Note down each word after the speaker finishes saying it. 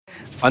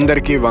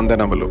అందరికీ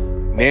వందనములు.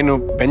 నేను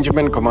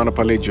Benjamin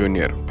Komanapalli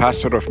junior,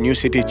 pastor of new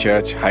city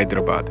church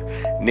Hyderabad.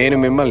 నేను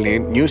మిమ్మల్ని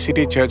న్యూ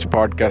సిటీ చర్చ్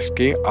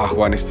పాడ్కాస్ట్కి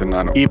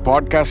ఆహ్వానిస్తున్నాను. ఈ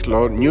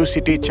పాడ్కాస్ట్లో న్యూ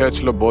సిటీ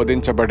చర్చ్లో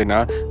బోధించబడిన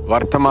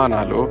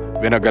వర్తమానాలు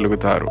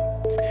వినగలుగుతారు.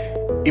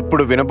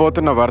 ఇప్పుడు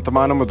వినబోతున్న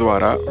వర్తమానము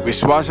ద్వారా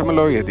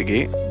విశ్వాసములో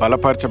ఎదిగి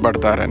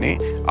బలపరచబడతారని,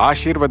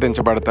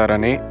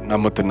 ఆశీర్వదించబడతారని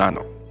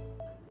నమ్ముతున్నాను.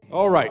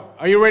 All right.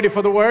 Are you ready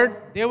for the word?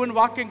 దేవుని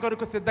వాక్యం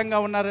కొరకు సిద్ధంగా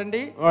ఉన్నారండి?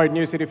 All right,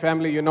 New City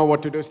family, you know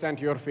what to do. Stand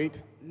to your feet.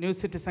 New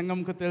city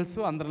సంఘంకు తెలుసు,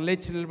 అందరం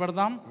లేచి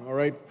నిలబడదాం. All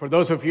right. For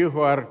those of you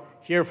who are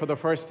here for the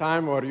first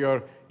time or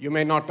you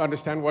may not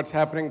understand what's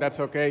happening, that's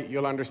okay.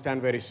 You'll understand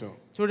very soon.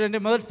 చూడండి,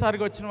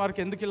 మొదటిసారిగా వచ్చిన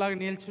వారికి ఎందుకు ఇలాగ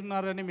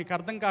నిల్చున్నారని మీకు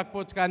అర్థం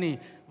కాకపోవచ్చు, కానీ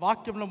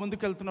వాక్యంలో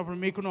ముందుకు వెళ్తున్నప్పుడు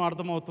మీకును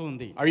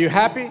అర్థమవుతుంది. Are you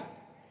happy?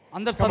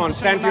 అందరూ Come on,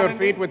 stand to your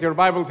feet with your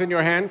Bibles in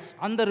your hands.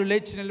 అందరూ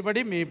లేచి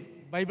నిలబడి మీ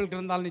బైబిల్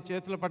గ్రంథాలని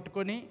చేతిలో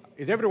పట్టుకొని.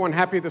 Is everyone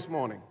happy this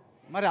morning?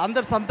 మరి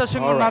అందరూ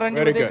సంతోషంగా ఉన్నారండి?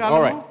 Very good.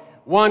 All right.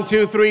 1,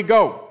 2, 3,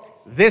 go.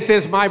 This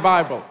is my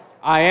Bible.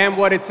 I am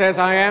what it says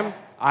I am.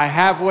 I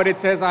have what it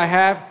says I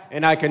have,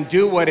 and I can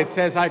do what it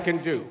says I can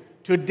do.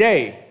 Today,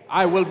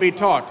 I will be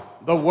taught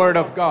the Word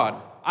of God.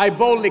 I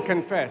boldly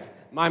confess.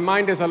 My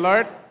mind is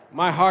alert.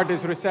 My heart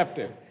is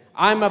receptive.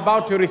 I'm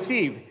about to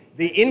receive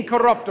the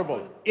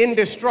incorruptible,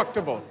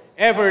 indestructible,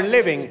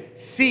 ever-living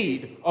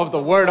seed of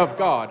the Word of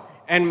God,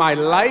 and my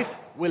life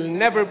will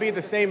never be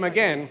the same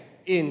again,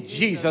 in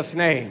Jesus'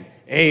 name.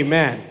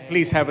 Amen.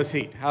 Please have a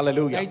seat.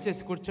 Hallelujah.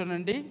 దయచేసి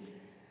కూర్చోనండి.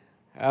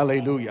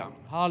 Hallelujah.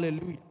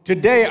 Hallelujah.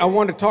 Today I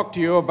want to talk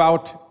to you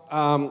about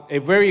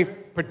a very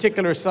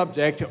particular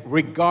subject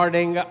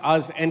regarding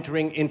us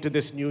entering into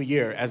this new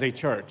year as a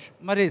church.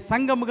 మరి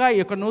సంఘముగా ఈ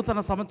యొక్క నూతన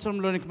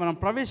సంవత్సరంలోనికి మనం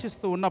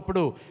ప్రవేశిస్తూ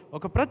ఉన్నప్పుడు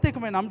ఒక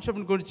ప్రత్యేకమైన అంశం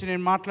గురించి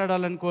నేను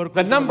మాట్లాడాలని The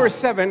కోరుకుంటున్నాను. number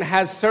 7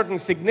 has certain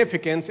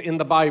significance in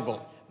the Bible.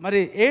 మరి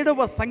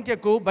 7వ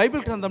సంఖ్యకు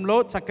బైబిల్ గ్రంథంలో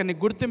చక్కని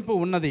గుర్తింపు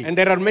ఉన్నది. And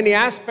there are many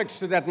aspects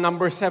to that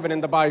number 7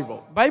 in the Bible.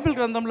 Bible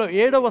గ్రంథంలో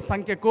 7వ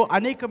సంఖ్యకు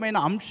అనేకమైన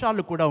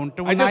అంశాలు కూడా I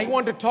ఉంటున్నాయి. just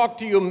want to talk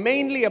to you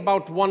mainly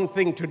about one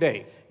thing today.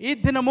 ఈ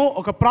దినము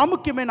ఒక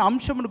ప్రాముఖ్యమైన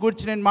అంశమును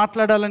గురించి నేను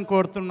మాట్లాడాలని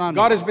కోరుతున్నాను.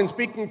 God has been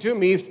speaking to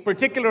me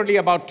particularly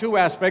about two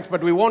aspects,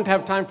 but we won't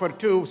have time for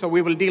two, so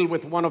we will deal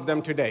with one of them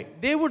today.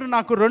 దేవుడు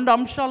నాకు 2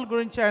 అంశాల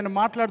గురించి ఆయన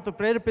మాట్లాడుతూ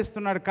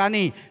ప్రేరేపిస్తున్నాడు,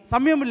 కానీ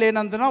సమయం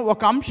లేనందున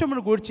ఒక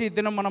అంశమును గురించి ఈ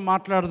దినం మనం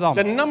మాట్లాడదాం.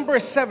 The number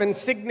 7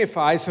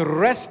 signifies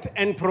rest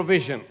and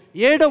provision.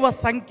 7వ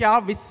సంఖ్య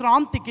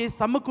విశ్రాంతికి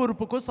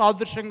సమకూర్పుకు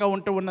సాదృశ్యంగా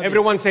ఉంటూ ఉన్నది.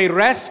 Everyone say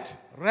rest.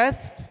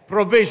 Rest,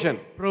 provision.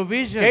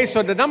 Okay, so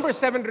the number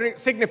 7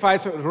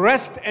 signifies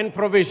rest and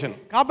provision.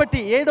 కాబట్టి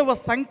 7వ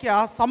సంఖ్య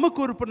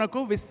సమకూర్పునకు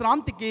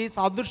విశ్రాంతికి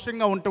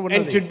సాదృశ్యంగా ఉంటూ ఉన్నది.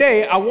 And today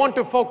I want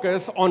to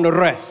focus on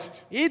rest.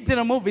 ఈ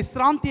దినము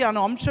విశ్రాంతి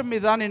అనే అంశం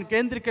మీద నేను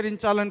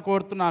కేంద్రీకరించాలని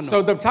కోరుతున్నాను.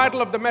 So the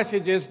title of the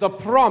message is the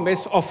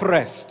promise of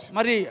rest.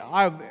 మరి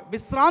ఆ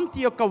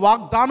విశ్రాంతి యొక్క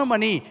వాగ్దానం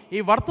అని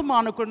ఈ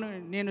వర్తమానకు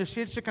నేను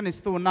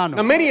శీర్షికనిస్తూ ఉన్నాను.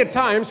 Now many a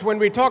times when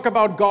we talk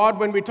about God,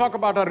 when we talk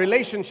about our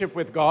relationship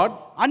with God,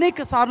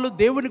 అనేక సార్లు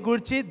దేవుని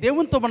గురించి,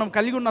 దేవునితో మనం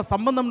కలిగి ఉన్న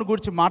సంబంధం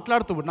గురించి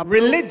మాట్లాడుతూ ఉన్నప్పుడు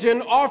religion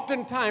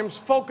oftentimes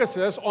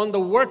focuses on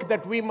the work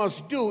that we must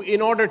do in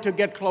order to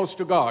get close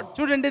to God.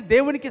 చూడండి,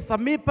 దేవునికి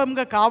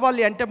సమీపంగా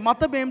కావాలి అంటే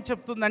మతం ఏం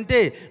చెప్తుందంటే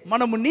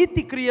మనము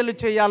నీతి క్రియలు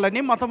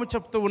చేయాలని మతము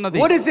చెప్తూ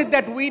ఉన్నది. What is it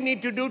that we need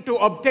to do to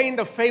obtain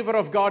the favor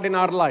of God in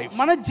our life?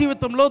 మన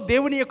జీవితంలో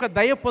దేవుని యొక్క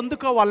దయ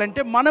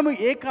పొందుకోవాలంటే మనము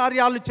ఏ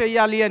కార్యాలు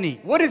చేయాలి అని.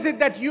 What is it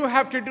that you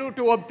have to do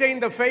to obtain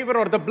the favor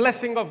or the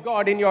blessing of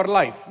God in your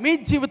life? మీ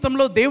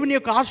జీవితంలో దేవుని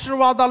యొక్క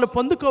ఆశీర్వాదాలు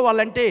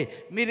పొందుకోవాలంటే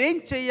మీరేం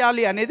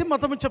చేయాలి అనేది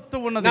మతము చెప్తూ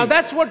ఉన్నది. Now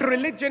that's what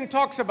religion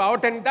talks about,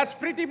 and that's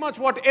pretty much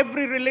what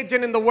every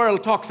religion in the world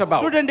talks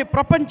about. చూడండి,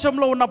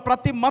 ప్రపంచంలో ఉన్న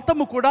ప్రతి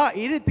మతము కూడా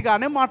ఈ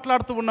రీతిగానే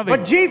మాట్లాడుతూ ఉన్నవి.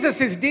 But Jesus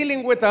is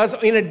dealing with us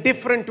in a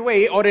different way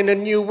or in a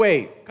new way.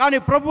 కానీ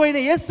ప్రభు అయిన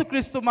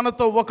యేసుక్రీస్తు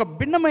మనతో ఒక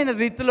భిన్నమైన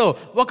రీతిలో,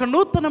 ఒక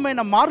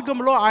నూతనమైన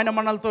మార్గంలో ఆయన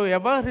మనలతో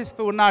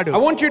వ్యవహరిస్తూ ఉన్నాడు.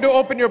 I want you to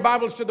open your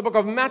Bibles to the book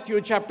of Matthew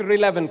chapter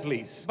 11,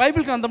 please.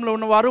 Bible గ్రంథంలో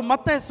ఉన్నవారు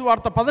మత్తయి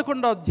సువార్త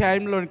 11వ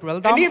అధ్యాయంలోనికి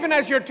వెళ్దాం. And even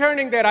as you're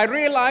turning there, I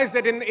realize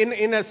that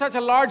in such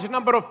a large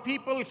number of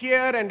people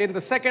here and in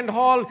the second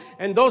hall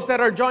and those that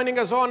are joining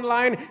us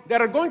online,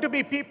 there are going to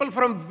be people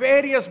from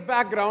various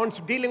backgrounds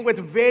dealing with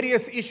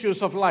various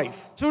issues of life.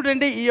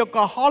 చూడండి, ఈ యొక్క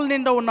hall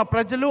నిండా ఉన్న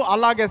ప్రజలు,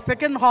 అలాగే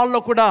second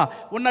హాల్లో కూడా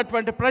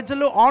ఉన్నటువంటి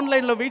ప్రజలు,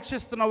 ఆన్లైన్ లో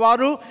వీక్షిస్తున్న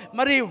వారు,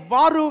 మరి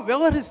వారు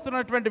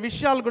వ్యవహరిస్తున్నటువంటి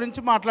విషయాల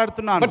గురించి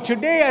మాట్లాడుతున్నారు. But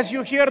today as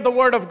you hear the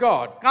word of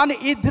God, కానీ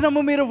ఈ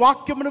దినము మీరు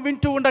వాక్యమును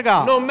వింటూ ఉండగా,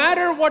 no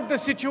matter what the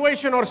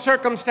situation or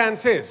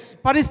circumstance is,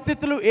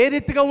 పరిస్థితులు ఏ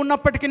రీతిగా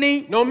ఉన్నప్పటికీ,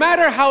 no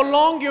matter how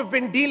long you've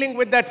been dealing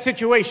with that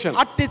situation,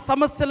 అట్టి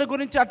సమస్యల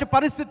గురించి, అట్టి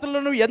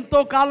పరిస్థితులను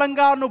ఎంతో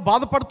కాలంగా నువ్వు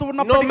బాధపడుతూ no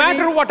ఉన్నప్పటికీ,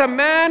 matter what a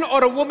man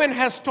or a woman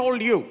has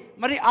told you,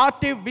 మరి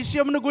ఆటి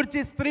విషయమును గురించి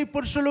స్త్రీ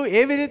పురుషులు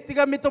ఏ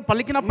రీతిగా మీతో No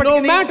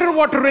పలికినప్పటికీ, matter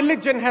what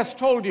religion has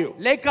told you,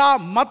 లేక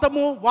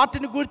మతము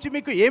వాటిని గురించి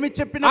మీకు ఏమి I'm here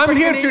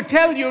చెప్పినప్పటికీ, to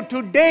tell you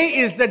today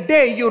is the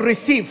day you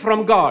receive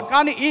from God.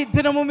 కానీ ఈ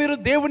దినము మీరు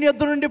దేవుని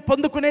యొద్ద నుండి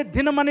పొందుకునే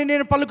దినమని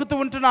నేను పలుకుతూ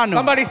ఉంటున్నాను.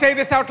 Somebody say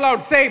this out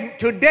loud. Say,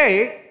 today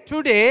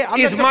Today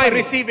is my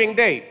receiving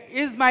day.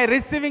 is my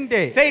receiving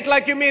day. Say it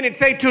like you mean it.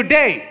 Say,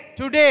 today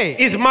Today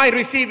is my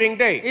receiving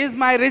day. is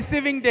my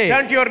receiving day.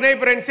 Turn to your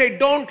neighbor and say,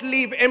 don't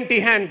leave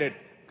empty-handed.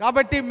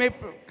 కాబట్టి మీ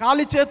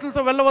ఖాళీ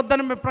చేతులతో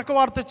వెళ్ళవద్దని మీ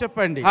ప్రక్కవారితో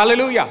చెప్పండి.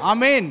 Hallelujah.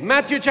 Amen.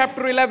 Matthew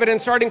chapter 11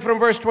 and starting from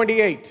verse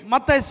 28.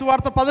 మత్తయి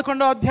సువార్త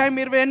 11వ అధ్యాయం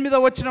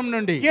 28వ వచనం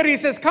నుండి. Here he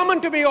says, come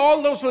unto me all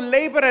those who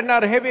labor and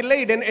are heavy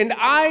laden, and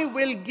I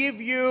will give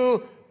you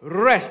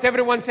rest.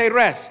 Everyone say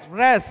rest.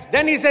 Rest.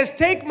 Then he says,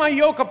 take my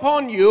yoke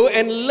upon you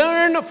and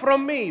learn from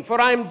me, for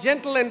I am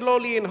gentle and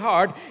lowly in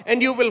heart, and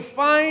you will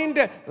find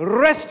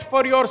rest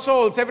for your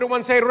souls.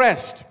 Everyone say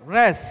rest.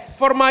 Rest.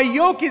 For my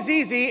yoke is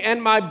easy and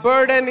my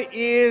burden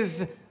is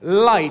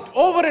light.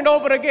 Over and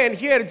over again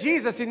here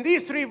Jesus in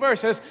these 3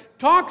 verses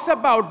talks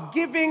about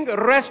giving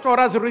rest or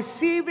us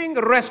receiving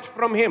rest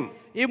from him.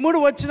 ఈ 3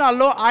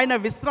 వచనాల్లో ఆయన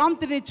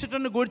విశ్రాంతిని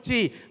ఇచ్చుటను గురించి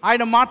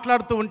ఆయన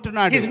మాట్లాడుతూ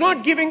ఉంటున్నాడు. He's not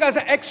giving us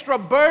an extra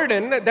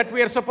burden that we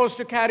are supposed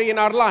to carry in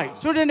our lives.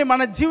 చూడండి,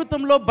 మన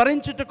జీవితంలో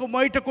భరించుటకు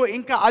మోయుటకు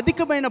ఇంకా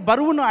అధికమైన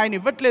బరువును ఆయన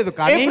ఇవ్వట్లేదు.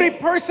 కానీ Every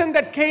person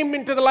that came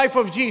into the life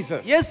of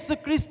Jesus యేసు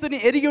క్రీస్తుని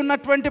ఎరిగి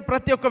ఉన్నటువంటి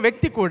ప్రతి ఒక్క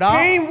వ్యక్తి కూడా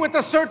came with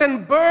a certain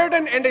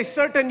burden and a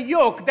certain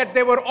yoke that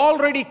they were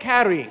already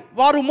carrying.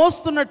 వారు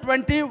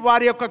మోస్తున్నటువంటి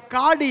వారి యొక్క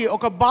కాడి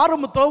ఒక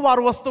భారముతో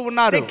వారు వస్తూ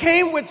ఉన్నారు. They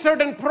came with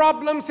certain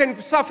problems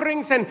and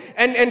sufferings and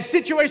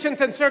situations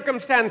and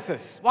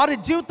circumstances. వారి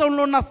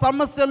జీవితంలో ఉన్న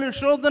సమస్యలు,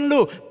 శోధనలు,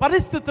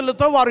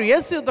 పరిస్థితులతో వారు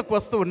యేసు యొద్దకు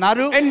వస్తూ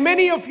ఉన్నారు. And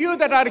many of you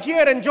that are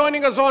here and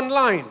joining us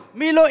online,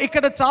 మీలో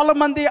ఇక్కడ చాలా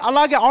మంది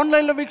అలాగే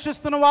ఆన్లైన్ లో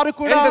వీక్షిస్తున్న వారు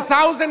కూడా, and the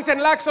thousands and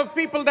lakhs of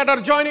people that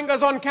are joining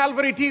us on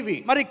Calvary TV,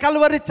 మరి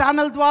కల్వరి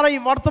ఛానల్ ద్వారా ఈ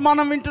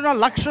వర్తమానం వింటున్న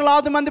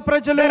లక్షలాది మంది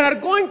ప్రజలు, there are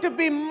going to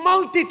be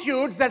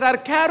multitudes that are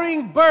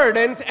carrying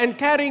burdens and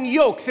carrying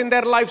yokes in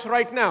their lives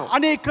right now.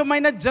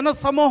 అనేకమైన జన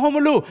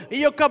సమూహములు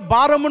ఈ యొక్క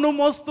భారమును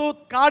మోస్తూ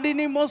కాడిని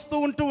మోస్తూ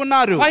ఉంటూ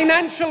ఉన్నారు.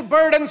 Financial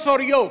burdens or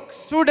yokes.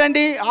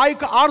 చూడండి, ఆ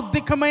యొక్క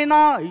ఆర్థికమైన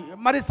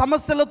మరి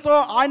సమస్యలతో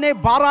ఆయనే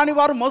భారాన్ని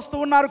వారు మోస్తూ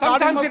ఉన్నారు.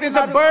 Sometimes it is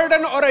a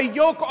burden or a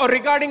yoke or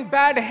regarding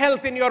bad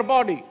health in your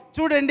body.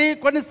 చూడండి,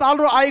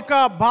 కొన్నిసార్లు ఆ యొక్క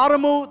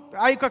భారము,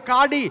 ఆ యొక్క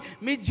కాడి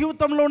మీ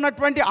జీవితంలో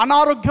ఉన్నటువంటి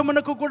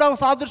అనారోగ్యమునకు కూడా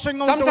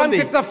సాదృశ్యంగా ఉంటుంది.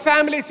 Sometimes it's a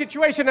family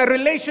situation, a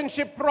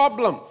relationship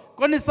problem.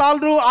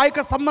 కొన్నిసార్లు ఆ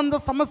యొక్క సంబంధ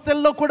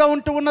సమస్యల్లో కూడా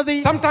ఉంటూ ఉన్నది.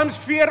 Sometimes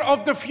fear of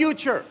the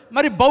future.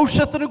 మరి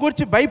భవిష్యత్తును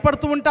గురించి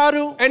భయపడుతూ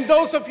ఉంటారు. And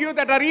those of you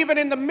that are even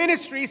in the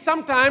ministry,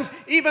 sometimes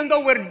even though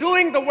we're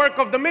doing the work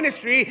of the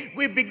ministry,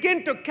 we begin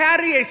to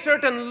carry a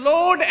certain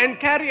load and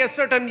carry a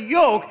certain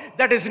yoke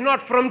that is not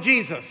from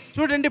Jesus.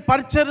 చూడండి,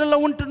 పరిచర్యలో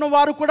ఉంటున్న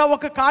వారు కూడా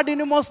ఒక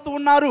కాడిని మోస్తూ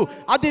ఉన్నారు.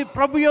 అది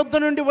ప్రభు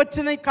యొద్ద నుండి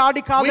వచ్చిన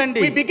కాడి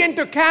కాదండి. We begin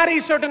to carry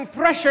certain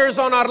pressures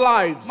on our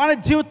lives. మన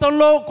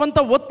జీవితంలో కొంత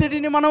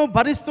ఒత్తిడిని మనం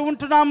భరిస్తూ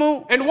ఉంటున్నాము.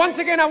 And once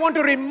again I want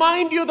to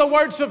remind you the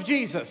words of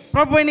Jesus.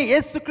 ప్రభువైన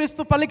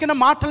యేసుక్రీస్తు పలికిన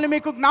మాటల్ని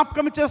మీకు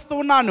జ్ఞాపకం చేస్తూ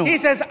ఉన్నాను. He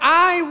says,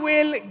 I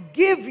will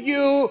give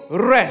you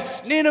rest.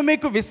 నేను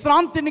మీకు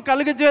విశ్రాంతిని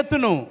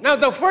కలుగజేతును. Now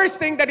the first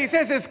thing that he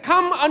says is,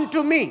 come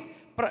unto me.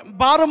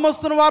 భారం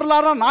మోస్తున్న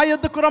వారులారా నా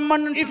యొద్దకు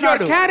రమ్మని If you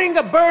are carrying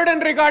a burden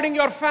regarding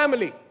your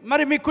family,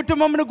 మరి మీ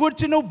కుటుంబమును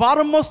గురించి నువ్వు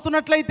భారం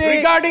మోస్తున్నట్లయితే,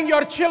 regarding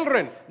your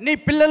children, నీ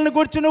పిల్లలను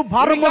గురించి నువ్వు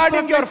భారం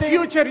regarding your మోస్తున్నట్లయితే,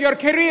 future, your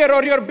career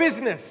or your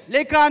business,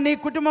 లేక నీ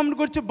కుటుంబం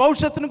గురించి,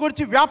 భవిష్యత్తును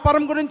గురించి,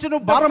 వ్యాపారం గురించి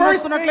నువ్వు భారం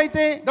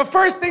మోస్తున్నట్లయితే, the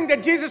first thing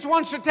that Jesus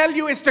wants to tell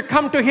you is to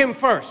come to him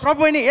first.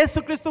 ప్రభువైన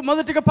యేసుక్రీస్తు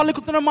మొదటిగా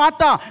పలుకుతున్న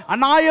మాట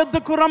నా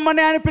యొద్దకు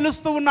రమ్మని ఆయన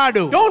పిలుస్తూ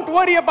ఉన్నాడు. Don't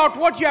worry about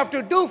what you have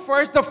to do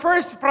first. The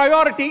first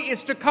priority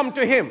is to come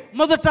to him.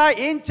 మొదట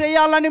ఏం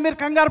చేయాలని మీరు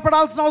కంగారు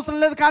పడాల్సిన అవసరం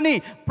లేదు, కానీ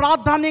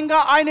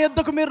ప్రాధాన్యంగా ఆయన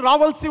యొద్దకు మీరు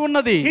రావాల్సి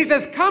ఉన్నది. He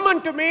says, come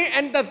unto me,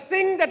 and the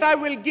thing that I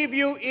will give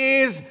you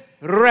is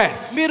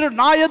rest. మీరు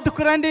నా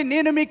యొద్దకు రండి,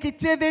 నేను మీకు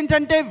ఇచ్చేది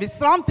ఏంటంటే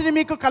విశ్రాంతిని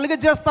మీకు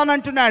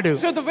కలుగజేస్తానంటున్నాడు.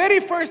 So the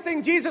very first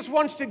thing Jesus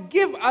wants to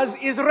give us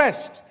is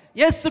rest.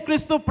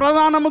 యేసుక్రీస్తు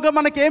ప్రధానముగా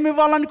మనకి ఏమి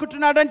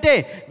ఇవ్వాలనుకుంటున్నాడంటే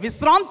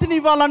విశ్రాంతిని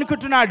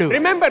ఇవ్వాలనుకుంటున్నాడు.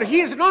 Remember, he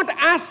is not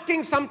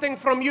asking something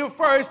from you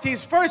first. He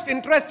is first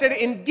interested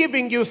in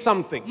giving you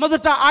something.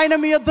 మొదట ఆయన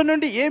మీ యొద్ద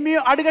నుండి ఏమీ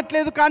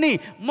అడగట్లేదు, కానీ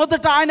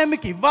మొదట ఆయన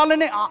మీకు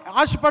ఇవ్వాలని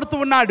ఆశపడుతూ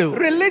ఉన్నాడు.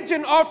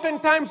 Religion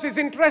oftentimes is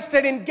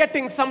interested in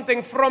getting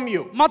something from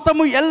you.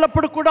 మతము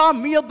ఎల్లప్పుడూ కూడా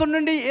మీ యొద్ద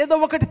నుండి ఏదో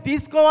ఒకటి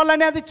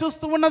తీసుకోవాలని అది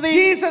చూస్తూ ఉన్నది.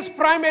 Jesus'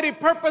 primary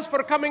purpose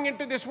for coming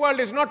into this world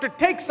is not to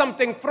take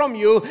something from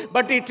you,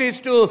 but it is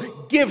to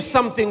give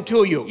something to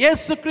you.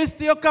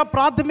 యేసుక్రీస్తు యొక్క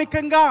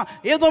ప్రాథమికంగా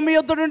ఏదో మీ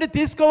యొద్ద నుండి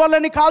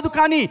తీసుకోవాలని కాదు,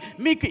 కానీ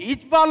మీకు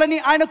ఇవ్వాలని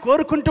ఆయన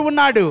కోరుకుంటూ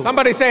ఉన్నాడు.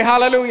 Somebody say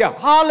hallelujah.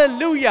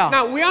 Hallelujah.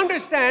 Now we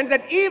understand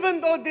that even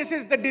though this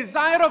is the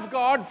desire of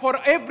God for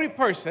every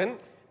person,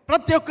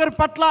 ప్రతి ఒక్కరి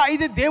పట్ల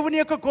ఇది దేవుని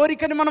యొక్క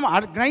కోరికని మనం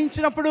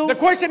గ్రహించినప్పుడు,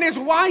 the question is,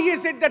 why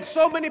is it that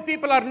so many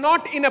people are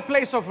not in a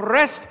place of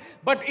rest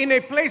but in a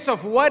place of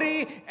worry,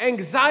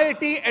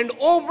 anxiety and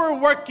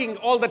overworking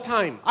all the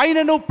time?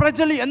 అయినను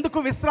ప్రజలు ఎందుకు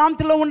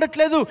విశ్రాంతిలో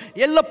ఉండట్లేదు?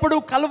 ఎల్లప్పుడూ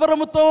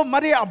కలవరముతో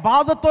మరి ఆ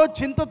బాధతో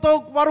చింతతో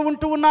వారు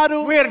ఉంటూ ఉన్నారు.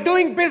 We are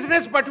doing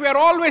business but we are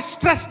always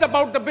stressed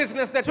about the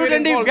business that we are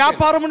చూడండి, involved in.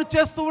 వ్యాపారమును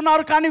చేస్తూ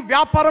ఉన్నారు కానీ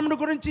వ్యాపారమును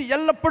గురించి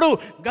ఎల్లప్పుడూ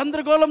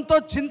గందరగోళంతో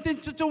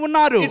చింతించుచూ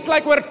ఉన్నారు. It's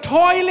like we're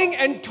toiling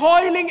and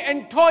toiling and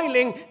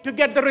toiling to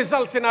get the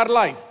results in our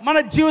life. మన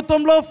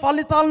జీవితంలో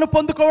ఫలితాలను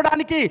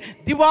పొందుకోవడానికి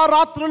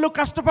దివారాత్రులు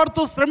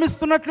కష్టపడుతూ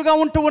శ్రమిస్తున్నట్లుగా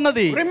ఉంటూ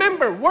ఉన్నది.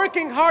 Remember,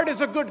 working hard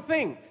is a good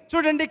thing.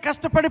 చూడండి,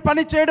 కష్టపడి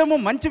పని చేయడము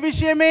మంచి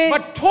విషయమే.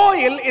 But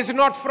toil is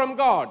not from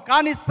God.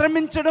 కానీ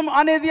శ్రమించడం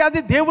అనేది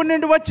అది దేవుని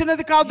నుండి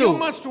వచ్చినది కాదు. You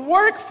must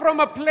work from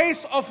a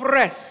place of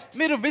rest.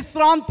 మీరు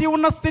విశ్రాంతి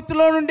ఉన్న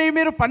స్థితిలో నుండి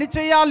మీరు పని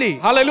చేయాలి.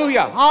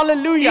 Hallelujah.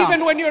 Hallelujah.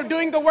 Even when you're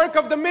doing the work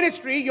of the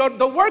ministry,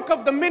 the work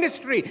of the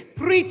ministry,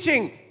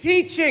 preaching,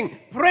 teaching,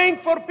 praying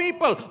for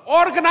people,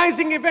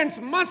 organizing events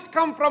must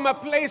come from a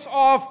place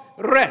of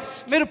rest.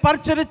 మీరు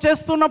పరిచర్య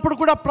చేస్తున్నప్పుడు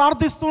కూడా,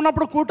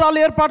 ప్రార్థిస్తున్నప్పుడు, కూటాలు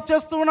ఏర్పాటు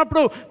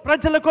చేస్తున్నప్పుడు,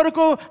 ప్రజల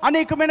కొరకు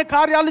అనేకమైన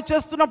కార్యాలు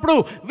చేస్తున్నప్పుడు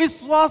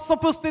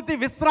విశ్వాసపు స్థితి,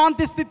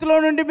 విశ్రాంతి స్థితిలో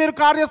నుండి మీరు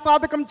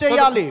కార్యసాధకం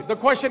చేయాలి. The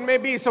question may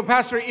be, so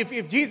pastor, if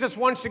Jesus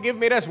wants to give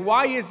me rest,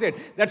 why is it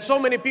that so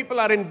many people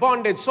are in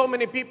bondage, so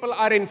many people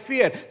are in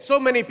fear, so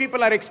many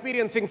people are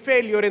experiencing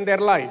failure in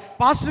their life?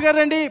 Pastor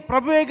గారండి,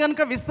 ప్రభువే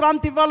గనుక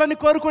విశ్రాంతి ఇవ్వాలని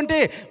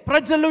కోరుకుంటే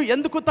ప్రజలు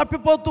ఎందుకు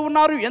తప్పిపోతూ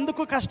ఉన్నారు,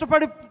 ఎందుకు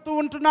కష్టపడుతూ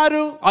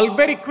ఉంటున్నారు? I'll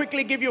very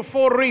quickly give you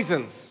 4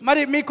 reasons.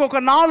 మరి మీకు ఒక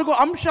 4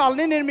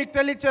 అంశాలని నేను మీకు I'm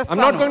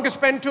తెలియజేస్తాను. not going to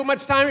spend too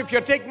much time. If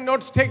you're taking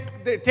notes,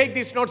 take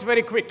these notes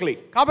very quickly.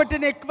 కాబట్టి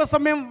నేను ఎక్కువ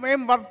సమయం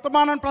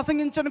వర్తమానాన్ని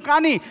ప్రసంగించను,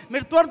 కానీ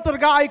మీరు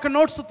త్వరగా ఆ యొక్క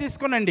నోట్స్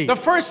తీసుకొనండి.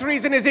 The first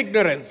reason is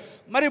ignorance.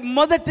 మరి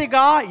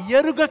మొదటిగా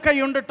ఎరుగక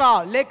ఉండుట,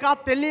 లేక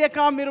తెలియక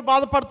మీరు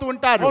బాధపడుతూ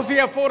ఉంటారు.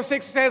 Hosea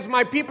 4:6 says,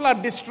 my people are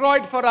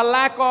destroyed for a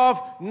lack of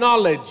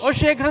knowledge.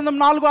 హోషేయ గ్రంథం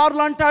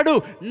 4:6 అంటాడు,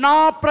 నా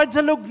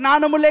ప్రజలు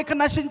జ్ఞానము లేక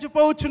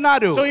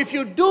నశించిపోవచ్చున్నారు. So if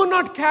you do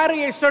not carry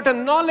a certain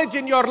knowledge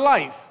in your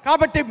life,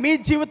 కాబట్టి మీ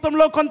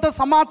జీవితంలో కొంత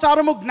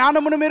సమాచారము,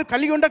 జ్ఞానమును మీరు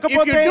కలిగి if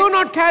ఉండకపోతే, you do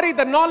not carry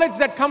the knowledge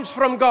that comes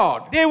from God,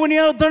 దేవుని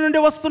యొద్ద నుండి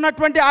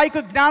వస్తున్నటువంటి ఆ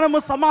యొక్క జ్ఞానము,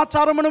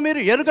 సమాచారమును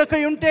మీరు ఎరుగక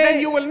ఉంటే,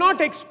 then you will not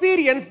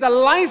experience the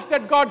life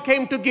that God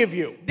came to give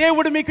you.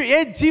 దేవుడు మీకు ఏ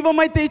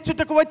జీవమైతే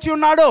ఇచ్చుటకు వచ్చి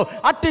ఉన్నాడో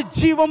అట్టి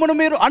జీవమును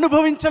మీరు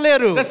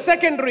అనుభవించలేరు. The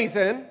second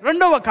reason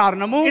రెండవ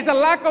కారణము is a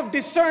lack of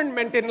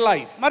discernment in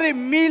life. మరి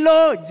మీలో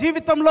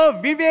జీవితంలో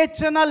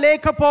వివేచన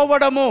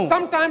లేకపోవడము.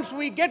 Sometimes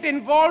we get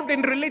involved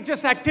in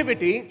religious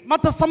activity,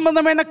 మత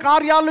సంబంధమైన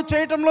కార్యాలు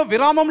చేయటంలో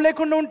విరామం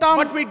లేకుండా ఉంటాం.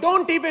 but we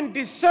don't even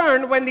discern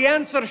when the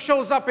answer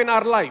shows up in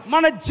our life.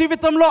 మన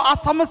జీవితంలో ఆ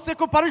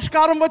సమస్యకు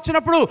పరిష్కారం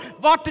వచ్చినప్పుడు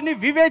వాటిని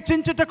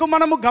వివేచించుటకు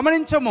మనము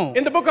గమనించము.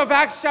 In the book of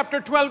Acts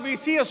chapter 12, we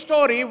see a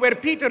story where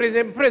Peter is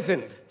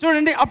imprisoned.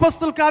 చూడండి,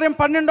 అపొస్తలుల కార్యం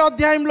 12వ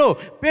అధ్యాయంలో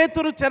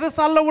పేతురు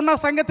చెరసాల్లో ఉన్న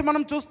సంగతి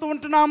మనం చూస్తూ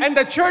ఉంటున్నాం. And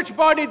the church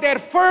body there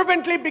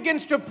fervently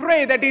begins to pray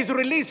that he's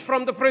released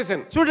from the prison.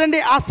 చూడండి,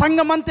 ఆ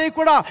సంఘమంతా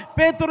కూడా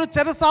పేతురు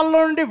చెరసాల్లో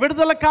నుండి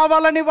విడుదల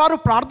కావాలని వారు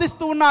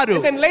ప్రార్థిస్తూ ఉన్నారు.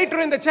 And then later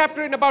in the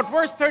chapter, in about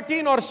verse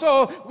 13 or so,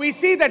 we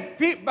see that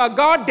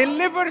God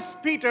delivers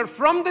Peter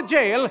from the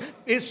jail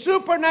is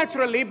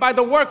supernaturally by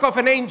the work of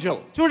an angel.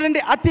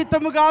 చూడండి,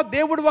 అతీతముగా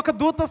దేవుడు ఒక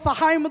దూత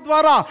సహాయం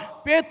ద్వారా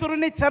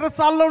పేతురుని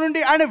చెరసాల్లో నుండి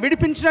ఆయన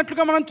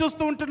విడిపించినట్లుగా మనం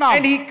చూస్తూ ఉంటున్నాం.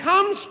 And he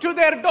comes to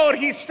their door,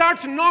 he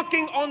starts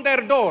knocking on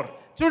their door.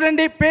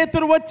 చూడండి,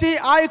 పేతురు వచ్చి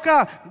ఆ యొక్క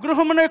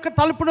గృహమున యొక్క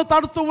తలుపును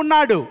తడుతూ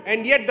ఉన్నాడు. And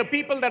yet the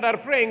people that are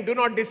praying do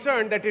not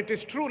discern that it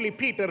is truly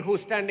Peter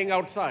who's standing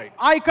outside.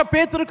 ఆ యొక్క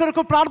పేతురు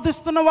కొరకు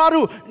ప్రార్థిస్తున్న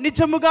వారు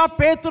నిజముగా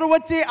పేతురు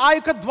వచ్చి ఆ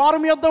యొక్క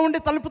ద్వారం యొద్ద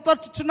ఉండి తలుపు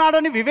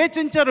తట్టుచున్నాడని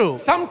వివేచించరు.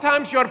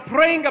 Sometimes you're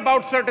praying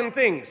about certain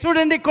things.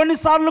 చూడండి,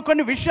 కొన్నిసార్లు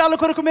కొన్ని విషయాల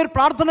కొరకు మీరు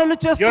ప్రార్థనలు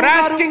You're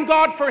చేస్తున్నారు. asking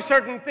God for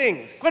certain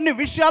things. కొన్ని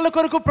విషయాల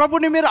కొరకు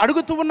ప్రభుని మీరు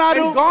అడుగుతూ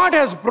ఉన్నారు. And God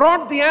has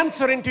brought the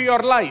answer into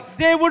your life.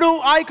 దేవుడు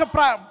ఆ యొక్క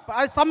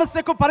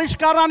సమస్యకు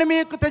పరిష్కారాన్ని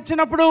మీకు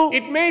తెచ్చినప్పుడు,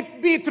 It may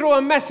be through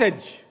a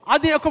message.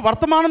 అది ఒక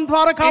వర్తమానం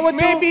ద్వారా It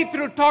కావచ్చు, may be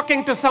through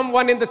talking to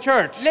someone in the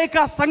church.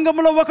 లేక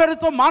సంఘములో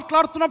ఒకరితో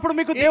మాట్లాడుతున్నప్పుడు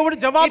మీకు దేవుడు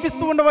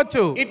జవాబిస్తూ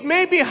ఉండవచ్చు. It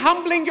may be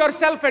humbling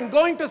yourself and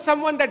going to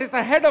someone that is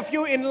ahead of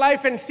you in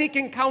life and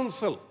seeking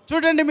counsel.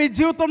 చూడండి, మీ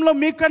జీవితంలో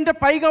మీకంటే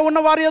పైగా ఉన్న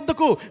వారి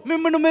యొద్దకు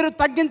మిమ్మల్ని మీరు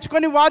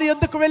తగ్గించుకొని వారి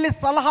యొద్దకు వెళ్ళి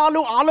సలహాలు,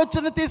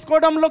 ఆలోచన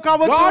తీసుకోవడంలో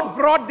కావచ్చు. God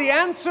brought the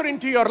answer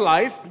into your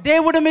life.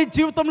 దేవుడు మీ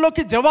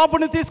జీవితంలోకి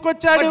జవాబును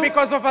తీసుకొచ్చాడు. But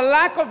because of a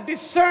lack of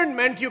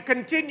discernment, you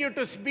continue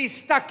to be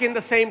stuck in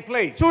the same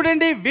place.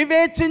 చూడండి,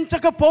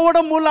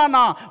 వివేచించకపోవడం మూలాన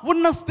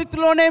ఉన్న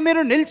స్థితిలోనే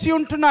మీరు నిలిచి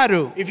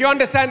ఉంటున్నారు. If you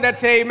understand that,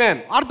 say amen.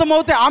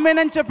 అర్థమవుతే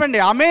ఆమేన్ అని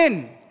చెప్పండి. ఆమేన్.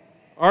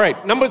 All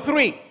right, number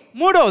 3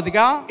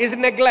 మూడవదిగా is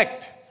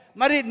neglect.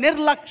 మరి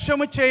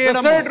నిర్లక్ష్యము The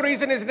చేయడము. third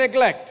reason is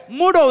neglect.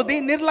 మూడవది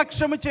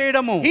నిర్లక్ష్యము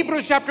చేయడము.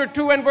 Hebrews chapter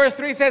 2 and verse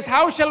 3 says,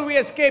 how shall we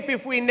escape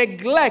if we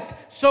neglect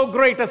so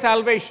great a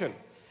salvation?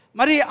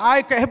 మరి ఆ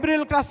యొక్క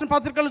హెబ్రీయులకు రాసిన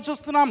పత్రికలు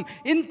చూస్తున్నాం,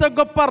 ఇంత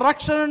గొప్ప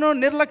రక్షణను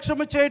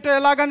నిర్లక్ష్యం చేయటం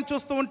ఎలాగని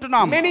చూస్తూ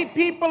ఉంటున్నాం. Many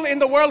people in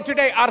the world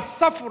today are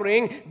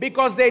suffering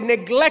because they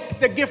neglect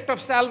the gift of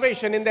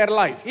salvation in their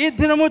life. ఈ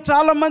దినము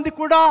చాలా మంది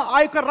కూడా ఆ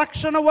యొక్క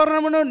రక్షణ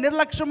వరమును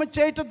నిర్లక్ష్యం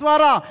చేయటం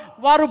ద్వారా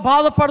వారు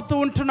బాధపడుతూ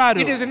ఉంటున్నారు.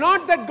 It is not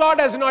that God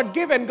has not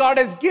given. God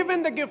has given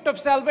the gift of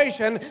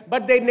salvation,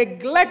 but they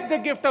neglect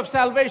the gift of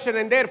salvation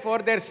and therefore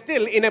they're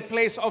still in a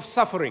place of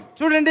suffering.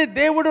 చూడండి,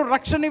 దేవుడు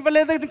రక్షణ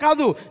ఇవ్వలేదని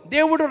కాదు,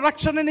 దేవుడు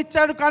రక్షణ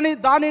ఇచ్చాడు, కానీ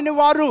దానిని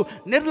వారు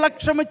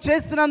నిర్లక్ష్యం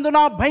చేసినందున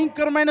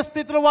భయంకరమైన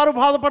స్థితిలో వారు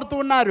బాధపడుతూ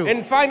ఉన్నారు.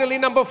 And finally,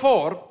 number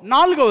 4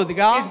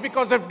 నాలుగవదిగా is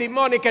because of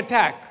demonic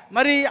attack.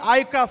 మరి ఆ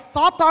యొక్క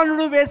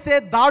సాతానుడు వేసే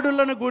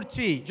దాడులను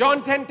గూర్చి John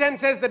 10:10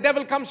 says the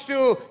devil comes to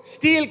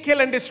steal, kill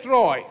and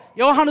destroy.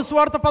 యోహాను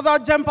సువార్త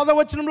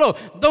 10:10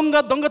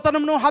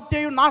 దొంగతనమును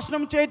హత్యయు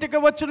నాశనం చేయుటకు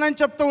వచ్చునని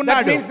చెప్తూ That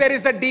ఉన్నాడు. means there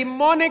is a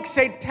demonic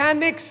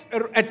satanic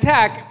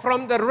attack from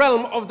the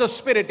realm of the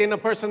spirit in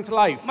a person's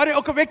life. మరి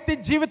ఒక వ్యక్తి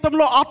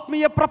జీవితంలో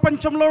ఆత్మీయ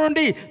ప్రపంచంలో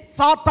నుండి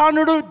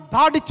సాతానుడు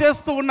దాడి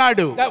చేస్తూ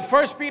ఉన్నాడు.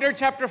 1 Peter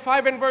chapter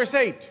 5 and verse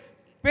 8.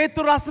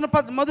 పేతురు రాసిన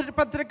మొదటి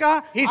పత్రిక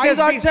He says,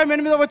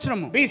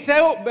 5:8. Be so,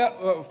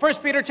 1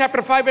 Peter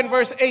chapter 5 and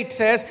verse 8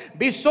 says,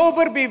 be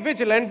sober, be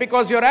vigilant,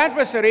 because your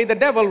adversary, the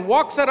devil,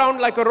 walks around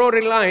like a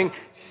roaring lion,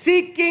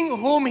 seeking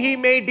whom he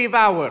may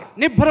devour.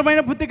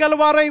 నిబ్బరమైన బుద్ధి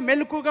గలవారై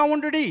మెలకుగా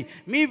ఉండుడి,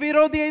 మీ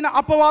విరోధి అయిన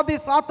అపవాది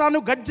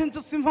సాతాను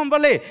గర్జించు సింహం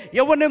వలె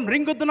ఎవరిని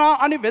మృంగుదునా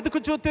అని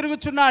వెదుకుచూ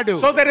తిరుగుచున్నాడు.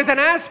 So there is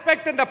an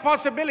aspect and a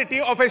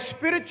possibility of a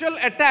spiritual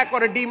attack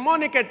or a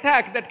demonic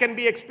attack that can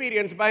be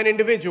experienced by an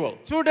individual.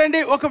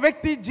 చూడండి, ఒక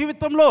వ్యక్తి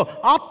జీవితంలో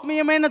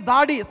ఆత్మీయమైన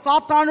దాడి,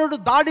 సాతానుడు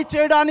దాడి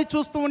చేయడాన్ని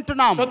చూస్తూ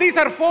ఉంటున్నాం. So these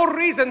are 4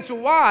 reasons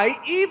why,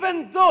 even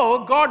though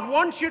God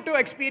wants you to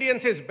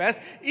experience his best,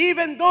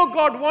 even though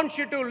God wants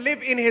you to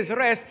live in his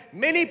rest,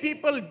 many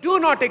people do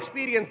not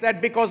experience that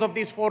because of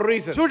these 4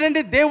 reasons.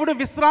 చూడండి, దేవుడు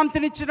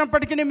విశ్రాంతిని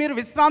ఇచ్చినప్పటికీ, మీరు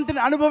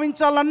విశ్రాంతిని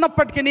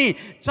అనుభవించాలన్నప్పటికీ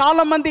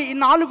చాలా మంది ఈ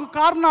 4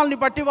 కారణాలని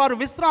బట్టి వారు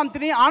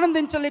విశ్రాంతిని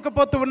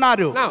ఆనందించలేకపోతూ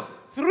ఉన్నారు. Now,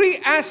 3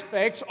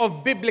 aspects of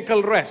biblical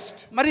rest.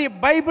 మరి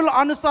బైబిల్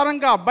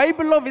అనుసారంగా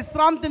బైబిల్లో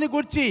విశ్రాంతిని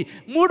గురించి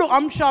 3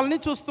 అంశాలని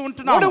చూస్తూ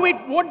ఉంటున్నాం.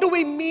 What do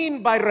we mean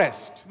by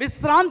rest?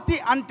 విశ్రాంతి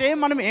అంటే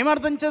మనం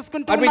ఏమర్థం Are we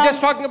చేసుకుంటున్నాం?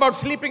 just talking about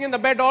sleeping in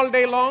the bed all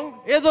day long?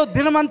 ఏదో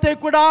దినమంతా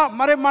కూడా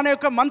మరి మన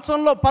యొక్క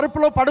మంచంలో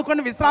పరుపులో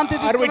పడుకొని విశ్రాంతి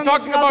Are we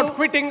talking about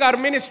quitting our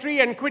ministry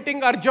and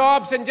quitting our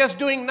jobs and just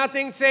doing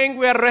nothing, saying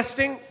we are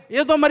resting?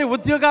 ఏదో మరి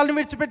ఉద్యోగాలను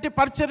విడిచిపెట్టి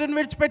పరిచర్యను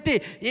విడిచిపెట్టి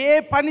ఏ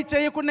పని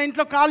చేయకుండా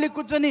ఇంట్లో ఖాళీ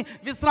కూర్చొని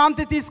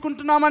విశ్రాంతి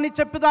తీసుకుంటున్నామని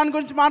చెప్పి దాని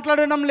గురించి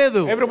మాట్లాడడం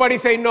లేదు. Everybody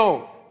say no.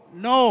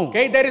 No.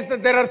 Okay,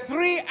 there are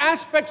 3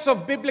 aspects of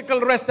biblical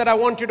rest that I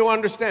want you to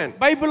understand.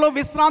 బైబిల్లో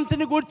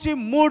విశ్రాంతిని గురించి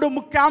 3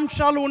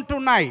 ముఖ్యాంశాలు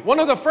ఉంటున్నాయి.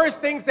 One of the first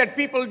things that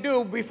people do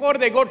before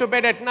they go to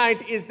bed at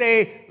night is they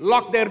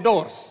lock their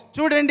doors.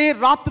 చూడండి,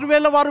 రాత్రి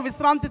వేళ వారు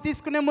విశ్రాంతి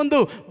తీసుకునే ముందు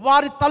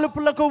వారి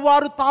తలుపులకు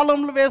వారు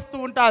తాళంలు వేస్తూ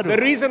ఉంటారు. The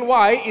reason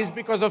why is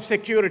because of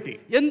security.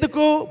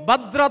 ఎందుకు?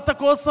 భద్రత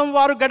కోసం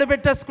వారు So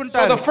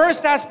గడిపెట్టేసుకుంటారు. the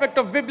first aspect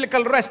of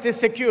biblical rest is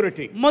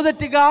security.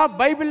 మొదటిగా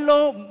బైబిల్లో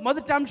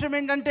మొదటి అంశం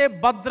ఏంటంటే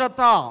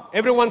భద్రత.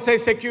 Everyone say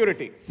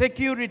security.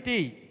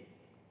 Security,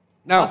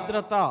 Now,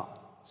 భద్రత.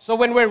 so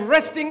when we're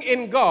resting in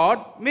God,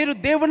 మీరు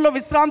దేవునిలో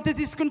విశ్రాంతి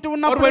తీసుకుంటూ or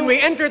ఉన్నప్పుడు, when we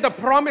enter the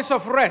promise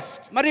of rest,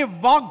 మరి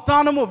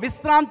వాగ్దానము,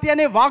 విశ్రాంతి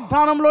అనే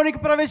వాగ్దానంలోనికి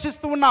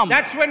ప్రవేశిస్తూ ఉన్నాం.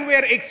 that's when we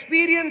are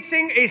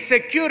experiencing a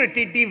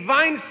security,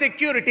 divine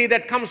security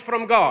that comes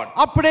from God.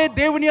 అప్పుడే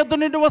దేవుని యొద్ద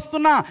నుండి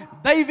వస్తున్న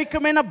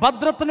దైవికమైన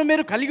భద్రతను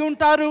మీరు కలిగి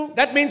ఉంటారు.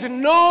 That means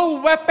no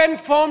weapon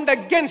formed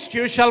against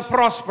you shall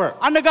prosper.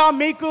 అనగా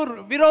మీకు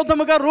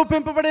విరోధముగా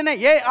రూపింపబడిన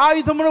ఏ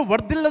ఆయుధమును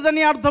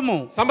వర్ధిల్లదని అర్థము.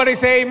 Somebody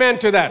say amen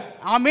to that.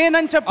 ఆమేన్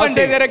అని I'll say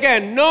చెప్పండి. that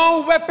again. No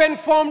weapon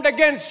formed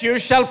against you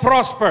shall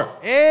prosper.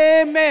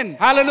 Amen.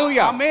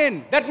 Hallelujah. Amen.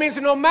 That means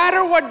no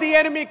matter what the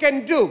enemy can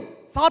do.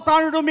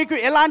 సాతానుడు మీకు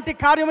ఎలాంటి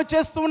కార్యము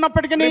చేస్తూ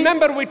ఉన్నప్పటికీ,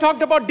 Remember, we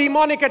talked about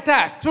demonic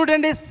attack.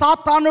 చూడండి,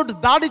 సాతానుడు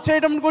దాడి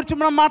చేయడం గురించి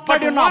మనం But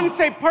మాట్లాడి ఉన్నాం. once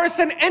a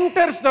person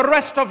enters the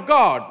rest of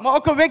God,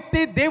 ఒక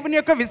వ్యక్తి దేవుని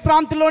యొక్క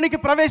విశ్రాంతిలోనికి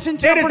there is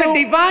ప్రవేశించినప్పుడు a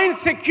divine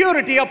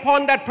security upon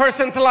that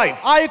person's life.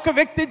 ఆ యొక్క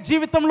వ్యక్తి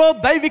జీవితంలో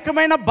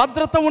దైవికమైన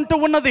భద్రత ఉంటూ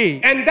ఉన్నది.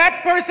 And that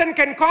person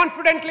can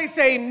confidently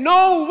say,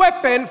 no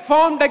weapon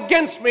formed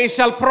against me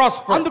shall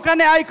prosper.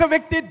 అందుకని ఆ యొక్క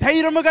వ్యక్తి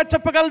ధైర్యముగా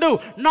చెప్పగలడు,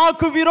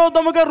 నాకు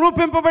విరోధముగా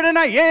రూపింపబడిన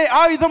ఏ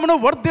ఆయుధమును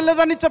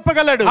వర్ధిల్లదని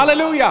చెప్పగలడు.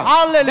 Hallelujah.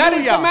 Hallelujah. That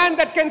is the man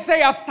that can say,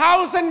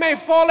 1,000 may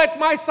fall at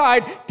my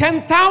side,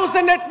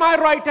 10,000 at my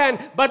right hand,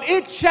 but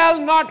it shall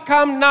not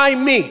come nigh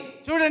me.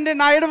 చూడండి,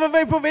 నా ఎడమ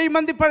వైపు 1000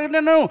 మంది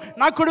పడినను,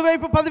 నా కుడి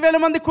వైపు 10,000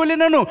 మంది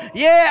కూలినను,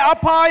 ఏ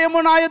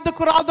అపాయము నా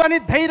యొద్దకు రాదు అని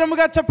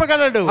ధైర్యముగా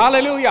చెప్పగలడు.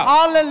 Hallelujah.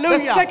 Hallelujah.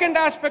 The second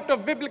aspect of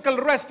biblical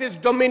rest is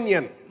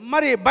dominion.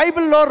 మరి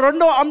బైబిల్లో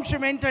రెండో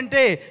అంశం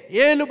ఏంటంటే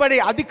ఏలుబడి,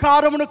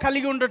 అధికారమును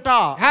కలిగి ఉండుట.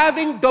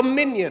 Having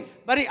dominion.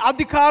 మరి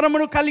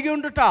అధికారమును కలిగి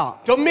ఉండుట.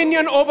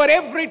 Dominion over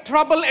every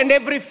trouble and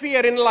every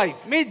fear in life.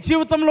 మీ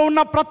జీవితంలో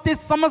ఉన్న ప్రతి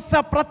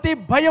సమస్య, ప్రతి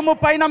భయము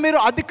పైన మీరు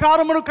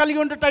అధికారమును కలిగి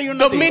ఉండుట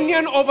ఉన్నది.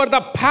 Dominion over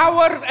the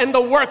powers and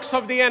the works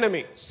of the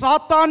enemy.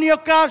 సాతాను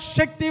యొక్క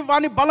శక్తి,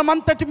 వాని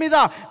బలమంతటి మీద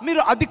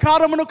మీరు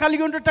అధికారమును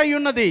కలిగి ఉండుట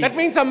ఉన్నది. That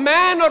means a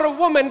man or a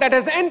woman that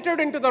has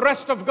entered into the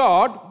rest of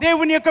God,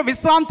 దేవుని యొక్క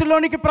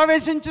విశ్రాంతిలోనికి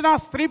ప్రవేశించిన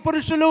స్త్రీ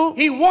పురుషులు,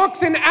 he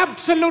walks in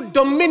absolute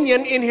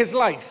dominion in his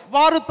life.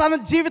 వారు తన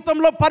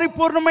జీవితంలో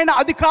పరిపూర్ణమైన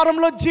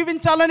అధికారంలో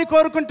జీవించాలని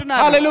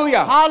కోరుకుంటున్నారు.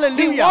 Hallelujah.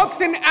 Hallelujah. He walks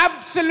in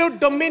absolute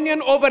dominion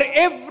over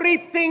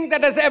everything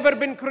that has ever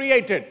been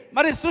created.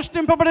 మరి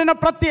సృష్టింపబడిన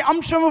ప్రతి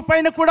అంశము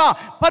పైన కూడా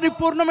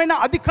పరిపూర్ణమైన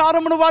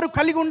అధికారమును వారు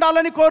కలిగి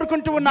ఉండాలని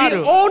కోరుకుంటూ ఉన్నారు.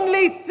 The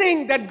only thing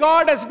that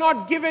God has not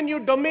given you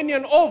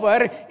dominion over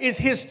is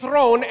his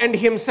throne and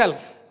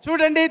himself.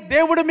 చూడండి,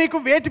 దేవుడు మీకు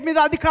వేటి మీద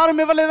అధికారం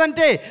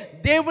ఇవ్వలేదంటే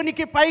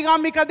దేవునికి పైగా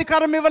మీకు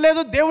అధికారం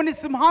ఇవ్వలేదు, దేవుని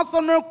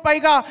సింహాసనం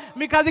పైగా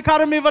మీకు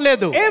అధికారం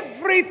ఇవ్వలేదు.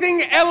 Everything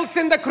else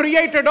in the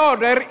created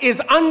order is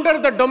under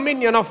the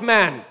dominion of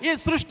man. ఈ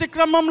సృష్టి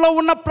క్రమంలో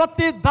ఉన్న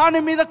ప్రతి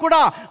దాని మీద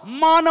కూడా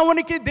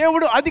మానవునికి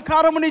దేవుడు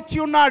అధికారమును ఇచ్చి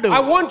ఉన్నాడు.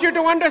 I want you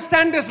to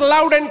understand this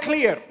loud and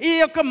clear. ఈ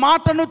యొక్క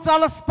మాటను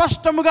చాలా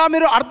స్పష్టముగా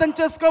మీరు అర్థం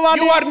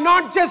చేసుకోవాలి. You are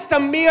not just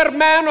a mere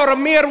man or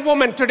a mere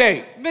woman today.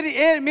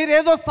 మీరు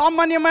ఏదో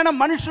సామాన్యమైన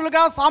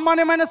మనుషులుగా,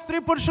 సామాన్యమైన స్త్రీ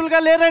పురుషులుగా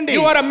లేరండి.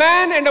 You are a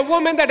man and a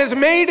woman that is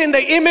made in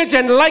the image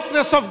and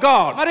likeness of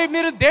God. మరి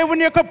మీరు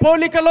దేవుని యొక్క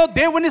పోలికలో,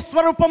 దేవుని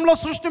స్వరూపంలో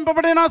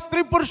సృష్టింపబడిన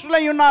స్త్రీ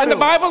పురుషులై ఉన్నారు. And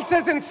the Bible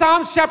says in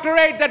Psalms chapter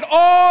 8 that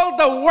all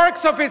the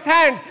works of his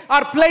hands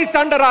are placed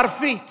under our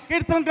feet.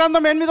 కీర్తన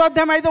గ్రంథం 8వ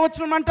అధ్యాయం 5వ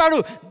వచనం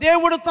అంటాడు,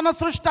 దేవుడు తన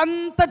సృష్టి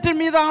అంతటి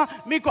మీద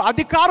మీకు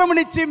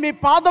అధికారమునిచ్చి మీ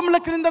పాదముల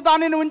క్రింద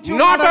దానిని ఉంచి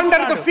ఉన్నాడు. Not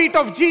under the feet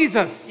of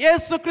Jesus.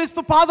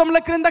 యేసుక్రీస్తు పాదముల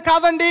క్రింద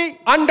కాదండి,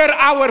 under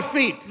our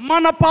feet.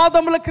 మన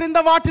పాదముల క్రింద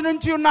వాటి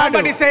నుంచి ఉన్నాడు.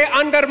 Somebody say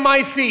under my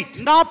feet.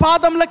 నా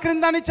పాదముల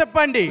క్రింద అని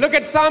చెప్పండి. Look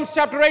at Psalms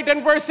chapter 8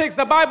 and verse 6.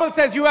 The Bible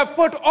says you have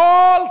put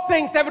all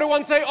things.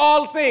 Everyone say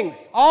all things.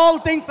 All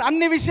things,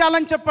 అన్ని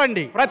విషయాలని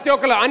చెప్పండి. ప్రతి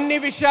ఒక్కరు అన్ని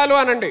విషయాలు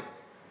అనండి.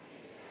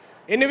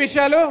 ఎన్ని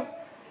విషయాలు?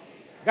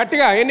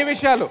 గట్టిగా ఎన్ని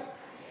విషయాలు?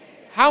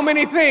 How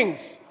many things?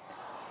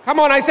 Come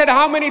on, I said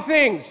how many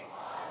things?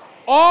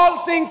 All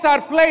things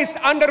are placed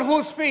under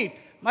whose feet?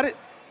 మరి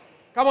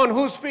Come on,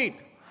 whose feet?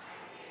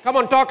 Come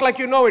on, talk like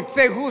you know it.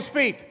 Say whose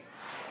feet?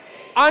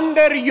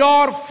 Under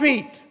your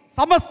feet.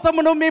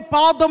 సమస్తమును మీ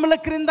పాదముల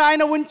క్రింద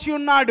ఆయన ఉంచి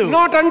ఉన్నాడు.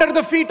 Not under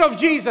the feet of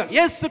Jesus.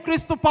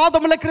 యేసుక్రీస్తు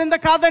పాదముల క్రింద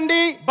కాదండి.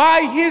 By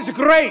his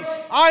grace,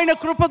 ఆయన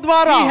కృప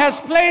ద్వారా he has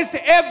placed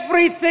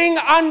everything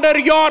under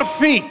your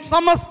feet.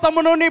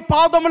 సమస్తమును నీ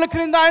పాదముల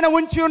క్రింద ఆయన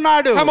ఉంచి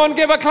ఉన్నాడు. Come on,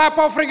 give a clap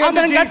offering unto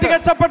అందరం గట్టిగా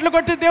Jesus. చప్పట్లు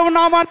కొట్టి దేవుని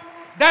నామాన్ని.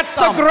 That's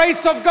the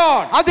grace of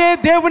God. అదే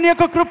దేవుని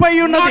యొక్క కృప అయి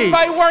ఉన్నది. Not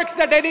by works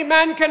that any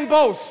man can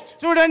boast.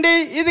 చూడండి,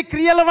 ఇది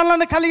క్రియల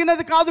వలన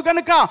కలిగినది కాదు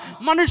గనుక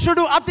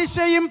మనుషుడు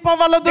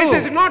అతిశయింపవలదు. This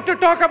is not to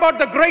talk about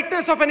the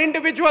greatness of an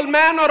individual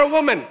man or a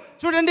woman.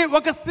 చూడండి,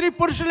 ఒక స్త్రీ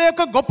పురుషుల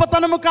యొక్క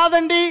గొప్పతనము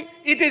కాదండి.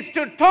 It is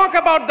to talk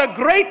about the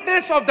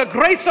greatness of the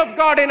grace of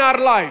God in our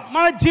lives.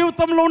 మన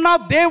జీవితంలో ఉన్న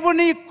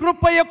దేవుని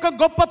కృప యొక్క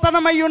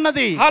గొప్పతనం అయి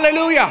ఉన్నది.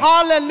 Hallelujah.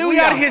 Hallelujah.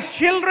 We are his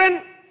children.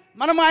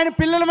 మనం ఆయన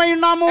పిల్లలమై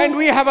ఉన్నాము. And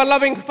we have a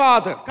loving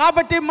father.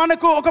 కాబట్టి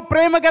మనకు ఒక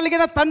ప్రేమ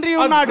కలిగిన తండ్రి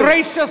ఉన్నాడు. A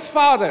gracious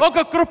father.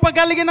 ఒక కృప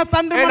కలిగిన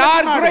తండ్రి And మనకు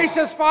our ఉన్నాడు.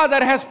 gracious father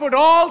has put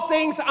all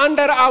things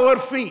under our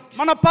feet.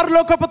 మన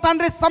పరలోకపు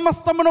తండ్రి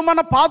సమస్తమును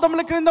మన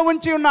పాదముల క్రింద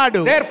ఉంచి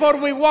ఉన్నాడు. Therefore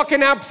we walk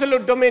in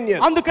absolute dominion.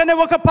 అందుకనే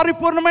ఒక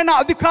పరిపూర్ణమైన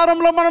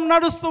అధికారంలో మనం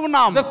నడుస్తూ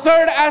ఉన్నాం. The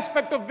third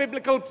aspect of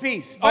biblical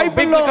peace, of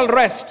biblical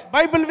rest,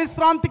 Bible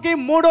విశ్రాంతికి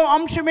మూడో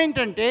అంశం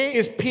ఏంటంటే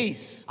is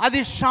peace.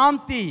 అది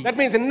శాంతి. That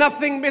means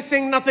nothing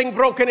missing, nothing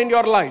broken in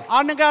your life.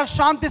 అనగా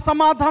శాంతి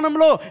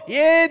సమాధానంలో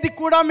ఏది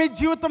కూడా మీ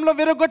జీవితంలో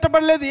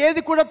విరగొట్టబడలేదు,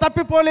 ఏది కూడా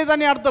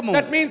తప్పిపోలేదని అర్థము.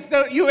 That means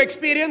that you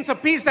experience a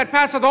peace that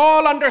passeth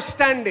all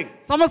understanding.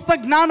 సమస్త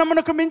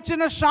జ్ఞానమునకు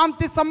మించిన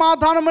శాంతి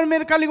సమాధానమును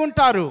మీరు కలిగి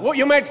ఉంటారు.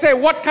 You might say,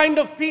 what kind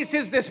of peace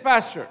is this,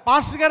 pastor?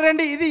 Pastor గారు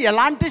అండి, ఇది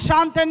ఎలాంటి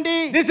శాంతి అండి?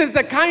 This is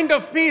the kind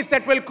of peace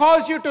that will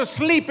cause you to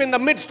sleep in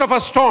the midst of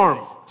a storm.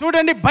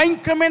 చూడండి,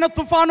 భయంకరమైన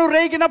తుఫాను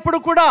రేగినప్పుడు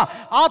కూడా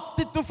ఆ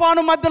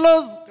తుఫాను మధ్యలో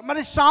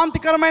మరి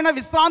శాంతికరమైన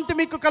విశ్రాంతి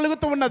మీకు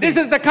కలుగుతూ ఉన్నది. This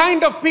is the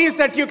kind of peace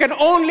that you can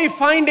only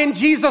find in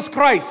Jesus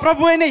Christ.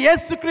 ప్రభువైన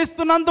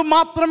యేసుక్రీస్తు నందు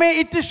మాత్రమే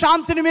ఇట్టి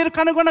శాంతిని మీరు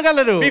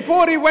కనుగొనగలరు.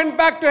 Before he went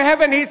back to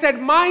heaven, he said,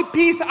 my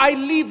peace I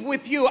leave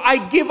with you, I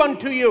give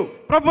unto you.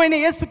 ప్రభువైన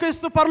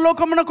యేసుక్రీస్తు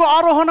పరలోకమునకు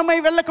ఆరోహణమై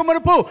వెళ్ళక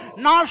మునుపు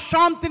నా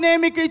శాంతినే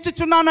మీకు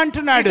ఇచ్చుచున్నాను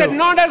అంటున్నాడు. He said,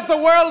 not as the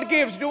world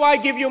gives do I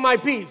give you my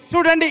peace.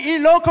 చూడండి, ఈ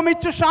లోకం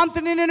ఇచ్చు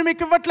శాంతిని నేను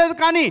మీకు ఇవ్వట్లేదు,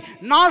 కానీ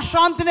నా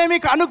శాంతినే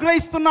మీకు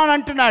అనుగ్రహిస్తున్నాను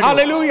అంటున్నాడు.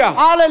 Hallelujah.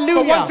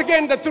 Hallelujah. So once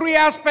again, the three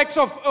aspects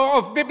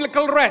of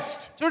biblical rest.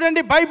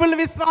 చూడండి, బైబిల్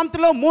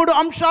విశ్రాంతిలో మూడు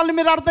అంశాలు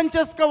మీరు అర్థం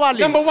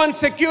చేసుకోవాలి. Number one,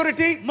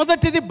 security.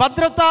 మొదటిది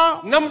భద్రత.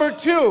 Number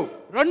two,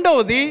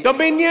 రెండవది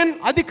dominion,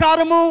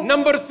 అధికారము,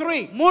 number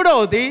 3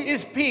 మూడవది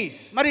is peace.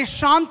 మరి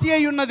శాంతి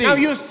అయి ఉన్నది. Now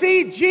you see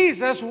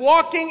Jesus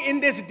walking in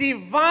this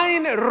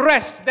divine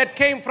rest that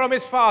came from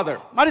his Father.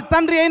 మరి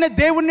తండ్రి అయిన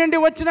దేవుని నుండి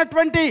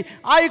వచ్చినటువంటి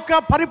ఆ యొక్క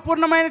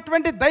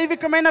పరిపూర్ణమైనటువంటి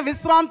దైవికమైన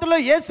విశ్రాంతిలో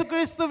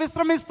యేసుక్రీస్తు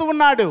విశ్రమిస్తూ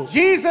ఉన్నాడు.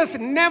 Jesus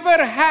never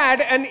had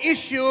an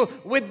issue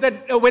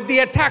with the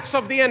attacks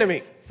of the enemy.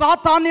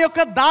 సాతాను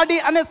యొక్క దాడి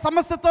అనే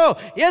సమస్యతో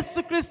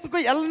యేసుక్రీస్తుకు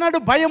ఎల్లనడు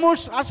భయము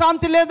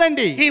అశాంతి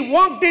లేదండి. He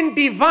walked in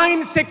divine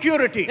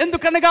security.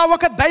 ఎందుకనగా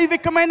ఒక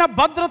దైవికమైన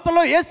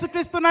భద్రతలో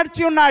యేసుక్రీస్తు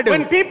నడిచి ఉన్నాడు.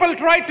 When people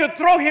tried to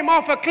throw him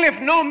off a cliff,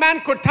 no man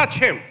could touch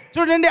him.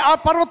 చూడండి, ఆ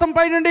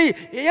పర్వతంపై నుండి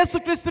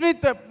యేసుక్రీస్తుని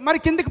మరి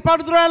కిందికి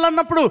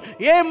పడద్రోయాలన్నప్పుడు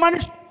ఏ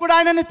మనిషి కూడా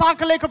ఆయనని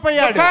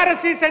తాకలేకపోయాడు. The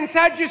Pharisees and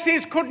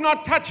Sadducees could not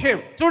touch him.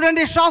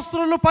 చూడండి,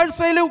 శాస్త్రులు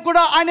పరిసయ్యులు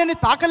కూడా ఆయనని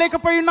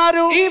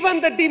తాకలేకపోయినారు. Even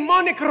the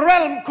demonic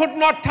realm could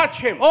not touch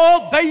him. ఓ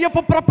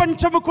దయ్యపు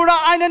ప్రపంచము కూడా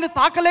ఆయనని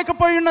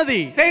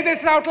తాకలేకపోయినది. Say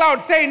this out loud.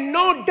 Say,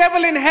 no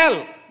devil in hell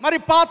మరి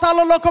పాతాళ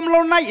లోకంలో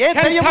ఉన్న ఏ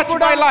can దయ్యము touch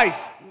కూడా my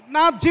life.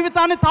 నా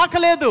జీవితాన్ని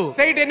తాకలేదు.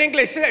 Say it in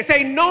English. Say,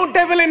 no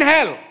devil in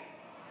hell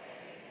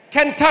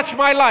can touch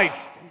my life.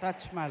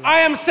 Touch my life. I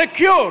am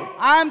secure.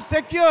 I am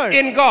secure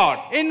in God.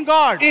 In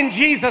God. In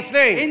Jesus'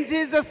 name. In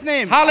Jesus'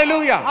 name.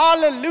 Hallelujah.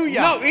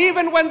 Hallelujah. No,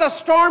 even when the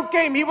storm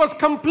came, he was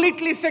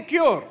completely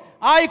secure.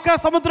 ఆ యొక్క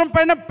సముద్రం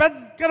పైన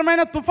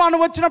భయంకరమైన తుఫాను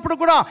వచ్చినప్పుడు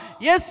కూడా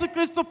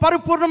యేసుక్రీస్తు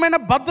పరిపూర్ణమైన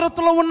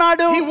భద్రతలో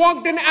ఉన్నాడు. He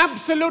walked in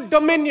absolute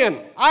dominion.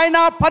 ఆయన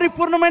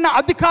పరిపూర్ణమైన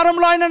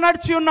అధికారంలో ఆయన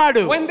నడిచి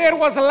ఉన్నాడు. When there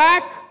was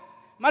lack,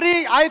 మరి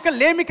ఆ యొక్క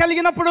లేమి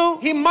కలిగినప్పుడు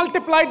he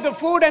multiplied the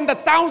food and the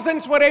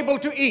thousands were able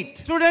to eat.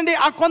 చూడండి,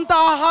 ఆ కొంత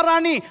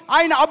ఆహారాన్ని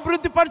ఆయన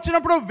అభివృద్ధి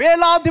పరిచినప్పుడు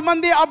వేలాది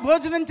మంది ఆ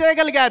భోజనం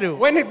చేయగలిగారు.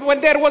 When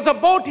there was a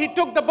boat, he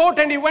took the boat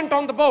and he went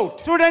on the boat.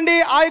 చూడండి,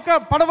 ఆ యొక్క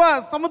పడవ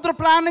సముద్ర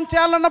ప్రయాణం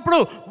చేయాలన్నప్పుడు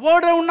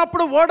ఓడ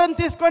ఉన్నప్పుడు ఓడను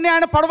తీసుకొని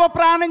ఆయన పడవ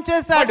ప్రయాణం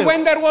చేశాడు. But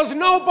when there was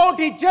no boat,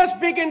 he just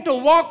began to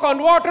walk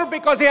on water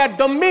because he had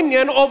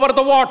dominion over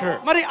the water.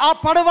 మరి ఆ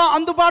పడవ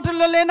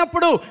అందుబాటులో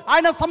లేనప్పుడు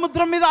ఆయన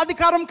సముద్రం మీద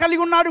అధికారం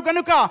కలిగి ఉన్నాడు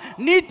కనుక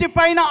నీటి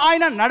పైన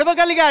ఆయన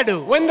నడవగలిగాడు.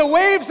 When the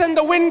waves and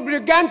the wind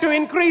began to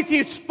increase, he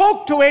spoke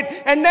to it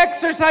and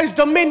exercised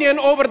dominion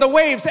over the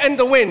waves and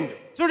the wind.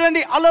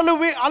 చూడండి,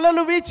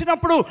 అలలు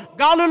వీచినప్పుడు,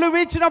 గాలులు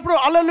వీచినప్పుడు,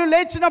 అలలు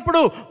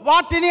లేచినప్పుడు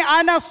వాటిని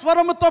ఆయన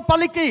స్వరముతో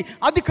పలికి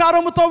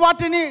అధికారముతో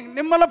వాటిని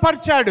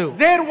నిమ్మలపరిచాడు.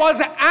 There was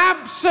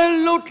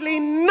absolutely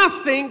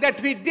nothing that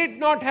we did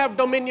not have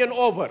dominion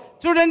over.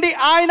 చూడండి,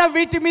 ఆయన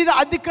వీటి మీద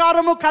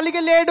అధికారము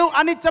కలిగి లేడు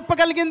అని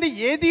చెప్పగలిగింది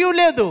ఏదీ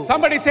లేదు.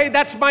 Somebody say,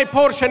 that's my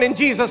portion in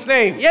Jesus'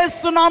 name.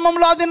 యేసు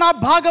నామములో అది నా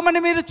భాగమని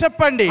మీరు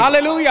చెప్పండి.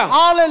 Hallelujah.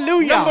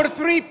 Hallelujah. Number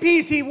 3,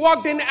 peace. He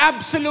walked in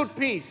absolute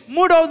peace.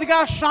 మూడవదిగా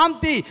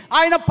శాంతి.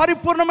 ఆయన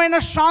పరిపూర్ణమైన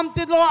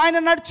శాంతిలో ఆయన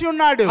నడిచి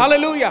ఉన్నాడు.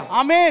 Hallelujah.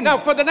 Amen. Now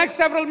for the next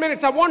several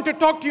minutes I want to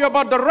talk to you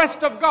about the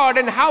rest of God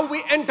and how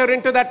we enter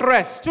into that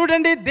rest.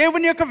 చూడండి,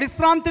 దేవుని యొక్క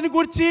విశ్రాంతిని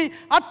గురించి,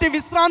 అట్టి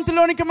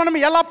విశ్రాంతిలోనికి మనం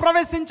ఎలా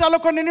ప్రవేశించాలో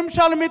కొన్ని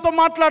నిమిషాలు మీతో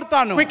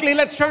మాట్లాడతాను. Quickly,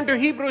 let's turn to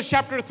Hebrews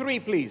chapter 3,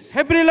 please.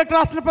 హెబ్రీయులకు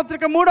రాసిన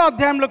పత్రిక 3వ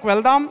అధ్యాయంలోకి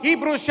వెళ్దాం.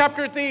 Hebrews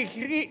chapter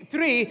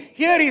 3,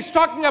 here he's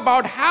talking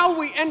about how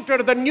we enter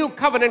the new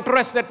covenant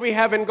rest that we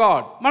have in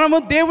God. మనము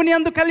దేవుని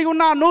యందు కలిగి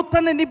ఉన్న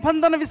నూతన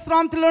నిబంధన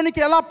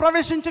విశ్రాంతిలోనికి ఎలా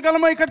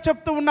ప్రవేశించగలమో ఇక్కడ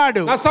చెప్తూ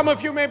ఉన్నాడు. Now some of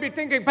you may be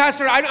thinking,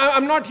 Pastor,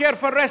 I'm not here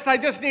for rest. I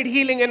just need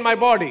healing in my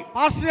body.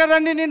 Pastor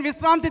గారండి, నేను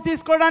విశ్రాంతి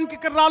తీసుకోవడానికి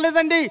ఇక్కడ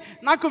రాలేదండి,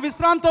 నాకు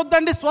విశ్రాంతి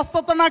వద్దండి,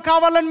 స్వస్థత నాకు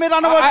కావాలని మీరు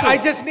అనవచ్చు. I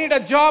just need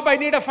a job. I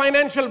need a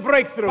financial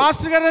breakthrough.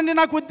 Pastor గారండి,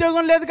 నాకు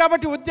ఉద్యోగం లేదు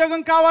కాబట్టి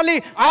ఉద్యోగం కావాలి,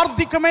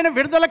 ఆర్థికమైన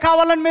విడుదల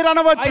కావాలని మీరు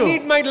అనవచ్చు. I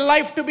need my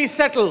life to be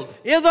settled.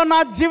 ఏదో నా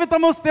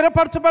జీవితము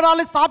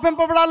స్థిరపరచబడాలి,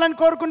 స్థాపింపబడాలని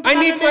కోరుకుంటున్నాను.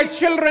 I need my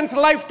children's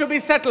life to be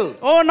settled.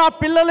 ఓ నా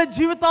పిల్లల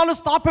జీవితాలు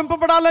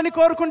స్థాపింపబడాలని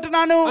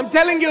కోరుకుంటున్నాను. I'm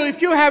telling you, if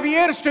you have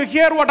ears to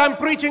hear what I'm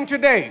preaching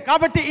today,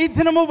 కాబట్టి ఈ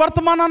దినము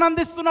వర్తమానాన్ని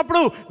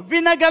అందిస్తున్నప్పుడు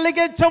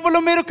వినగలిగే చెవులు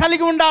మీరు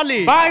కలిగి ఉండాలి.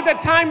 by the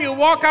time you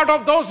walk out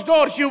of those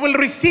doors, you will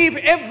receive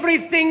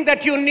everything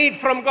that you need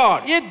from God.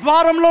 ఈ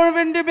ద్వారంలో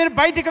నుండి మీరు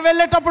బయటికి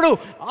వెళ్ళేటప్పుడు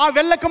ఆ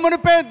వెళ్ళక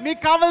మునిపే మీకు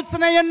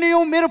కావాల్సినవన్నీ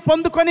మీరు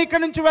పొందుకొని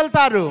ఇక్కడ నుంచి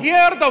వెళ్తారు.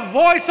 Hear the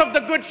voice of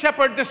the good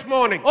shepherd this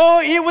morning. ఓ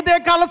ఈ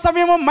ఉదయకాల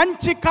సమయము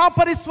మంచి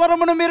కాపరి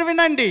స్వరమును మీరు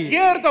వినండి.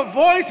 Hear the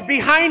voice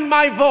behind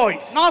my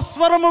voice. నా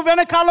స్వరము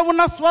వెనకాల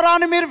ఉన్న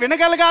స్వరాన్ని మీరు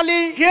వినగలగాలి.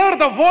 Hear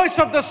the voice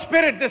of the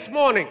Spirit this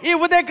morning. ఈ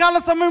ఉదయకాల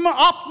సమయము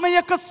ఆత్మ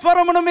యొక్క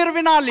స్వరమును మీరు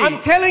వినాలి. I'm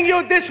telling you,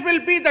 this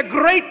will be the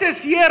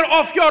greatest year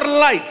of your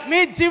life.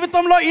 మీ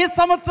జీవితంలో ఈ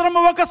సంవత్సరము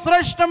ఒక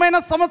శ్రేష్టమైన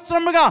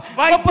సంవత్సరముగా,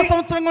 గొప్ప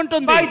సంవత్సరంగా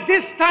ఉంటుంది. By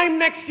this time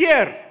next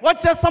year,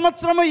 వచ్చే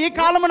సంవత్సరము ఈ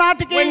కాలము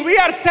నాటికి when we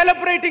are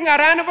celebrating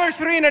our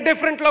anniversary in a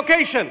different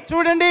location,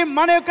 చూడండి,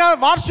 మన యొక్క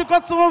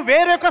వార్షికోత్సవం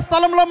వేరే ఒక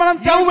స్థలంలో మనం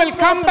you will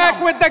come back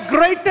with the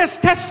greatest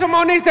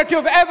testimonies that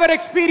you've ever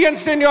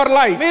experienced in your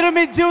life. మీరు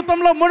మీ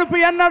జీవితంలో మునుపు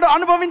ఎన్నడూ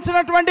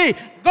అనుభవించినటువంటి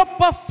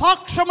గొప్ప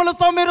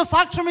సాక్ష్యములతో మీరు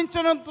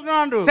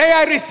సాక్ష్యమించుతున్నారు. Say,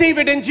 I receive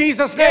it in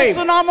Jesus' name.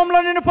 యేసు నామములో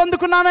నేను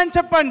పొందుకున్నానని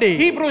చెప్పండి.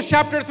 Hebrews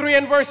chapter 3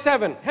 and verse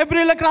 7.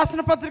 హెబ్రీయులకు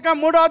రాసిన పత్రిక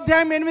 3వ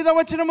అధ్యాయం 8వ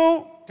వచనము.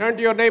 Turn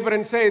to your neighbor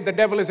and say, the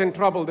devil is in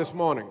trouble this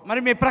morning. మరి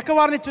మీ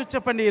ప్రక్కవారిని చూసి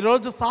చెప్పండి, ఈ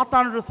రోజు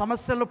సాతానుడు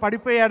సమస్యల్లో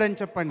పడిపోయాడని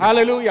చెప్పండి.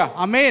 Hallelujah.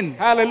 Amen.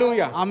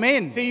 Hallelujah.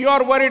 Amen. See, you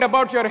are worried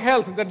about your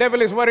health. The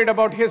devil is worried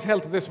about his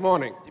health this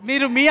morning.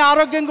 మీరు మీ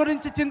ఆరోగ్యం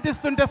గురించి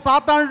చింతిస్తుంటే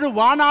సాతానుడు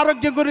వాని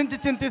ఆరోగ్యం గురించి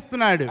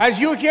చింతిస్తున్నాడు.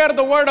 As you hear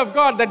the word of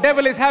God, the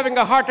devil is having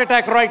a heart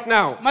attack right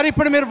now. మరి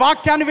ఇప్పుడు మీరు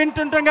వాక్యాన్ని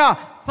వింటుండగా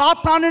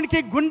సాతానునికి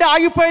గుండె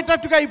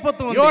ఆగిపోయేటట్టుగా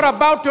అయిపోతుంది. You are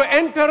about to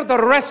enter the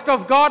rest of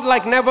God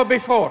like never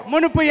before.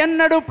 మునుపు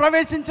ఎన్నడూ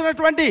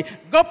ప్రవేశించినటువంటి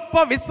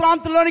గొప్ప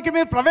విశ్రాంతిలోనికి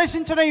మీరు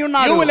ప్రవేశించనే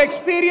ఉన్నారు. You will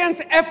experience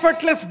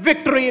effortless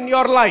victory in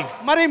your life.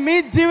 మరి మీ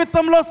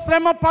జీవితంలో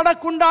శ్రమ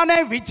పడకుండానే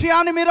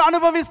విజయాన్ని మీరు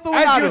అనుభవిస్తూ As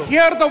ఉన్నారు. you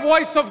hear the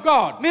voice of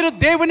God, మీరు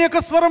దేవుని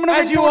యొక్క స్వరమును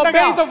as you వింటూ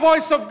ఉండగా, obey the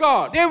voice of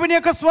God, దేవుని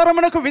యొక్క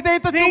స్వరమునకు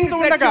విధేయత things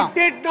చూపుతూ that ఉండగా,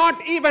 you did not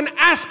even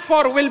ask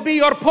for will be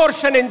your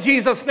portion in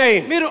Jesus'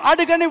 name. మీరు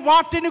అడగని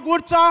వాటిని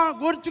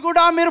గూర్చి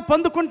కూడా మీరు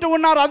పొందుకుంటూ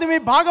ఉన్నారు. అది మీ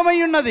భాగమై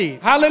ఉన్నది.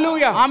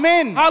 Hallelujah.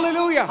 Amen.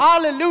 Hallelujah.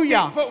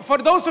 Hallelujah. For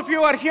those of you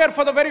who are here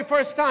for the very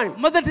first time,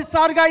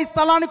 మొదటిసారిగా ఈ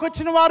స్థలానికి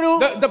వచ్చిన వారు,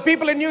 the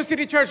people in New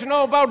City Church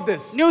know about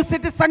this. New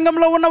city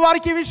సంఘంలో ఉన్న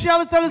వారికి ఈ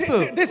విషయాలు తెలుసు.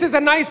 This is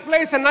a nice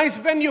place, a nice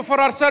venue for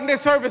our Sunday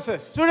services.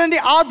 చూడండి,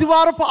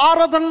 ఆదివారపు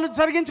ఆరాధనలు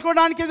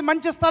జరిగించుకోవడానికి ఇది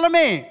మంచి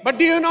స్థలమే. But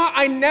do you know,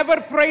 I never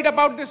prayed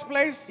about this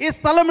place. ఈ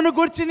స్థలమును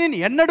గురించి నేను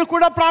ఎన్నడూ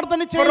కూడా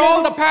ప్రార్థన For all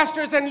చేయలేదు. the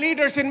pastors and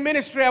leaders in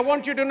ministry, I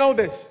want you to know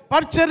this.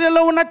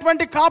 పరిచర్యలో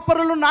ఉన్నటువంటి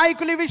కాపరులు,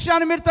 నాయకులు ఈ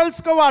విషయాన్ని మీరు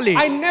తెలుసుకోవాలి.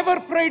 I never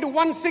prayed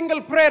one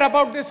single prayer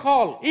about this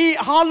hall. ఈ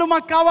హాలు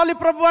మాకు కావాలి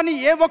ప్రభు అని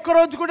ఏ ఒక్క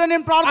రోజు కూడా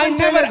నేను I ప్రార్థన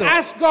never చేయలేదు.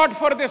 asked God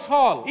for this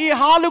hall. ఈ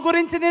హాలు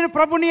గురించి నేను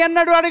ప్రభుని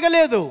ఎన్నడూ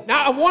అడగలేదు.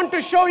 Now I want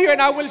to show you,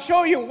 and I will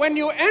show you, when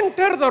you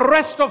enter the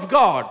rest of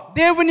God,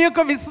 దేవుని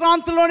యొక్క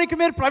విశ్రాంతిలోనికి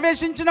మీరు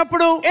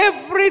ప్రవేశించినప్పుడు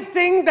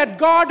everything that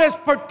God is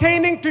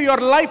pertaining to your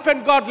life and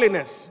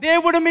godliness,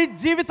 దేవుడు మీ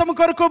జీవితం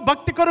కొరకు,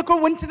 భక్తి కొరకు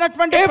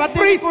ఉంచినటువంటి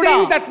ప్రతిదీ కూడా,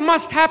 everything that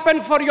must happen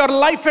for your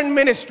life and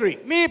ministry,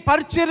 మీ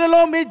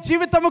పరిచర్యలో మీ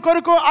జీవితం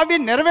కొరకు అవి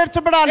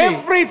నెరవేర్చబడాలి.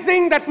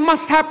 everything that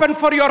must happen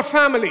for your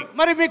family,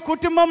 మరి మీ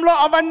కుటుంబంలో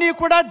అవన్నీ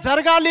కూడా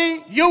జరగాలి.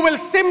 you will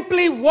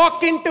simply walk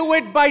into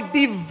it by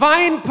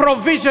divine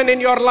provision in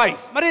your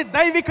life. మరి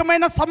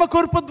దైవికమైన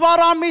సమకూర్పు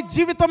ద్వారా మీ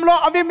జీవితంలో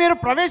అవి మీరు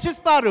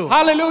ప్రవేశిస్తారు.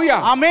 Hallelujah.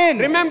 Amen.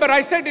 Remember,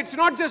 I said it's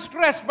not just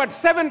rest, but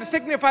 7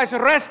 signifies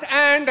rest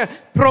and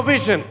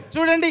provision.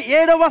 చూడండి,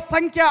 7వ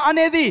సంఖ్య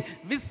అనేది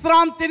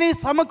విశ్రాంతిని,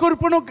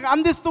 సమకూర్పును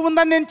అందిస్తూ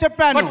ఉందని నేను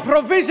చెప్పాను. But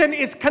provision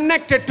is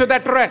connected to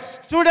that rest.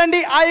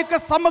 చూడండి, ఆ యొక్క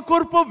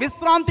సమకూర్పు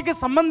విశ్రాంతికి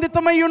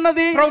సంబంధితమై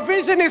ఉన్నది.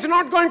 Provision is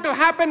not going to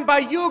happen by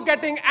you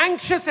getting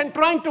anxious and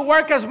trying to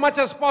work as much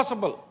as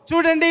possible.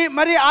 చూడండి,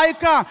 మరి ఆ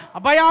యొక్క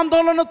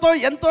భయాందోళనతో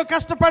ఎంతో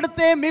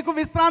కష్టపడితే మీకు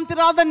విశ్రాంతి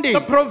రాదండి.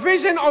 The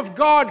provision of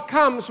God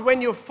comes when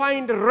you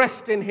find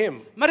rest in Him.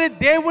 మరి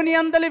దేవుని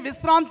అందలి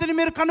విశ్రాంతిని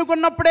మీరు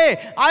కనుగొన్నప్పుడే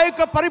ఆ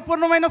యొక్క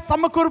పరిపూర్ణమైన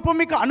సమకూర్పు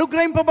మీకు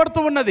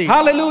అనుగ్రహింపబడుతూ ఉన్నది.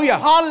 Hallelujah.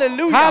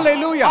 Hallelujah.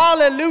 Hallelujah.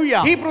 Hallelujah.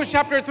 Hebrews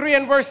chapter 3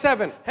 and verse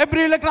 7.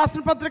 హెబ్రీయులకు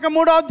రాసిన పత్రిక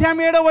 3వ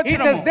అధ్యాయం 7వ He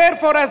వచనం. says,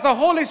 therefore, as the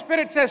Holy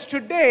Spirit says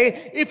today,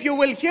 if you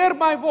will hear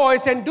my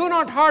voice and do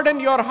not harden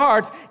your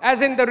hearts as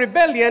in the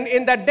rebellion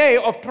in that day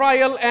of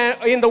trial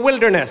in the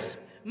wilderness.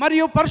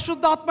 మరియు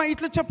పరిశుద్ధాత్మ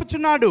ఇట్లు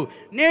చెప్పుచున్నాడు,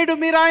 నేడు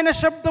మీరు ఆయన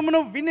శబ్దమును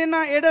వినిన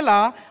ఎడల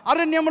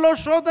అరణ్యములో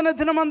శోధన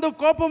దినమందు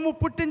కోపము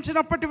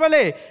పుట్టించినప్పటి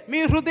వలె మీ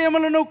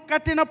హృదయములను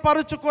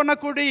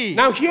కఠినపరచుకొనకుడి.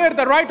 Now here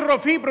the writer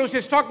of Hebrews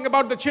is talking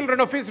about the children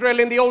of Israel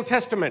in the Old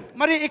Testament.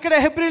 మరి ఇక్కడ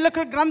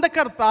హెబ్రీయులకు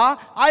గ్రంథకర్త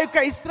ఆ యొక్క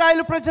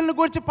ఇశ్రాయేలు ప్రజలను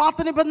గురించి, పాత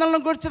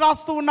నిబంధనలను గురించి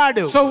రాస్తూ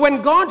ఉన్నాడు. So when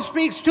God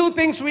speaks, 2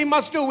 things we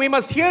must do. We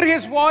must hear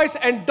His voice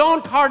and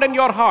don't harden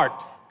your heart.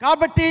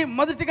 కాబట్టి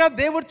మొదటిగా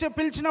దేవుడు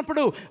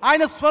పిలిచినప్పుడు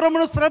ఆయన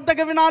స్వరమును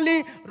శ్రద్ధగా వినాలి.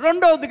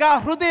 రెండవదిగా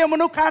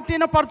హృదయమును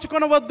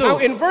కఠినపరచుకొనవద్దు. Now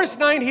in verse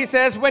 9 he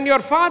says, when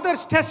your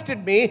fathers tested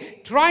me,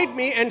 tried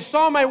me and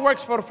saw my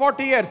works for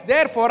 40 years,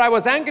 therefore I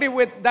was angry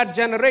with that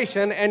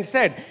generation and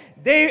said,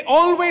 they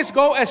always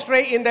go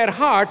astray in their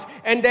hearts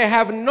and they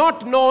have not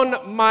known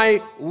my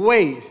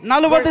ways.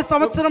 40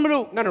 సంవత్సరములు.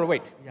 No,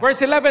 wait.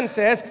 Verse 11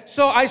 says,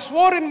 so I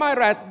swore in my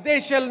wrath, they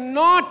shall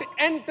not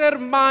enter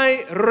my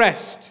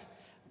rest.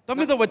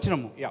 9వ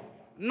వచనము. Yeah.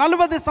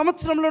 40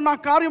 సంవత్సరంలో నా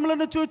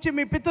కార్యములను చూచి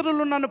మీ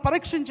పితరులు నన్ను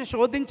పరీక్షించి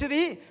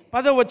శోధించిరి.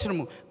 10వ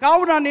వచనము.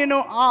 కావున నేను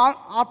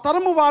ఆ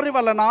తరము వారి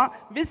వలన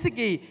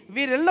విసిగి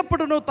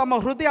వీరెల్లప్పుడూ తమ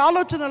హృదయ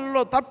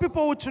ఆలోచనలలో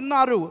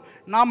తప్పిపోవుచున్నారు,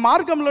 నా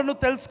మార్గములను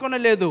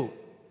తెలుసుకొనలేదు.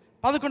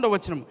 11వ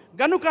వచనం.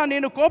 గనుక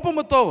నేను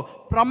కోపముతో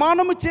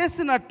ప్రమాణము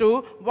చేసినట్టు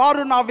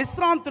వారు నా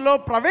విశ్రాంతిలో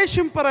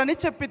ప్రవేశింపరని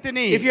చెప్పి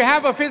తిని. If you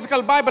have a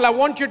physical Bible, I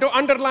want you to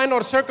underline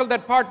or circle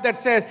that part that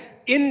says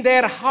in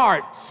their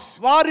hearts.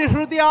 వారి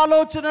హృదయ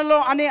ఆలోచనలో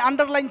అని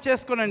అండర్లైన్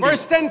చేసుకోనండి.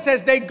 Verse 10 says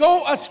they go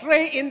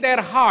astray in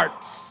their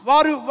hearts.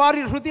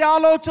 వారి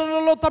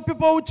హృదయాలోచనలలో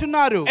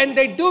తప్పిపోవచ్చున్నారు. And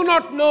they do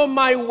not know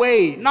my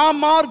ways. నా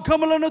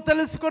మార్గములను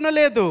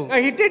తెలుసుకొనలేదు.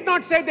 He did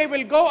not say they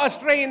will go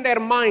astray in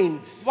their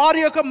minds.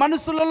 వారి యొక్క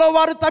మనసులలో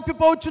వారు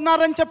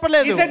తప్పిపోవచ్చున్నారని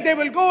చెప్పలేదు. He said they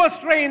will go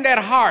astray in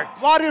their hearts.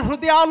 వారి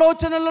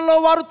హృదయాలోచనలలో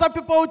వారు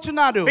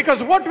తప్పిపోవచ్చున్నారు.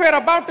 Because what we are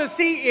about to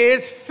see is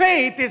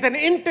faith is an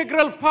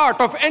integral part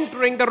of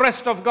entering the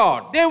rest of God.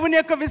 దేవుని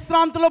యొక్క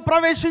విశ్రాంతిలో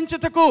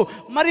ప్రవేశించుటకు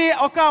మరి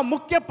ఒక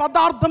ముఖ్య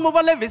పదార్థము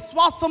వలె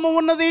విశ్వాసము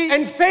ఉన్నది.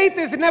 And faith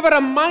is never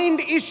a mind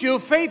issue.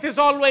 Faith is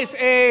always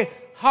a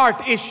heart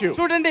issue.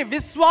 చూడండి,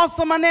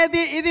 విశ్వాసం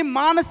అనేది ఇది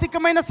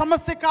మానసికమైన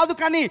సమస్య కాదు,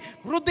 కానీ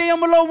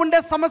హృదయములో ఉండే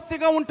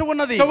సమస్యగా ఉంటూ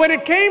ఉన్నది. So when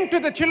it came to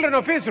the children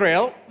of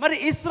Israel, మరి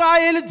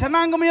ఇశ్రాయేలు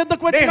జనాంగం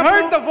యొద్దకు they heard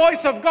వచ్చినప్పుడు the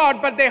voice of God,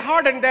 but they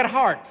hardened their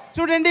hearts.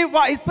 చూడండి,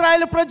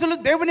 ఇశ్రాయేలు ప్రజలు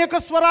దేవుని యొక్క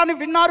స్వరాన్ని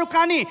విన్నారు,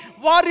 కానీ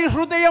వారి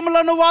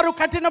హృదయములను వారు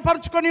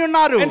కఠినపరుచుకొని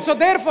ఉన్నారు. And so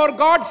therefore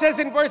God says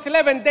in verse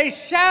 11, they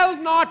shall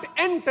not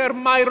enter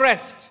my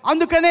rest.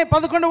 అందుకనే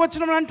 11వ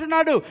వచనం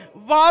అంటున్నాడు,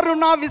 వారు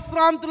నా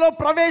విశ్రాంతిలో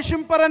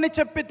ప్రవేశింపరని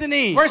చెప్పి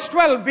తిని. Verse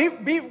 12,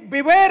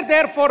 beware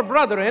therefore,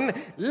 brethren,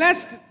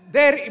 lest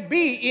there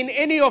be in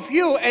any of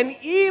you an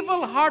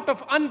evil heart of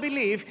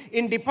unbelief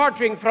in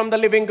departing from the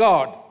living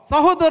God.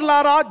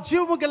 సహోదరులారా,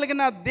 జీవము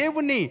కలిగిన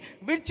దేవుని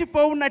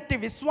విడిచిపోవునట్టి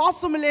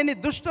విశ్వాసము లేని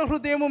దుష్ట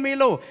హృదయము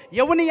మీలో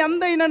ఎవని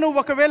యందైనను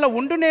ఒకవేళ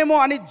ఉండునేమో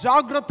అని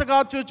జాగ్రత్తగా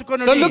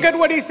చూచుకొనుడి. So look at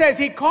what he says.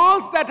 He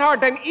calls that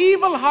heart an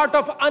evil heart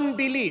of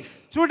unbelief.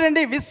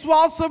 చూడండి,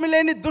 విశ్వాసము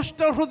లేని దుష్ట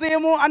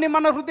హృదయము అని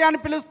మన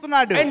హృదయాన్ని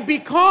పిలుస్తున్నాడు. And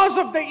because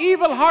of the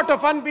evil heart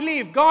of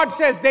unbelief, God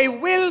says they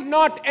will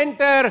not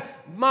enter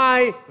my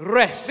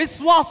rest.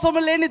 విశ్వాసము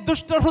లేని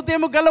దుష్ట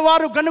హృదయము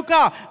గలవారు గనుక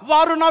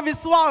వారు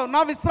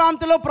నా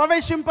విశ్రాంతిలో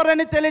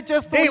ప్రవేశింపరని They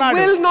తెలియజేస్తున్నాడు.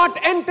 will not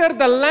enter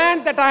the land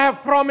that I have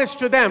promised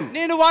to them.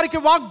 నేను వారికి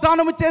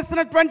వాగ్దానము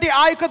చేసినటువంటి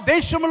ఆ యొక్క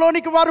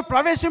దేశంలోనికి వారు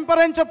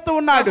ప్రవేశింపరని చెప్తూ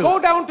ఉన్నాడు. Go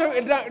down to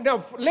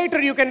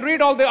later you can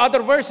read all the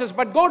other verses,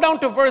 but go down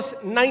to verse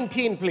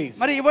 19 please.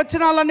 మరి ఈ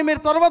వచనాలన్నీ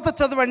మీరు తర్వాత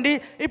చదవండి.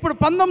 ఇప్పుడు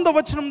 19వ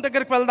వచనం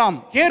దగ్గరికి వెళ్దాం.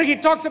 Here he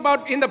talks about,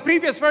 in the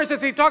previous verses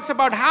he talks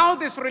about how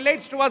this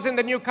relates to us in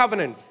the new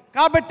covenant.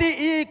 కాబట్టి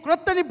ఈ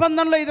క్రొత్త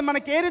నిబంధనలో ఇది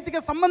మనకి ఏ రీతిగా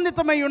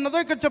సంబంధితమై ఉన్నదో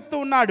ఇక్కడ చెప్తూ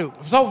ఉన్నాడు.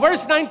 So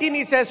verse 19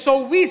 he says, so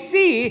we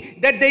see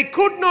that they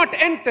could not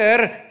enter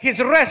his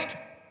rest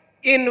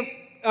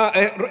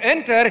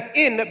enter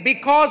in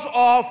because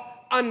of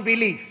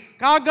unbelief.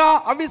 కాగా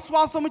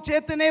అవిశ్వాసము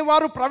చేతనే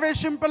వారు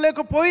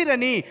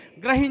ప్రవేశింపలేకపోయిరని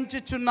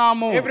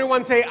గ్రహించుచున్నాము.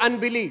 Everyone say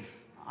unbelief.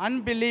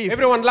 Unbelief.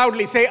 Everyone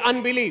loudly say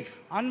unbelief.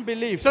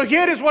 Unbelief. So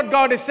here is what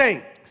God is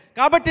saying.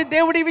 కాబట్టి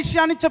దేవుడి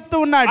విషయాన్ని చెప్తూ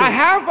ఉన్నాడు. I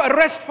have a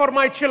rest for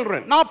my children.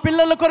 నా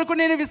పిల్లల కొరకు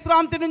నేను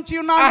విశ్రాంతి నుంచి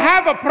ఉన్నాను. I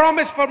have a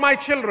promise for my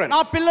children. నా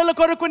పిల్లల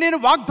కొరకు నేను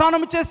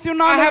వాగ్దానం చేసి I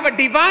ఉన్నాను. have a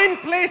divine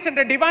place and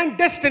a divine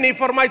destiny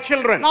for my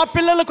children. నా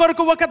పిల్లల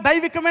కొరకు ఒక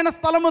దైవికమైన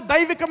స్థలము,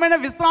 దైవికమైన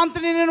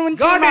విశ్రాంతిని నేను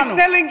ఉంచి God is ఉన్నాను.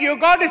 telling you,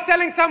 God is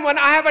telling someone,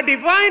 I have a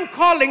divine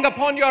calling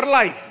upon your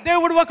life.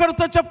 దేవుడు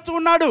ఒకరితో చెప్తూ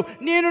ఉన్నాడు,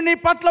 నేను నీ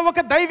పట్ల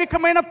ఒక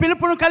దైవికమైన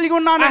పిలుపును కలిగి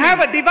ఉన్నాను. I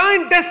have a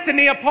divine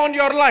destiny upon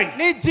your life.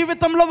 నీ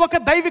జీవితంలో ఒక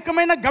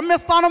దైవికమైన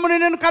గమ్యస్థానమును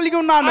నేను కలిగి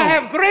ఉన్నాను. I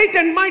have great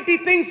and mighty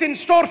things in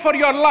store for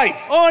your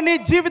life. ఓ నీ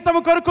జీవితం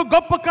కొరకు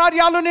గొప్ప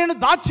కార్యాలు నేను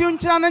దాచి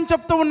ఉంచానని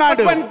చెప్తూ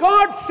ఉన్నాడు. But when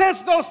God says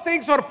those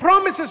things or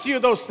promises you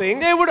those things,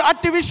 దేవుడు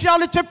అట్టి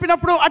విషయాలు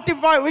చెప్పినప్పుడు, అట్టి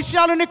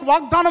విషయాలు నీకు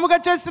వాగ్దానముగా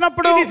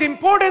చేసినప్పుడు, it is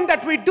important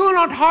that we do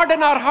not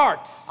harden our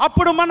hearts.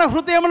 అప్పుడు మన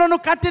హృదయములను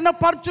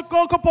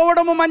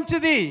కఠినపరచుకోకపోవడము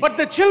మంచిది. But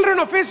the children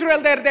of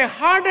Israel there, they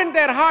hardened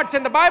their hearts,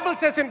 and the Bible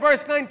says in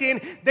verse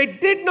 19, they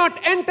did not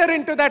enter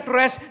into that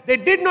rest, they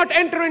did not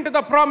enter into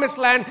the promised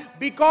land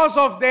because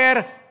of their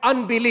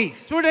unbelief.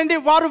 చూడండి,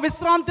 వారు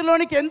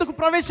విశ్రాంతిలోనికి ఎందుకు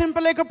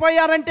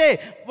ప్రవేశింపలేకపోయారంటే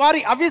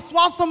వారి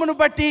అవిశ్వాసమును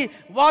బట్టి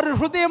వారి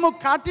హృదయము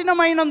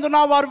కఠినమైనందున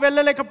వారు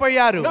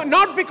వెళ్ళలేకపోయారు.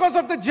 Not because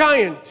of the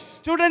giants.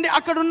 చూడండి,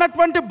 అక్కడ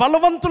ఉన్నటువంటి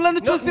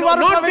బలవంతులను చూసి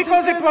వారు Not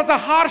because it was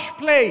a harsh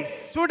place.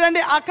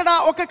 చూడండి, అక్కడ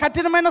ఒక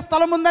కఠినమైన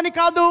స్థలం ఉందని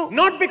కాదు.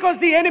 Not because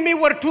the enemy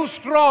were too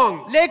strong.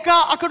 లేక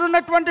అక్కడ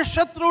ఉన్నటువంటి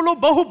శత్రువులు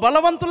బహు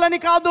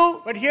బలవంతులని కాదు.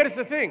 But here's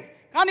the thing.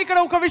 కానీ ఇక్కడ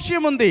ఒక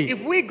విషయం ఉంది.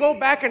 If we go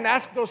back and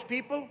ask those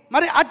people,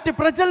 మరి అట్టి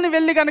ప్రజల్ని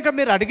వెళ్ళి గనుక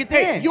మీరు అడిగితే,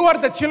 hey, you are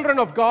the children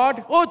of God.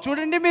 ఓ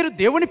చూడండి, మీరు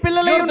దేవుని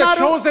పిల్లలై You're the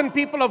ఉన్నారు. chosen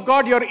people of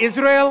God. You're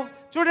Israel.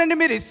 చూడండి,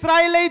 మీరు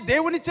ఇశ్రాయేలై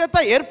దేవుని చేత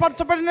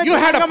ఏర్పరచబడిన You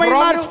had a జనాంగమై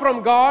ఉన్నారు. promise from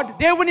God.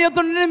 దేవుని యొద్ద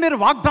నుండి మీరు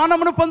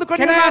వాగ్దానమును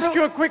పొందుకొని Can I ఉన్నారు. ask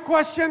you a quick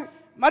question?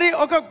 మరి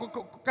ఒక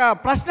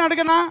ప్రశ్న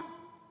అడగనా?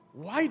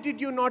 Why did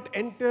you not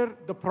enter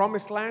the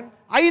promised land?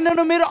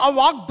 అయినను మీరు ఆ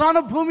వాగ్దాన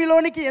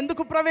భూమిలోనికి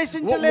ఎందుకు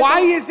ప్రవేశించలేదు?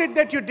 Why is it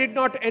that you did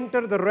not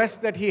enter the rest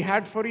that he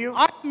had for you?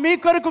 మీ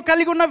కొరకు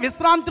కలిగి ఉన్న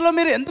విశ్రాంతిలో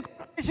మీరు ఎందుకు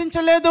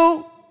ప్రవేశించలేదు?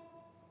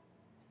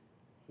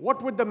 What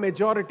would the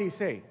majority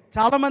say?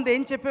 చాలా మంది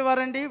ఏం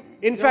చెప్పేవారండి?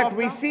 In fact,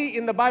 we see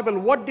in the Bible,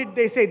 what did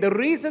they say? The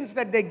reasons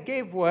that they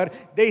gave were,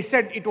 they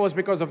said it was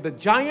because of the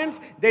giants,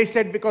 they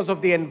said because of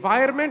the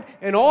environment,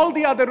 and all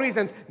the other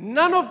reasons.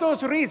 None of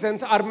those reasons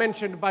are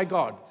mentioned by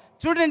God.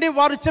 చూడండి,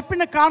 వారు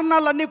చెప్పిన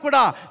కారణాలన్నీ కూడా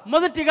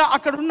మొదటిగా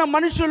అక్కడ ఉన్న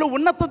మనుషులు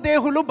ఉన్నత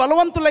దేహులు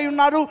బలవంతులై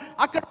ఉన్నారు,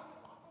 అక్కడ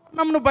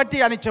నమ్మును బట్టి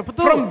అని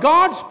చెబుతూ From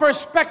God's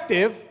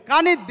perspective,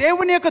 కానీ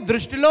దేవుని యొక్క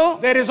దృష్టిలో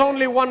there is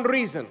only one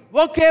reason.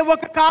 ఒకే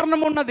ఒక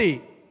కారణం ఉన్నది.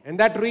 And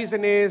that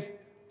reason is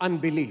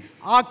unbelief.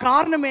 ఆ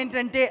కారణం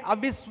ఏంటంటే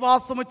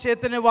అవిశ్వాసము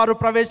చేతనే వారు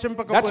That's why in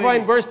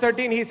ప్రవేశింపకపోయారు. verse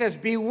 13 he says,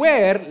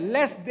 beware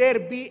lest there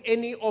be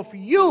any of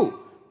you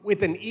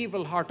with an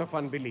evil heart of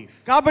unbelief.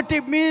 కాబట్టి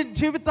మీ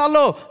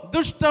జీవితాల్లో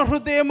దుష్ట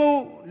హృదయము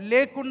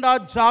లేకుండా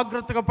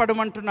జాగ్రత్తగా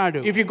పడమంటున్నాడు.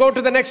 If you go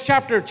to the next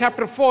chapter,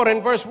 chapter 4 and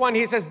verse 1,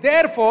 he says,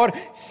 therefore,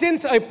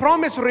 since a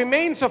promise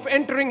remains of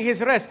entering his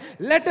rest,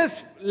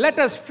 let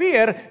us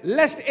fear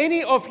lest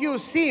any of you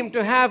seem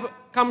to have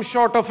come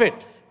short of it.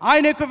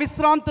 ఆయన యొక్క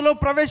విశ్రాంతిలో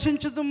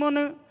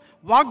ప్రవేశించుదుమును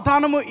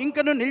వాగ్దానము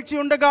ఇంకను నిలిచి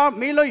ఉండగా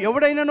మీలో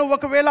ఎవడైనను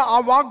ఒకవేళ ఆ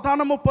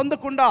వాగ్దానము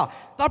పొందకుండా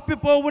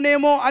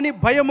తప్పిపోవునేమో అని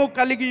భయము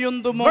కలిగి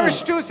ఉందుము.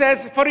 Verse 2 says,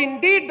 for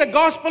indeed the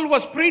gospel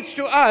was preached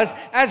to us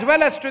as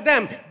well as to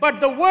them, but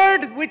the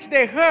word which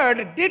they heard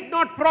did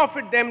not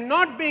profit them,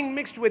 not being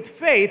mixed with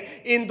faith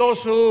in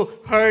those who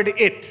heard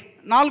it.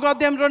 4వ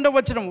అధ్యాయం 2వ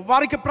వచనం,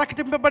 వారికి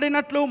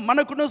ప్రకటింపబడినట్లు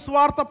మనకును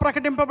సువార్త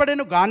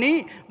ప్రకటింపబడెను గాని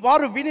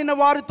వారు వినిన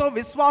వారితో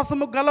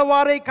విశ్వాసము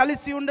గలవారై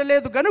కలిసి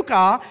ఉండలేదు గనుక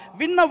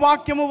విన్న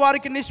వాక్యము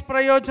వారికి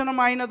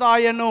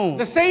నిష్ప్రయోజనమైనదాయను.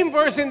 The same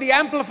verse in the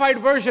Amplified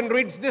version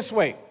reads this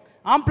way.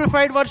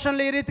 Amplified version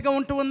లో ఈ రీతిగా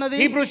ఉంటూ ఉన్నది.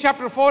 Hebrews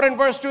chapter 4 and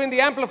verse 2 in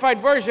the Amplified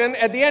version,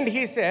 at the end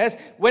he says,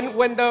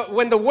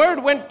 when the word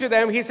went to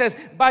them, he says,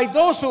 by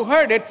those who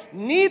heard it,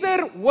 neither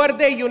were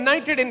they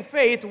united in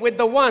faith with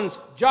the ones,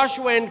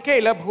 Joshua and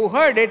Caleb, who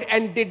heard it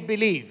and did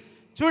believe.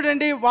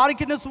 చూడండి,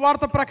 వారికి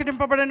సువార్త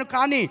ప్రకటింపబడెను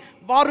కానీ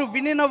వారు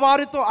వినిన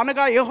వారితో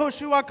అనగా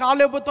యెహోషువ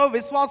కాలేబుతో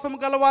విశ్వాసం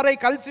గలవారై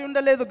కలిసి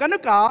ఉండలేదు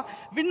గనుక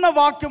విన్న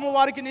వాక్యము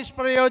వారికి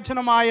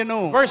నిష్ప్రయోజనమాయెను.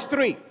 Verse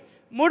 3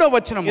 3వ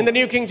వచనం in the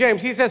New King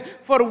James, he says,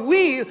 for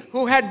we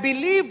who had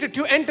believed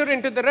to enter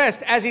into the rest,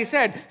 as he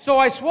said, so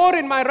I swore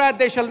in my wrath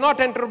they shall not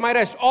enter my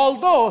rest,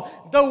 although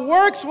the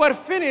works were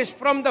finished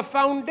from the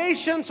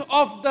foundations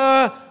of the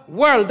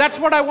world. That's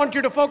what I want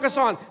you to focus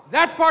on.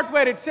 That part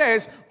where it says,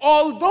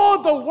 although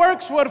the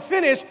works were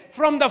finished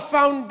from the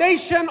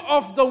foundation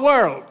of the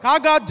world.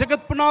 కాగా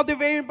జగత్పునాది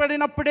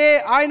వేయబడినప్పుడే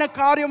ఆయన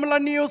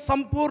కార్యములన్నీ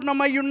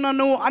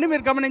సంపూర్ణమయ్యున్నను అని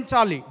మీరు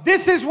గమనించాలి.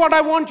 This is what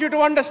I want you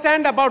to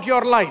understand about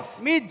your life.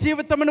 మీ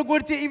జీవితమును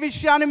గురించి ఈ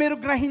విషయాన్ని మీరు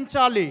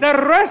గ్రహించాలి. The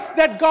rest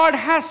that God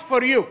has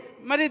for you.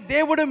 మరి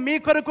దేవుడు మీ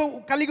కొరకు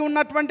కలిగి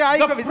ఉన్నటువంటి ఆ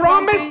యొక్క The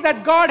promise that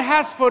God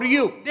has for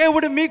you.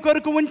 దేవుడు మీ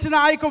కొరకు ఉంచిన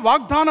ఆ యొక్క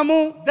వాగ్దానము,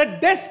 the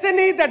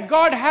destiny that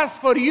God has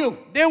for you.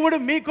 దేవుడు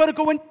మీ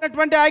కొరకు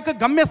ఉంచినటువంటి ఆ యొక్క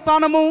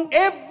గమ్యస్థానము,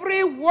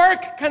 every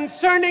work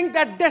concerning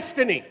that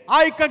destiny. ఆ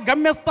యొక్క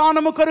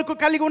గమ్యస్థానము కొరకు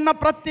కలిగి ఉన్న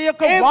ప్రతి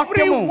ఒక్క every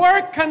వాక్యము,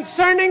 work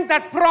concerning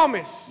that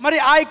promise. మరి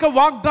ఆ యొక్క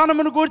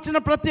వాగ్దానమును గూర్చిన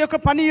ప్రతి ఒక్క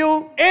పనియు,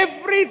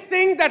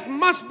 everything that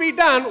must be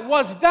done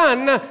was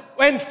done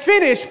when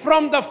finished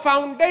from the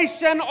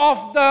foundation of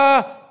the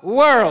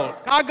world.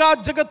 కాగా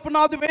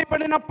జగత్పునాది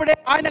వేయబడినప్పుడే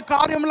ఆయన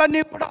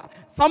కార్యములన్నీ కూడా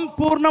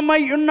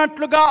సంపూర్ణమై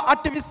ఉన్నట్లుగా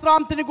అట్టి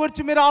విశ్రాంతిని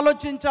గురించి మీరు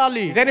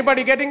ఆలోచించాలి. Is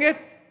anybody getting it?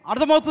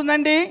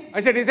 అర్థమవుతుందండి?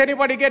 I said, is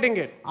anybody getting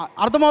it?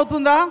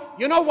 అర్థమవుతుందా?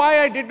 You know why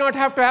I did not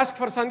have to ask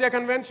for Sandhya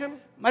convention?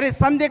 మరి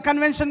సంధ్య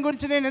కన్వెన్షన్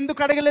గురించి నేను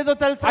ఎందుకు అడగలేదో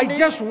తెలుసా? I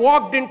just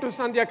walked into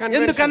Sandhya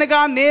convention.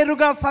 ఎందుకనగా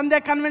నేరుగా సంధ్య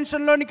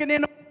కన్వెన్షన్ లోనికి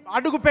నేను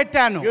అడుగు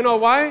పెట్టాను. You know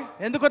why?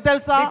 ఎందుకో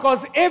తెలుసా?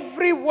 Because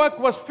every work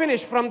was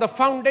finished from the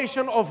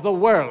foundation of the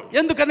world.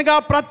 ఎందుకనగా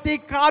ప్రతి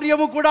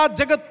కార్యము కూడా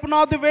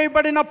జగత్పునాది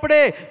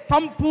వేయబడినప్పుడే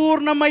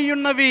సంపూర్ణమై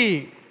ఉన్నవి.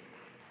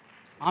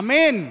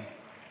 ఆమేన్,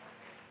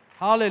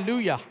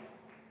 హల్లెలూయా.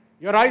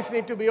 Your eyes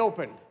need to be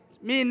opened.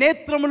 మీ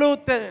నేత్రములు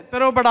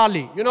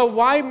తెరవబడాలి. You know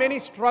why many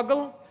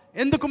struggle?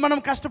 ఎందుకు మనం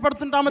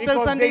కష్టపడుతుంటామో తెలుసా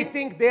Because అండి? they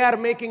think they are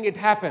making it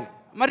happen.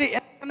 మరి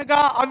ఎందుకనగా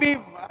అవి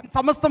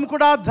సమస్తం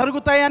కూడా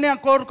జరుగుతాయని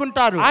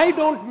కోరుకుంటారు. I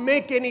don't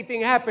make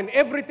anything happen.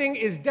 Everything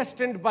is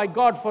destined by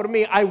God for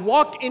me. I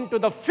walk into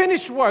the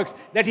finished works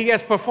that he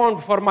has performed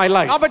for my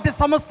life. కాబట్టి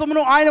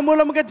సమస్తమును ఆయన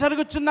మూలముగా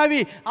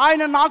జరుగుచున్నవి.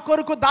 ఆయన నా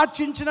కొరకు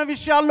దాచించిన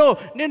విషయాల్లో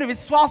నేను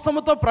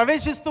విశ్వాసముతో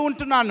ప్రవేశిస్తూ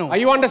ఉంటున్నాను.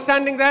 Are you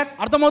understanding that?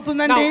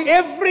 అర్థమవుతుందండి? Now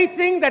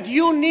everything that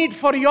you need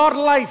for your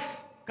life,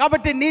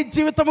 కాబట్టి నీ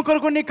జీవితం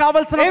కొరకు నీకు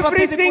కావాల్సిన ప్రతిదీ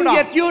everything కూడా,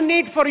 that you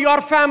need for your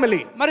family,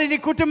 మరి నీ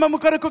కుటుంబం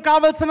కొరకు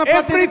కావాల్సిన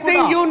ప్రతిదీ everything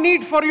కూడా, you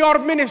need for your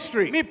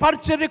ministry, మీ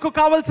పరిచర్యకు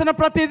కావాల్సిన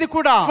ప్రతిదీ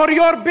కూడా, for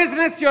your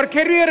business, your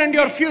career and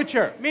your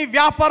future, మీ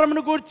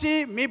వ్యాపారమును గూర్చి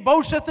మీ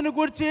భవిష్యత్తును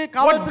గూర్చి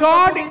కావాల్సిన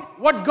ప్రతిదీ.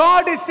 what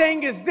God is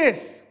saying is this: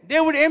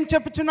 దేవుడు ఏం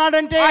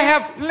చెప్పుచున్నాడంటే, I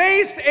have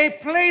placed a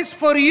place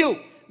for you.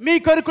 మీ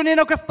కొరకు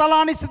నేను ఒక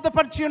స్థలాన్ని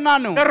సిద్ధపరిచి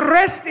ఉన్నాను. The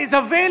rest is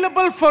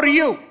available for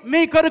you.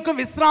 మీ కొరకు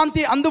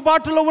విశ్రాంతి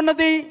అందుబాటులో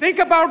ఉన్నది. Think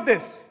about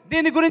this.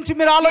 దీని గురించి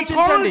మీరు He called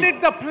ఆలోచించండి. it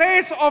the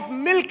place of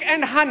milk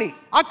and honey.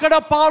 అక్కడ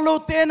పాలు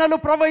తేనెలు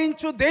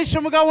ప్రవహించు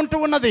దేశముగా ఉంటూ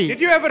ఉన్నది.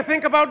 Did you ever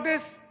think about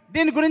this?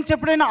 దీని గురించి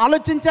ఎప్పుడైనా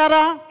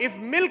ఆలోచించారా? If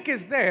milk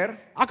is there,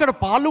 అక్కడ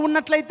పాలు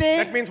ఉన్నట్లయితే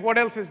that means what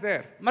else is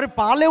there? మరి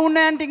పాలే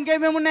ఉన్నాయంటే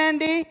ఇంకేమేమి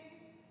ఉన్నాయండి?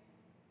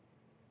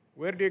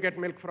 Where do you get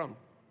milk from?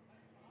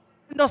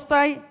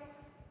 వస్తాయి.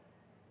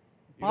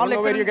 You don't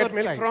know where you get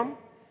milk from?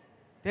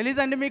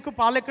 తెలీదండి మీకు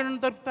పాలు ఎక్కడ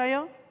నుండి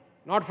దొరుకుతాయో?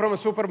 Not from a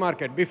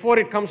supermarket. Before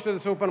it comes to the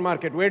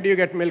supermarket, where do you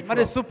get milk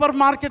మరి from? సూపర్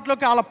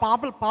మార్కెట్లోకి అలా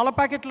పాల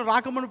ప్యాకెట్లు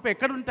రాకమునుపు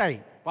ఎక్కడ ఉంటాయి?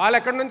 పాలు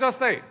ఎక్కడి నుంచి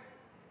వస్తాయి?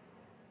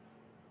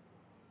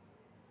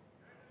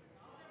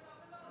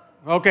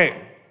 Okay,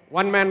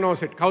 one man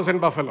knows it. Cows and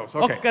buffaloes.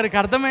 Okay. ఒక్కరికి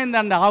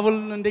అర్థమైందండి ఆవుల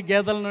నుండి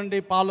గేదెల నుండి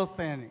పాలు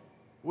వస్తాయని.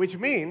 Which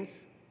means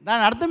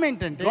దాని అర్థం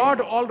ఏంటంటే God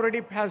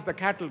already has the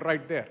cattle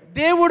right there.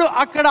 దేవుడు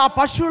అక్కడ ఆ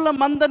పశువుల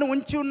మందను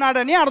ఉంచి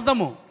ఉన్నాడని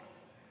అర్థము.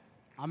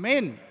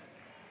 ఆమేన్.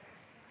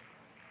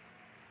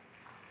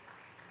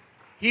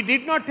 He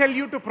did not tell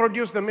you to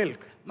produce the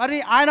milk. మరి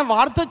ఆయన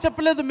వారితో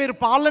చెప్పలేదు మీరు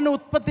పాలను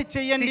ఉత్పత్తి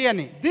చేయండి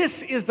అని. This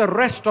is the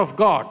rest of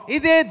God.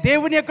 ఇదే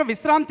దేవుని యొక్క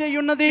విశ్రాంతి అయి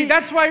ఉన్నది.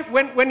 That's why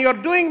when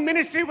you're doing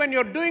ministry, when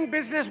you're doing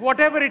business,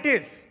 whatever it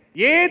is,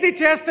 ఏది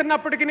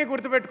చేస్తున్నప్పటికీ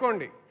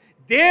గుర్తుపెట్టుకోండి,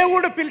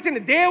 దేవుడు పిలిచిన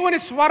దేవుని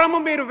స్వరము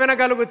మీరు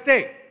వినగలిగితే,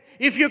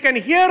 if you can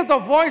hear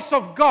the voice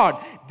of God,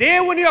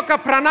 దేవుని యొక్క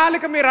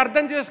ప్రణాళిక మీరు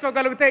అర్థం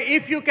చేసుకోగలిగితే,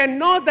 if you can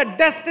know the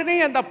destiny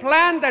and the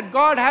plan that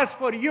God has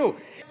for you,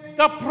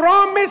 the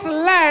promised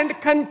land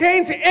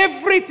contains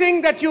everything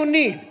that you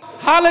need.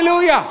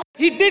 Hallelujah.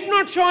 He did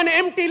not show an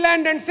empty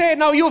land and say,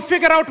 now you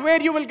figure out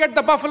where you will get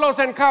the buffaloes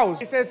and cows.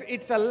 He says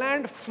it's a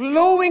land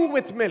flowing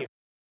with milk.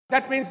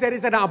 That means there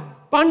is an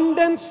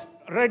abundance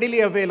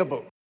readily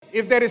available.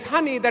 If there is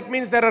honey, that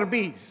means there are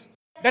bees.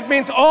 That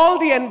means all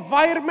the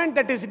environment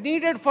that is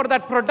needed for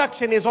that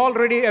production is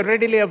already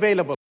readily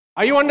available.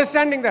 Are you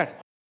understanding that?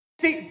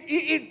 See,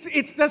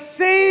 it's the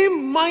same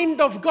mind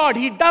of God.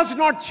 He does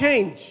not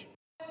change.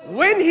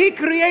 When he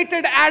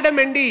created Adam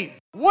and Eve,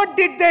 what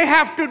did they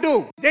have to do?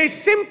 They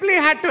simply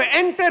had to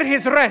enter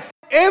his rest.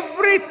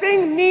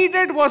 Everything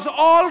needed was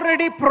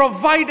already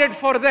provided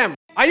for them.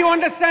 Are you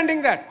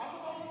understanding that?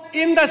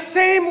 In the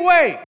same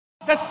way,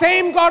 the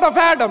same God of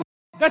Adam,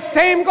 the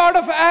same God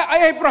of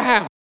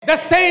Abraham, the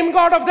same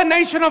God of the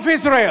nation of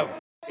Israel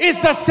is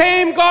the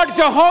same God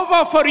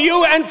Jehovah for you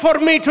and for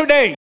me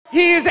today.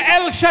 He is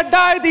El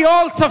Shaddai, the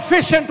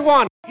all-sufficient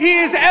one. He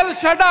is El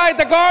Shaddai,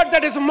 the God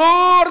that is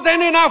more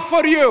than enough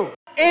for you.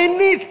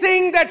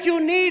 Anything that you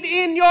need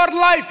in your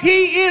life, He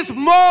is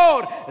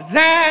more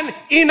than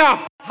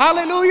enough.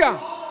 Hallelujah.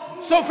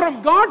 So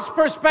from God's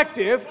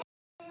perspective,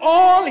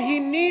 all He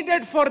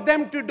needed for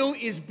them to do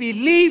is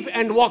believe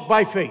and walk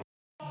by faith.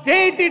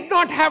 They did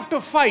not have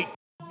to fight.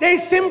 They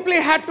simply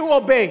had to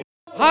obey.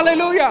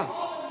 Hallelujah.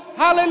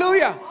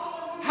 Hallelujah.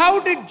 How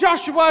did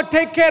Joshua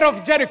take care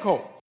of Jericho?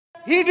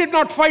 He did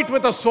not fight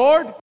with a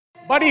sword,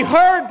 but he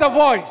heard the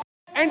voice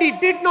and he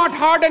did not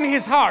harden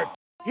his heart.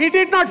 He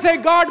did not say,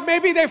 God,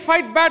 maybe they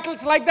fight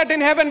battles like that in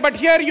heaven, but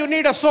here you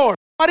need a sword.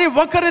 మరి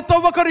ఒకరితో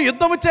ఒకరు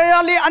యుద్ధం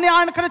చేయాలి అని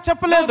ఆయన అక్కడ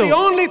చెప్పలేదు. The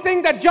only thing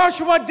that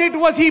Joshua did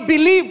was he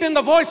believed in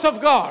the voice of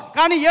God.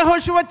 కానీ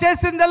యెహోషువ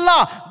చేసిందల్లా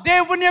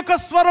దేవుని యొక్క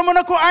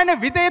స్వరమునకు ఆయన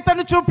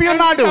విధేయతను చూపి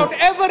ఉన్నాడు. Without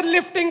ever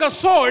lifting a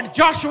sword,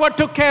 Joshua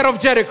took care of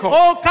Jericho.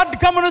 ఓ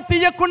ఖడ్గమును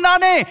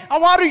తీయకుండానే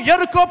వారు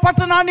యెరికో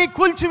పట్టణాన్ని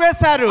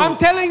కూల్చివేశారు. I'm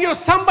telling you,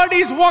 somebody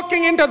is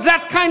walking into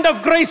that kind of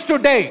grace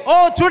today.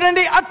 ఓ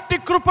చూడండి, అట్టి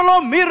కృపలో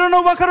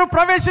మీరును ఒకరు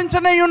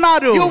ప్రవేశించనే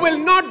ఉన్నారు. You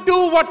will not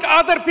do what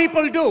other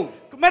people do.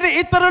 మరి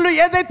ఇతరులు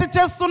ఏదైతే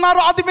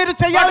చేస్తున్నారో అది మీరు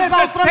చేయాల్సిన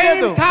అవసరం లేదు. But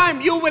at the same time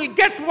you will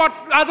get what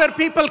other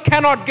people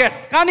cannot get.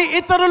 కానీ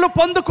ఇతరులు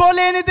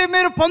పొందుకోలేనిది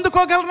మీరు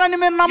పొందుకోగలరని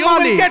మీరు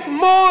నమ్మాలి. You will get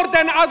more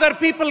than other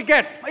people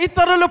get.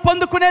 ఇతరులు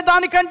పొందుకునే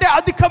దానికంటే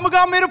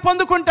అధికముగా మీరు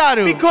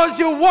పొందుకుంటారు. Because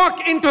you walk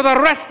into the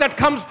rest that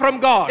comes from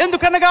God.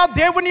 ఎందుకనగా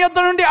దేవుని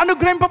యొద్ద నుండి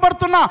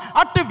అనుగ్రహింపబడుతున్న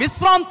అట్టి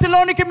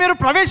విశ్రాంతిలోనికి మీరు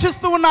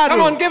ప్రవేశిస్తూ ఉన్నారు.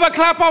 Come on, give a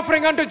clap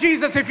offering unto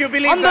Jesus if you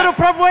believe that. అందరూ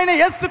ప్రభువైన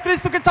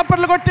యేసుక్రీస్తుకి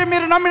చప్పట్లు కొట్టి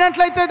మీరు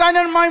నమ్మినట్లయితే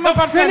ఆయనను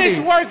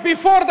మహిమపరచండి. Work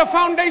before the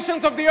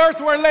foundations of the earth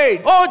were laid.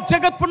 ఓ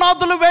జగత్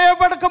పునాదులు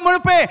వేయబడక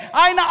మునుపే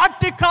ఆయన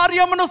అట్టి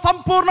కార్యమును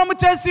సంపూర్ణము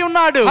చేసి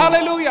ఉన్నాడు.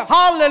 Hallelujah.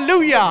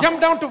 Hallelujah. Jump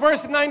down to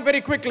verse 9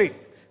 very quickly.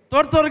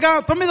 త్వరగా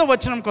 9వ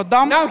వచనంకి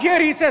వద్దాం. Now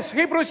here he says,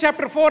 Hebrews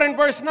chapter 4 and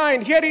verse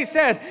 9, here he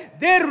says,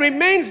 there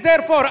remains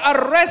therefore a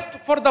rest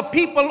for the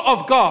people of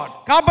God.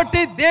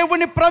 కాబట్టి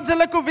దేవుని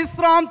ప్రజలకు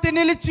విశ్రాంతి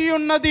నిలిచి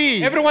ఉన్నది.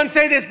 Everyone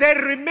say this, there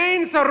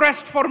remains a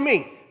rest for me.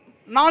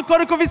 నా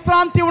కొరకు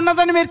విశ్రాంతి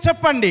ఉన్నదని మీరు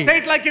చెప్పండి. Say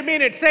it like you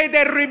mean it. Say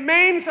there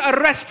remains a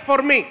rest for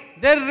me.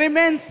 There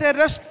remains a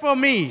rest for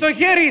me. So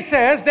here he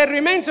says there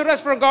remains a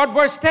rest for God.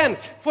 Verse 10,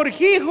 for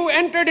he who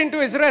entered into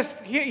his rest,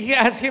 he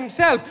has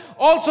himself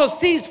also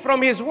ceased from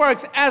his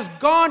works as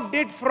God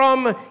did from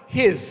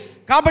his.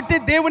 కాబట్టి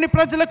దేవుని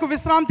ప్రజలకు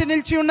విశ్రాంతి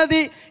నిలిచి ఉన్నది.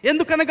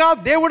 ఎందుకనగా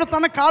దేవుడు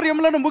తన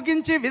కార్యములను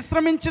ముగించి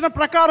విశ్రమించిన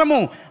ప్రకారము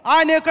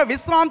ఆయన యొక్క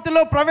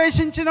విశ్రాంతిలో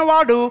ప్రవేశించిన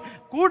వాడు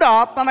కూడా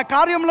తన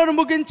కార్యములను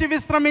ముగించి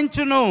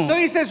విశ్రమించును. So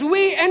he says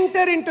we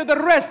enter into the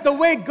rest the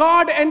way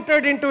God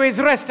entered into his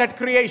rest at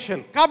creation.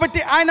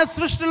 కాబట్టి ఆయన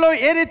సృష్టిలో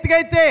ఏ రీతిగా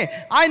అయితే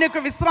ఆయన యొక్క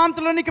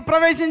విశ్రాంతిలోనికి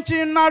ప్రవేశించి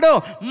ఉన్నాడో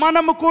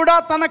మనము కూడా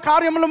తన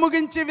కార్యములు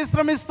ముగించి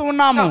విశ్రమిస్తూ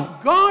ఉన్నాము.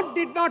 God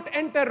did not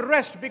enter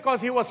rest because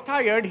he was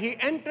tired. He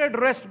entered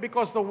rest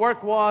because the work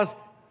was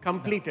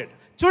completed.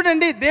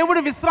 చూడండి, దేవుడు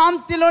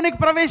విశ్రాంతిలోనికి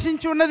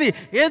ప్రవేశించి ఉన్నది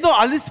ఏదో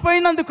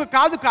అలసిపోయినందుకు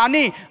కాదు,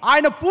 కానీ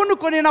ఆయన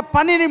పూనుకొనిన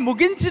పనిని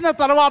ముగించిన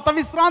తర్వాత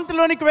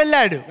విశ్రాంతిలోనికి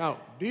వెళ్ళాడు. Now,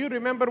 Do you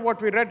remember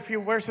what we read few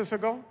verses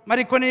ago?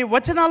 మరి కొన్ని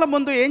వచనాల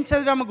ముందు ఏం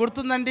చదివామో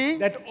గుర్తుందండి?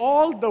 That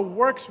all the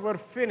works were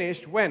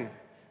finished when?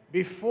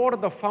 Before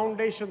the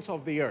foundations of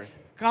the earth.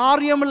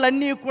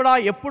 కార్యములన్నీ కూడా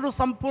ఎప్పుడు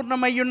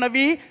సంపూర్ణమై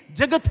ఉన్నవి?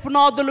 జగత్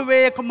పునాదులు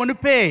వేయక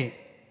మునిపే.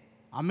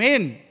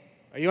 ఆమేన్.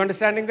 Are you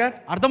understanding that?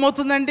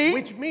 అర్థమవుతుందండి?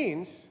 Which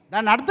means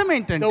దాని అర్థం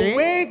ఏంటంటే the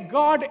way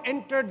God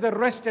entered the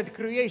rest at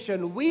creation,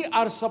 we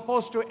are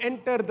supposed to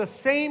enter the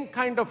same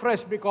kind of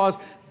rest because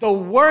the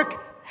work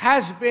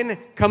has been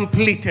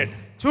completed.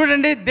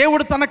 చూడండి,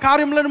 దేవుడు తన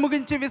కార్యములను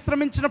ముగించి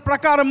విశ్రమించిన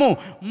ప్రకారము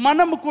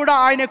మనము కూడా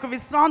ఆయన యొక్క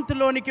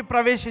విశ్రాంతిలోనికి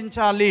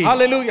ప్రవేశించాలి.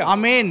 Hallelujah.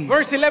 Amen.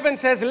 Verse 11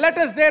 says, "Let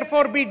us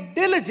therefore be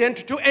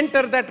diligent to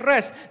enter that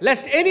rest,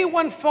 lest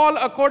anyone fall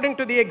according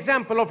to the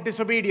example of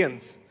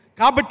disobedience."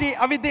 కాబట్టి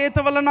అవిధేయత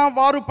వలన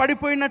వారు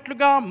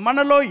పడిపోయినట్లుగా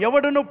మనలో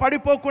ఎవడును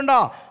పడిపోకుండా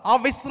ఆ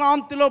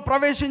విశ్రాంతిలో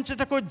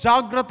ప్రవేశించుటకు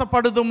జాగ్రత్త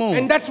పడుదుము.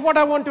 And that's what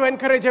I want to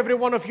encourage every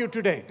one of you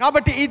today.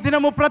 కాబట్టి ఈ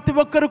దినము ప్రతి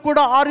ఒక్కరు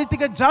కూడా ఆ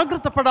రీతిగా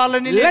జాగ్రత్త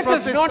పడాలని నేను Let us not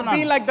be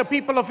ప్రోత్సహిస్తున్నాను. like the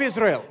people of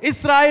Israel.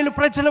 ఇశ్రాయేలు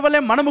ప్రజల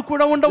వలె మనము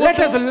కూడా Let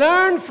ఉండవచ్చు. us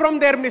learn from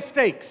their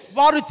mistakes.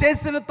 వారు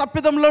చేసిన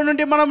తప్పిదంలో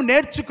నుండి మనం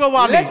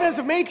నేర్చుకోవాలి. Let us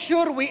make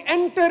sure we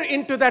enter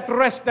into that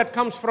rest that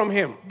comes from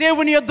him.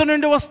 దేవుని యొద్ద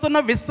నుండి వస్తున్న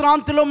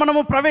విశ్రాంతిలో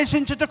మనము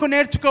ప్రవేశించుటకు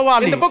నేర్చుకోవాలి.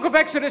 In the book of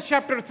Exodus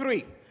chapter 3.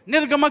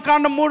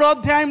 నిర్గమకాండం 3వ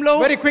అధ్యాయంలో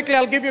Very quickly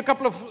I'll give you a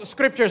couple of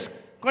scriptures.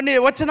 కొన్ని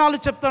వచనాలు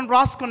చెప్తాను,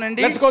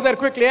 రాసుకోనండి. Let's go there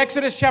quickly.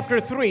 Exodus chapter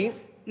 3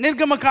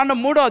 నిర్గమకాండం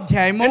 3వ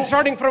అధ్యాయము and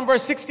starting from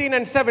verse 16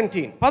 and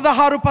 17.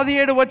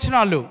 16-17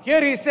 వచనాలు.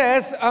 Here he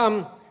says,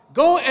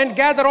 "Go and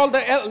gather all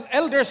the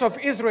elders of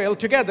Israel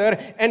together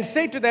and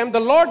say to them,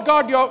 the Lord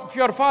God of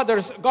your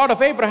fathers, God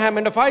of Abraham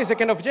and of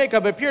Isaac and of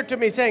Jacob, appeared to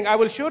me saying, I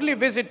have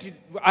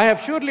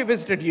surely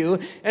visited you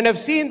and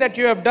have seen that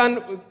you have done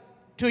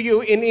to you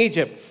in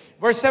Egypt."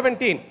 Verse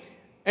 17,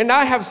 "And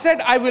I have said,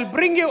 I will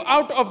bring you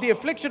out of the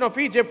affliction of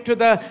Egypt to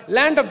the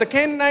land of the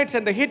Canaanites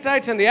and the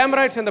Hittites and the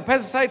Amorites and the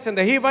Perizzites and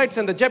the Hivites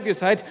and the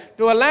Jebusites,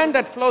 to a land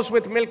that flows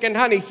with milk and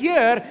honey."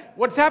 Here,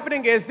 what's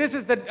happening is, this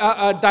is the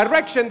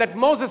direction that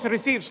Moses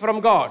receives from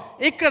God.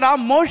 ఇక్కడ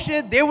మోషే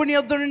దేవుని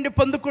యొద్ద నుండి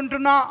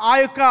పొందుకుంటున్న ఆ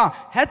యొక్క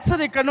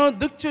హెచ్చరికను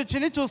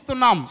దిక్సూచిని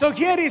చూస్తున్నాం. So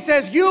here he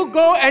says, you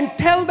go and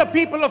tell the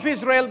people of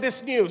Israel this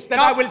news,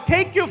 that I will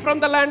take you from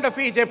the land of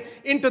Egypt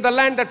into the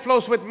land that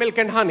flows with milk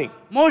and honey.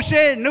 మోషే,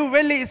 నువ్వు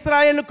వెళ్ళి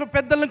ఇశ్రాయేలుకు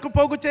పెద్దలకు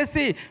పోగు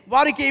చేసి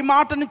వారికి ఈ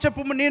మాటను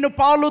చెప్పుము, నేను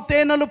పాలు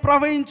తేనెలు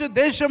ప్రవహించు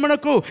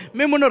దేశమునకు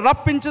మిమ్మును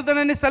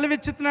రప్పించుదనని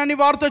సెలవిచ్చుతునని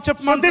వారితో So this is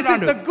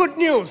చెప్పుమంటున్నాడు. the good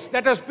news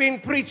that has been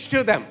preached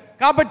to them.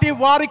 కాబట్టి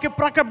వారికి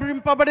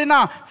ప్రకటింపబడిన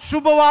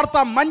శుభవార్త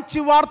మంచి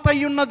వార్త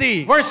అయ్యున్నది.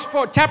 Verse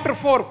 4, chapter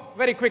 4,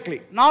 very quickly.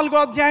 4వ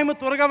అధ్యాయము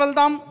త్వరగా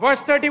వెళ్దాం.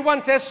 Verse 31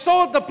 says, "So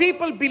the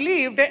people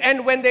believed,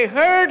 and when they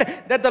heard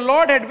that the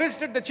Lord had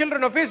visited the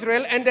children of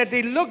Israel and that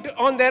he looked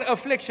on their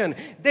affliction,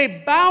 they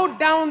bowed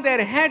down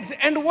their heads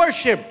and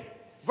worshipped."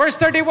 Verse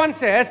 31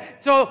 says,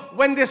 so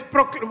when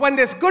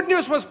this good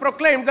news was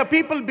proclaimed, the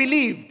people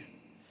believed.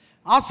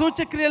 ఆ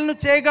సూచక్రియలను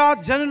చేయగా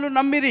జనులు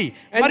నమ్మిరి.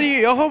 మరియు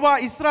యెహోవా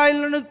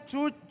ఇశ్రాయేలును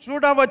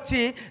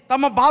చూడవచ్చి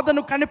తమ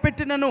బాధను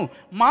కనిపెట్టినను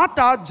మాట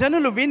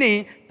జనులు విని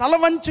తల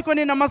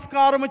వంచుకొని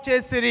నమస్కారము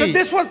చేసిరి. So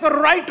this was the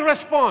right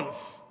response.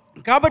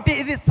 కాబట్టి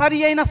ఇది సరి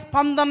అయిన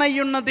స్పందన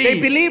అయ్యున్నది. They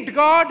believed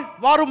God.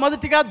 వారు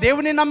మొదటిగా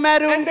దేవుని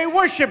నమ్మారు. And they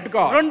worshipped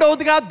God.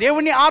 రెండవదిగా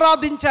దేవుని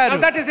ఆరాధించారు.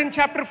 Now that is in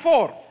chapter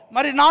 4.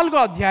 మరి 4వ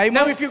అధ్యాయం.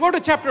 Now if you go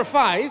to chapter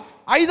 5,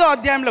 5వ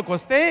అధ్యాయంలోకి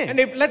వస్తే, and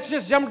let's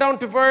just jump down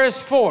to verse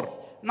 4.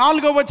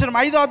 4వ వచనం,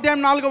 5వ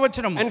అధ్యాయం 4వ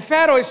వచనం. And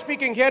Pharaoh is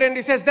speaking here, and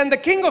he says, "Then the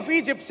king of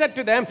Egypt said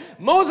to them,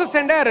 Moses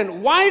and Aaron,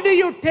 why do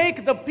you take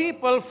the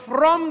people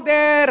from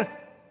their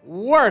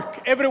work?"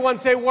 Everyone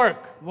say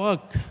work.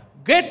 Work.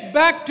 "Get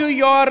back to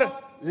your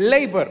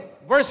labor."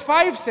 Verse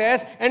 5 says,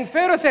 "And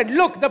Pharaoh said,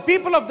 look, the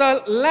people of the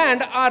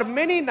land are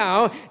many now,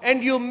 and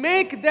you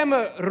make them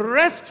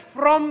rest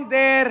from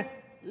their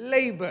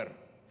labor."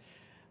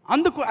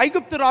 అందుకు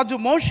ఐగుప్తు రాజు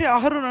మోషే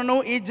అహరోనును,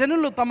 ఈ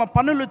జనులు తమ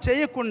పనులు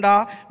చేయకుండా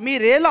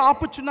మీరేలా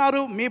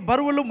ఆపుచున్నారు? మీ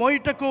బరువులు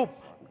మోయుటకు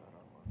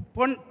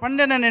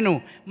పండెనెను.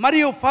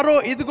 మరియు ఫరో,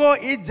 ఇదిగో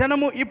ఈ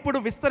జనము ఇప్పుడు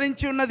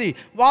విస్తరించి ఉన్నది,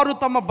 వారు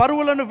తమ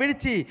బరువులను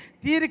విడిచి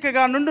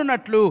తీరికగా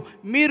నుండునట్లు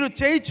మీరు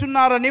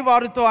చేయుచున్నారని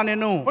వారితో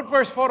అనెను. Put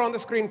verse 4 on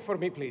the screen for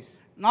me, please.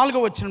 4వ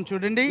వచనం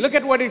చూడండి. Look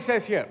at what he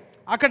says here.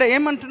 అక్కడ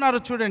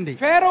ఏమంటున్నారో చూడండి.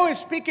 Pharaoh is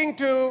speaking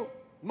to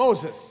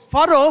Moses.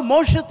 ఫరో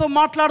మోషేతో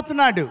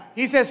మాట్లాడుతున్నాడు.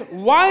 He says,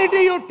 "Why do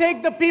you take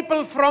the people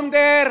from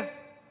their,"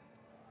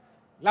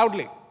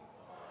 loudly,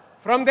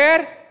 "from their,"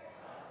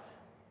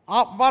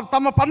 వారు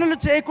తమ పనులు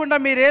చేయకుండా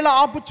మీరేలా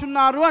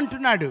ఆపుచున్నారు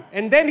అంటున్నాడు.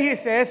 and then he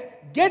says,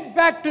 "Get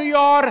back to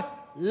your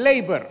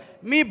labor."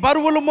 మీ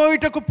బరువులు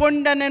మోయుటకు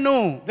పొండెనెను.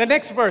 The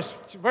next verse,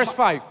 verse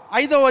 5.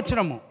 5వ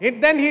వచనము.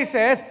 Then he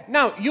says,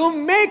 now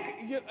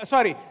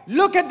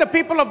look at the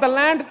people of the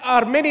land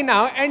are many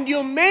now, and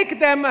you make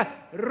them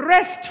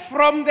rest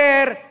from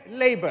their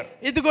labor.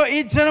 ఇదిగో ఈ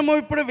జనము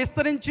ఇప్పుడు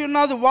విస్తరించి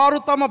ఉన్నది, వారు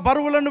తమ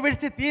బరువులను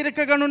విడిచి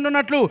తీరికగా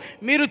నుండునట్లు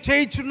మీరు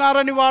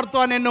చేయుచున్నారని వారితో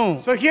అనెను.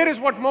 So here is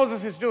what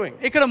Moses is doing.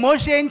 ఇక్కడ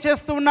మోషే ఏం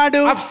చేస్తూ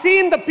ఉన్నాడు? I've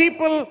seen the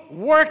people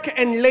work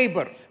and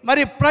labor.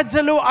 మరి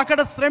ప్రజలు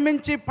అక్కడ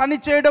శ్రమించి పని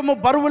చేయడము,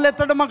 బరువులు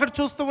ఎత్తడం అక్కడ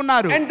చూస్తూ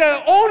ఉన్నారు. And the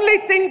only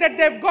thing that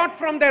they've got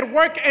from their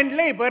work and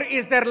labor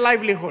is their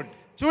livelihood.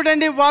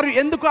 చూడండి, వారు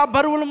ఎందుకు ఆ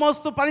బరువులు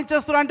మోస్తూ పని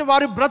చేస్తున్నారు అంటే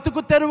వారి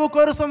బ్రతుకు తెరువు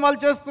కోసం వాళ్ళు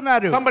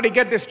చేస్తున్నారు. Somebody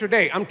get this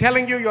today. I'm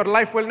telling you, your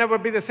life will never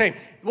be the same.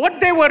 What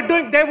they were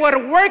doing, they were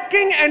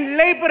working and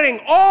laboring.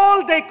 All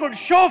they could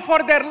show for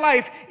their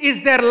life is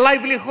their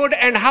livelihood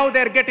and how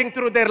they're getting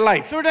through their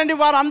life. చూడండి,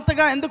 వారు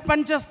అంతగా ఎందుకు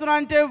పని చేస్తున్నారు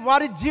అంటే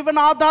వారి జీవన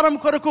ఆధారం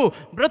కొరకు,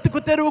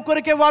 బ్రతుకు తెరువు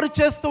కొరకే వారు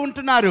చేస్తూ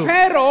ఉంటున్నారు.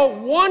 Pharaoh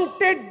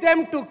wanted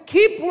them to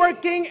keep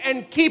working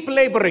and keep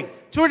laboring.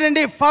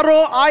 చూడండి, ఫరో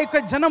ఆ యొక్క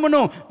జనమును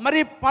మరి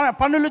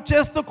పనులు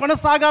చేస్తూ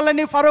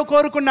కొనసాగాలని ఫరో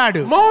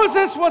కోరుకున్నాడు.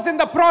 Moses was in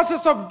the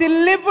process of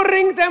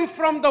delivering them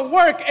from the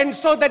work and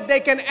so that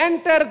they can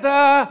enter the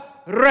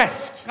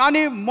rest.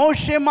 కానీ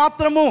మోషే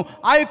మాత్రము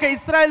ఆ యొక్క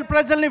ఇశ్రాయేల్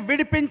ప్రజల్ని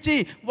విడిపించి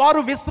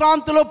వారు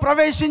విశ్రాంతిలో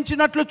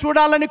ప్రవేశించినట్లు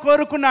చూడాలని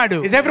కోరుకున్నాడు.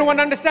 Is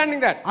everyone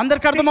understanding that?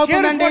 అందరికీ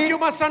అర్థమవుతుందండి? Here is what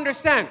you must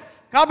understand.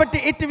 కాబట్టి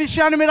ఇట్టి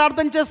విషయాన్ని మీరు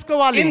అర్థం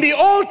చేసుకోవాలి. In the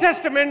Old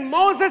Testament,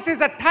 Moses is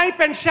a type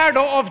and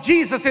shadow of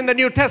Jesus in the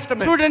New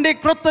Testament. చూడండి,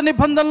 క్రొత్త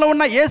నిబంధనలో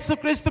ఉన్న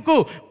యేసుక్రీస్తుకు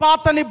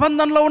పాత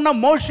నిబంధనలో ఉన్న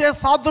మోషే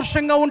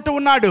సాదృశ్యంగా ఉంటూ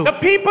ఉన్నాడు. The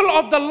people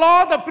of the law,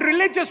 the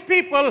religious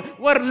people,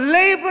 were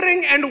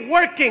laboring and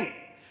working.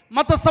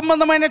 మత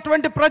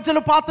సంబంధమైనటువంటి ప్రజలు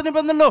పాత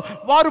నిబంధనలో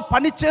వారు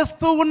పని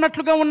చేస్తూ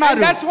ఉన్నట్లుగా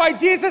ఉన్నారు. And that's why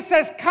Jesus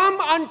says, come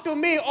unto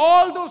me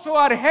all those who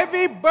are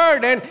heavy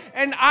burdened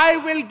and I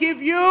will give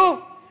you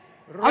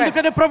rest.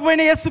 అందుకని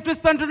ప్రభువైన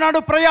యేసుక్రీస్తు అంటున్నాడు,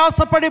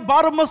 ప్రయాసపడి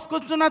భారం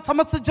మోసుకొచ్చున్న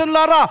సమస్త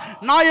జనులారా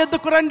నా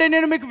యొద్దకు రండి,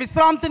 నేను మీకు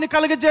విశ్రాంతిని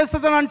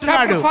కలుగజేస్తానని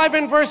అంటున్నాడు. Chapter 5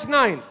 and verse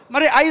 9.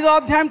 మరి 5వ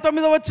అధ్యాయం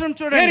 9వ వచనం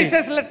చూడండి. Here he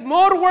says, let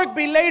more work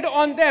be laid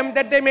on them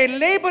that they may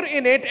labor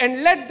in it, and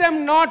let them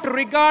not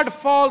regard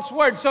false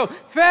words. So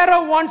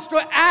Pharaoh wants to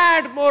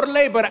add more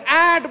labor,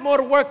 add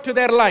more work to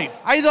their life.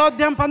 5వ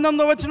అధ్యాయం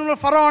 19వ వచనంలో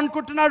ఫరో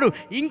అనుకుంటున్నాడు,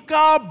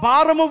 ఇంకా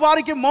భారము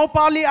వారికి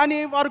మోపాలి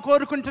అని వారు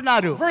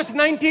కోరుకుంటున్నారు. Verse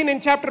 19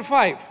 in chapter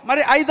 5.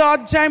 మరి 5వ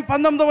అధ్యాయం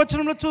 19వ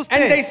వచనంలో చూస్తే,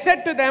 and they said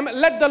to them,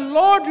 let the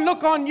Lord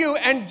look on you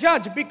and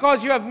judge, because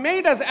you have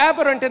made us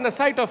aberrant in the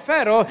sight of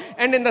Pharaoh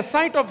and in the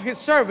sight of his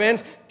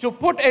servants, to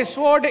put a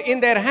sword in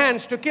their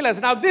hands to kill us.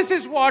 Now this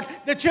is what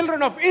the children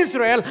of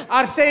Israel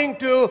are saying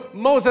to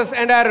Moses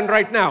and Aaron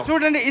right now.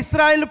 చూడండి,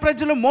 ఇశ్రాయేలు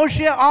ప్రజలు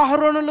మోషే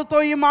అహరోనులతో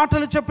ఈ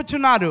మాటలు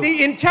చెప్పుచున్నారు. See,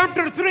 in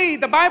chapter 3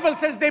 the Bible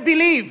says they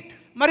believed.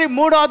 మరి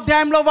 3వ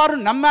అధ్యాయంలో వారు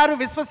నమ్మారు,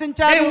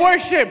 విశ్వసించారు, they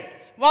worshipped,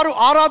 వారు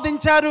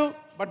ఆరాధించారు.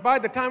 but by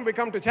the time we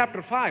come to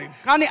chapter 5,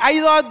 కానీ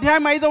 5వ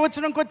అధ్యాయం 5వ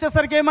వచనంకి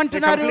వచ్చేసరికి they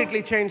ఏమంటున్నారు?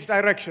 completely changed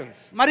directions.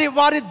 మరి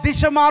వారి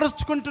దిశ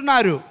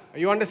మార్చుకుంటున్నారు.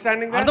 Are you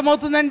understanding that?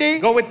 అర్థమవుతుందండి?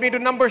 Go with me to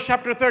Numbers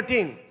chapter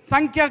 13.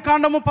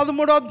 సంఖ్యాకాండము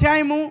 13వ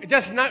అధ్యాయము.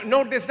 Just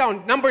note this down.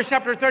 Numbers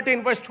chapter 13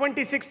 verse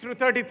 26 through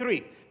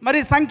 33. మరి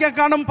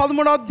సంఖ్యాకాండం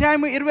 13వ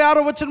అధ్యాయము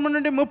 26వ వచనం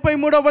నుండి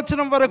 33వ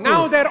వచనం వరకు.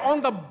 Now they're on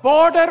the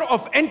border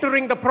of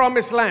entering the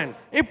promised land.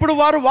 ఇప్పుడు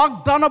వారు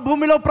వాగ్దాన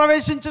భూమిలో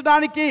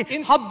ప్రవేశించడానికి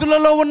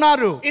హద్దులలో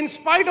ఉన్నారు. In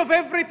spite of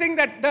everything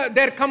that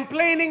they're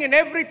complaining and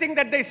everything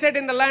that they said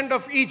in the land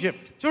of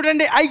Egypt.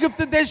 చూడండి,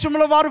 ఐగుప్తు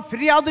దేశంలో వారు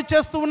ఫిర్యాదు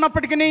చేస్తూ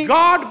ఉన్నప్పటికీ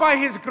God by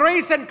his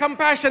grace and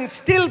compassion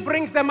still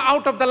brings them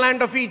out of the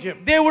land of Egypt.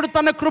 దేవుడు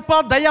తన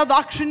కృప దయ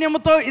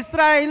దాక్షిణ్యముతో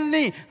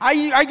ఇశ్రాయేలుని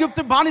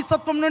ఐగుప్తు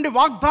బానిసత్వం నుండి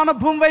వాగ్దాన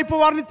భూమి వైపు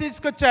వారిని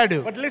తీసుకొచ్చాడు.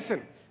 But listen,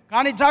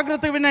 కానీ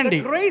జాగ్రత్తగా వినండి.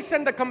 the grace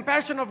and the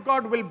compassion of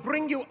God will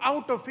bring you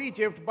out of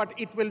Egypt, but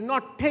it will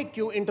not take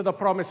you into the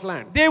promised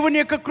land. దేవుని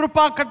యొక్క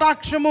కృప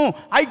కటాక్షము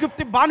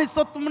ఐగుప్తు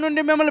బానిసత్వం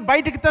నుండి మిమ్మల్ని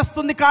బయటికి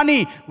తెస్తుంది, కానీ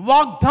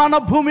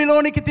వాగ్దాన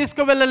భూమిలోనికి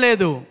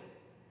తీసుకువెళ్ళలేదు.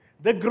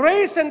 The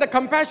grace and the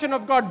compassion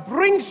of God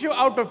brings you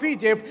out of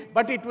Egypt,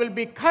 but it will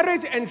be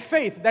courage and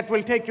faith that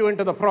will take you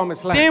into the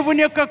promised land.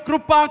 దేవుని యొక్క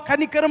కృప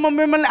కనికరము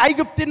మిమ్మల్ని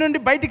ఐగుప్తు నుండి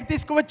బయటికి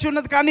తీసుకువచ్చి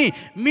ఉన్నది, కానీ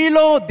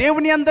మీలో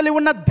దేవుని యందలి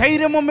ఉన్న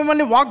ధైర్యము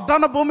మిమ్మల్ని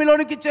వాగ్దాన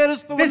భూమిలోనికి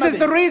చేరుస్తూ ఉన్నది. This is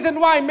the reason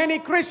why many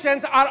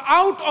Christians are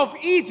out of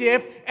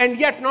Egypt and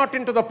yet not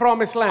into the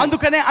promised land.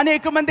 అందుకనే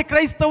అనేక మంది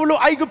క్రైస్తవులు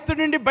ఐగుప్తు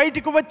నుండి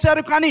బయటికి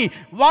వచ్చారు, కానీ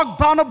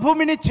వాగ్దాన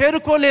భూమిని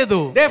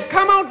చేరుకోలేదు. They have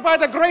come out by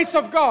the grace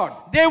of God.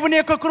 దేవుని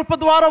యొక్క కృప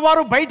ద్వారా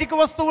వారు బయటికి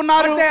వస్తూ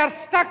ఉన్నారు. But they are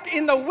stuck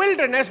in the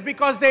wilderness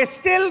because they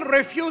still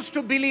refuse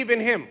to believe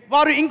in him.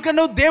 వారు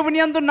ఇంకను దేవుని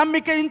యందు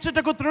నమ్మిక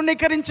ఉంచుటకు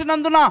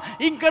తృణీకరించినందున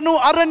ఇంకను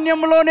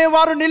అరణ్యములోనే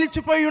వారు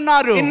నిలిచిపోయి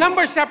ఉన్నారు. In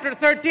Numbers chapter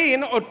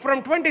 13 from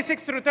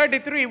 26 through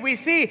 33 we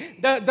see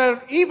the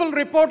evil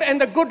report and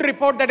the good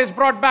report that is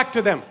brought back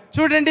to them.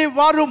 చూడండి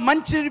వారు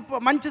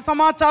మంచి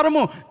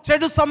సమాచారము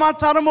చెడు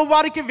సమాచారము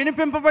వారికి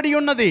వినిపింపబడి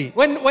ఉన్నది.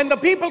 When the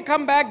people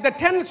come back, the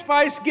 10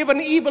 spies give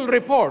an evil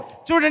report.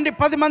 చూడండి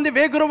 10 మంది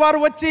వేగురు వారు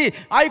వచ్చి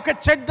ఆ యొక్క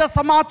చెడ్డ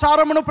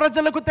సమాచారమును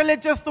ప్రజలకు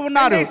తెలియజేస్తూ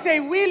ఉన్నారు. They say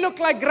we look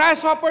like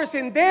grasshoppers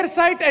in their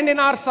sight and in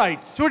our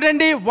sights.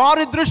 చూడండి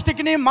వారి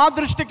దృష్టికి మా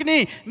దృష్టికి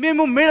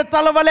మేము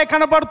మిడతల వలె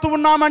కనబడుతూ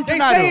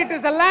ఉన్నామంటున్నారు. They say it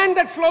is a land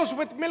that flows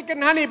with milk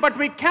and honey, but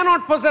we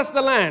cannot possess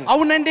the land.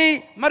 అవునండి,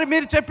 మరి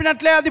మీరు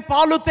చెప్పినట్లే అది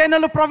పాలు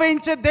తేనెలు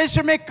ప్రవహించే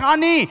దేశమే,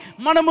 కానీ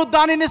మనము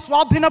దానిని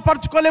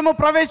స్వాధీనపరచుకోలేము,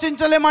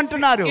 ప్రవేశించలేము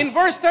అంటున్నారు. In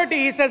verse 30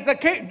 he says,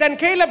 then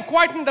Caleb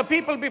quietened the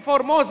people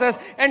before Moses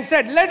and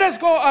said, let us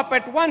go up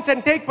at once and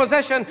take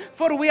possession,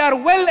 for we are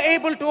well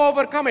able to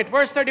overcome it.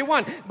 Verse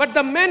 31, but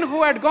the men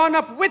who had gone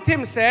up with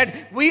him said,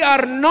 we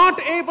are not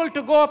able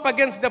to go up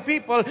against the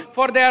people,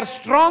 for they are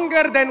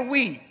stronger than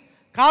we.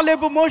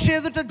 కాలేబు మోషే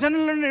ఎదుట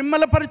జనులను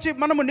నిమ్మలపరిచి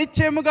మనము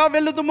నిశ్చయముగా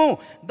వెళ్ళుదుము,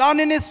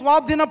 దానిని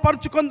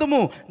స్వాధీనపరచుకొందుము,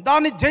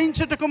 దాన్ని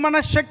జయించుటకు మన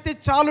శక్తి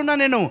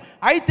చాలుననెను.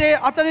 అయితే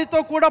అతనితో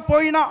కూడా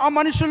పోయిన ఆ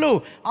మనుషులు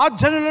ఆ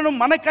జనులను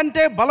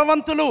మనకంటే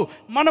బలవంతులు,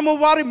 మనము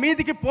వారి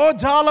మీదికి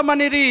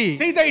పోజాలమనిరి.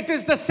 See that it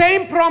is the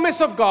same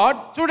promise of God.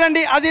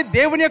 చూడండి అది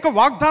దేవుని యొక్క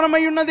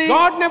వాగ్దానమై ఉన్నది.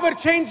 God never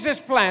changed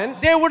his plans.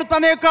 దేవుడు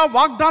తన యొక్క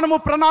వాగ్దానము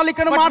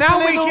ప్రణాళికను మార్చలేదు.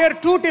 But now we hear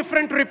two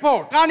different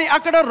reports. కానీ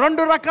అక్కడ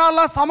 2 రకాల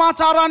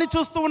సమాచారాన్ని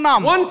చూస్తూ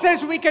ఉన్నాం. One says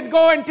we can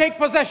go and take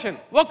possession.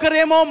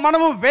 ఒకరేమో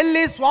మనము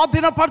వెళ్ళి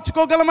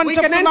స్వాధీనపరచుకోగలమని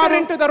చెప్తున్నారు. We can enter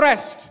into the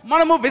rest.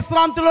 మనము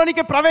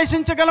విశ్రాంతిలోనికి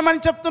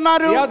ప్రవేశించగలమని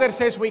చెప్తున్నారు. The other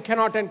says we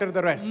cannot enter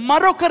the rest.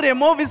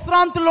 మరొకరేమో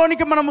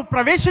విశ్రాంతిలోనికి మనము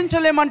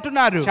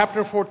ప్రవేశించలేమంటున్నారు.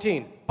 Chapter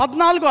 14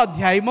 14వ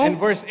అధ్యాయము and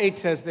verse 8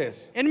 says this.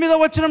 8వ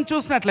వచనం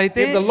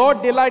చూసినట్లయితే, if the Lord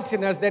delights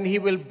in us, then he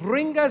will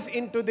bring us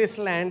into this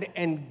land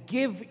and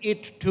give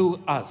it to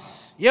us.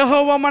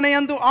 యెహోవా మన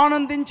యందు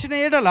ఆనందించిన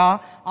ఎడల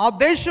ఆ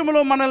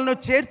దేశములో మనల్ని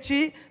చేర్చి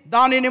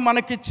దానిని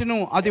మనకిచ్చును,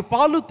 అది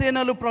పాలు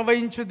తేనెలు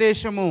ప్రవహించు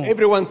దేశము.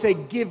 Everyone say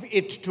give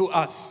it to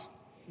us.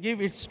 Give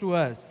it to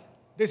us.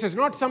 This is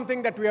not something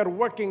that we are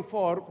working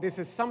for. This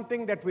is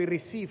something that we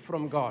receive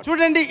from God.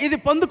 చూడండి ఇది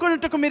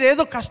పొందుకొనుటకు మీరు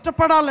ఏదో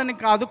కష్టపడాలని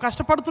కాదు,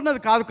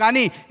 కష్టపడుతున్నది కాదు,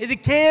 కానీ ఇది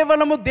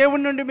కేవలము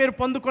దేవుని నుండి మీరు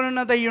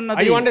పొందుకొనున్నది అయి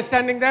ఉన్నది. Are you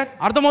understanding that?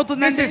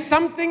 అర్థమవుతుందా? This is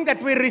something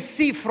that we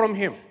receive from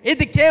him.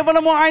 ఇది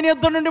కేవలము ఆయన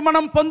యొద్ద నుండి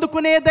మనం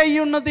పొందుకునేది అయి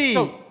ఉన్నది.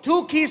 So two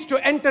keys to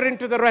enter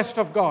into the rest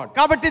of God.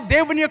 కాబట్టి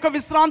దేవుని యొక్క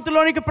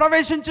విశ్రాంతిలోనికి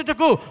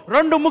ప్రవేశించుటకు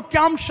 2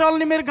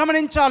 ముఖ్యాంశాలను మీరు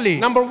గమనించాలి.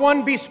 Number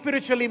 1, be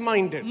spiritually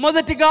minded.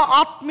 మొదటిగా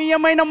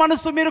ఆత్మీయమైన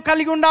మనసు మీరు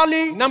కలిగి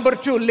ఉండాలి. Number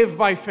 2, live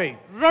by faith.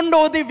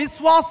 రెండోది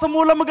విశ్వాస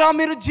మూలముగా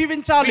మీరు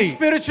జీవించాలి. Be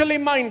spiritually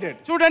minded.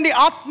 చూడండి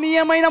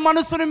ఆత్మీయమైన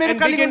మనసును మీరు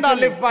and కలిగి begin to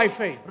ఉండాలి. live by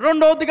faith.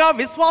 రెండోదిగా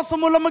విశ్వాస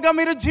మూలముగా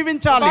మీరు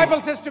జీవించాలి. The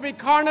Bible says to be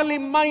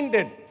carnally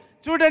minded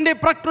చూడండి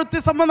ప్రకృతి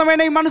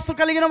సంబంధమైన ఈ మనసు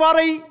కలిగిన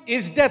వారై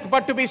is death,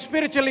 but to be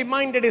spiritually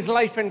minded is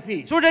life and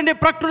peace. చూడండి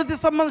ప్రకృతి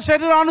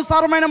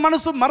శరీరానుసారమైన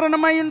మనసు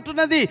మరణమై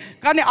ఉంటున్నది,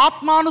 కానీ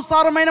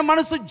ఆత్మానుసారమైన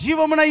మనసు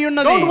జీవమునై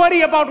ఉన్నది. Don't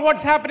worry about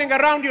what's happening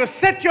around you.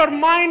 Set your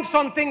minds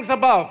on things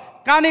above.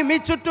 కానీ మీ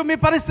చుట్టూ మీ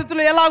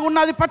పరిస్థితులు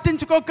ఎలాగున్నది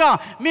పట్టించుకోక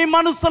మీ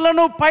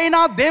మనసులను పైన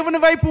దేవుని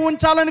వైపు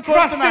ఉంచాలని Trust in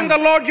కోరుతున్నాను. the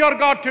Lord your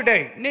God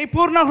today. నీ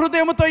పూర్ణ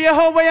హృదయముతో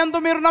యెహోవా యందు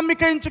మీరు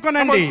నమ్మిక Come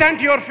ఉంచుకొనండి. on, stand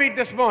to your feet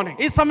this morning.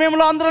 ఈ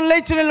సమయంలో అందరం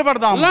లేచి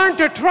నిలబడదాం. Learn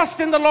to trust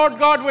in the Lord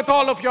God with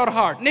all of your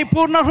heart. నీ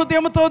పూర్ణ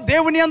హృదయముతో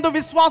దేవుని యందు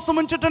విశ్వాసం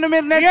ఉంచుటను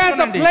మీరు He has a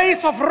నేర్చుకోండి.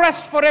 place of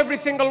rest for every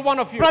single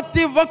one of you.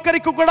 ప్రతి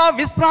ఒక్కరికి కూడా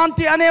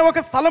విశ్రాంతి అనే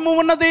ఒక స్థలము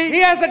ఉన్నది.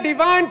 He has a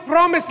divine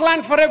promised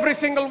land for every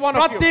single one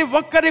of ప్రతి you.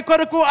 ఒక్కరి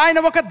కొరకు ఆయన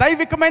ఒక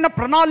దైవికమైన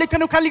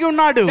ప్రణాళికను కలిగి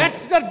ఉన్నాడు.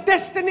 That's the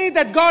destiny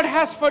that God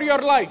has for your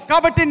life.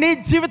 కాబట్టి నీ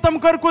జీవితం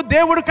కొరకు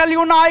దేవుడు కలిగి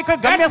ఉన్న ఆ యొక్క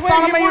That's where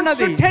గమ్యస్థానమై he wants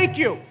ఉన్నది. to take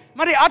you.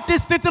 మరి అట్టి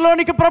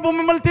స్థితిలోనికి ప్రభు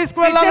మిమ్మల్ని See,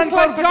 తీసుకువెళ్ళాలని just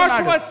like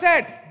కోరుకుంటున్నాడు. Joshua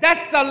said,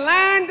 that's the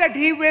land that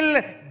he will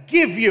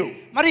give you.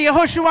 మరి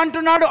యెహోషువ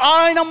అంటున్నాడు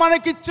ఆయన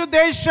మనకిచ్చు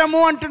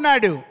దేశము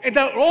అంటున్నాడు.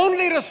 The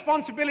only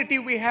responsibility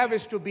we have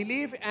is to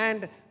believe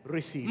and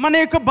receive. మన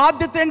యొక్క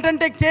బాధ్యత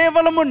ఏంటంటే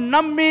కేవలము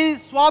నమ్మి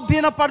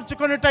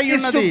స్వాధీనపరచుకొనుటై Is to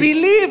ఉన్నది.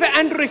 believe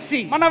and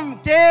receive. మనం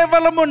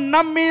కేవలము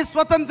నమ్మి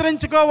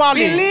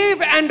స్వతంత్రించుకోవాలి.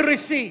 Believe and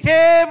receive.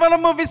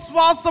 కేవలము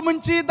విశ్వాసం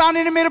ఉంచి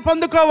దానిని మీరు Now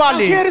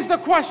పొందుకోవాలి. here is the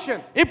question.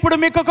 ఇప్పుడు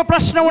మీకు ఒక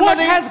ప్రశ్న What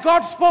ఉన్నది. has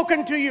God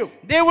spoken to you?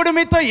 దేవుడు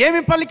మీతో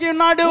ఏమి పలికి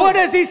ఉన్నాడు? What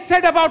has he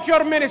said about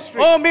your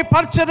ministry? ఓ మీ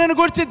పరిచర్యను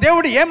గురించి దేవుడు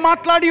ఏం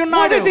మాట్లాడి What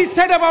ఉన్నాడు? has he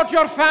said about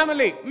your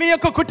family? మీ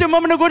యొక్క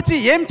కుటుంబమును గురించి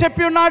ఏం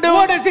చెప్పి ఉన్నాడు?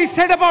 What has he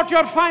said about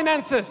your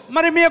finances?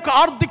 మరి మీ యొక్క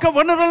ఆర్థిక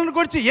వనరులను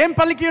గురించి ఏం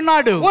పలికి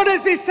ఉన్నాడు? What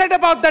has he said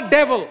about the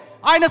devil?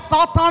 ఆయన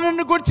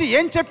సాతానుని గురించి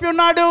ఏం చెప్పి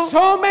ఉన్నాడు?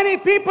 So many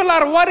people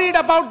are worried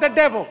about the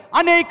devil.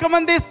 అనేక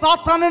మంది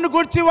సాతానుని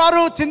గురించి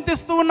వారు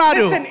చింతిస్తూ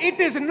ఉన్నారు. Listen, it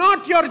is not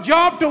your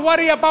job to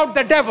worry about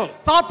the devil.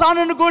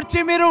 సాతానుని గురించి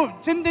మీరు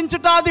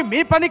చింతించుట అది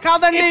మీ పని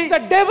కాదండి. It's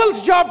the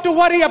devil's job to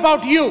worry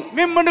about you.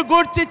 మిమ్మల్ని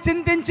గురించి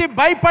చింతించి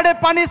భయపడే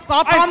పని I said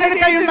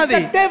సాతానునికై it is ఉన్నది.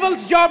 the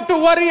devil's job to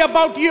worry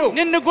about you.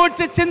 నిన్ను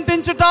గురించి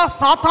చింతించుట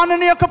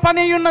సాతానుని యొక్క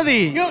పని అయి ఉన్నది.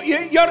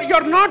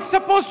 You're not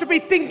supposed to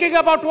be thinking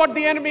about what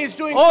the enemy is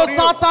doing oh for you.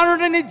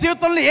 సాతానుడు నీ జీవితంలో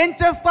ఏం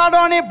చేస్తాడో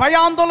అనే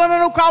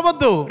భయాందోళనను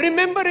కావద్దు.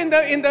 Remember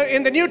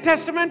in the New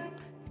Testament,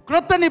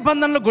 క్రొత్త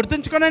నిబంధనలు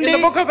గుర్తుంచుకోనండి. In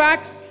the book of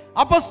Acts,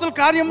 అపొస్తలుల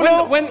కార్యములో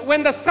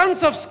when the sons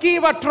of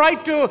Sceva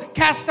tried to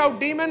cast out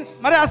demons,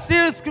 మరి ఆ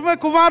స్కీవ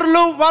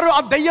కుమారులు వారు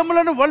ఆ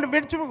దయ్యములను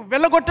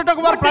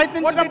వెళ్ళగొట్టుటకు వారు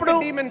ప్రయత్నించినప్పుడు what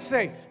did the demons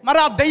say? మరి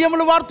ఆ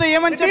దయ్యములు వారితో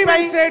ఏమని The demons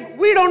చెప్పాయి? said,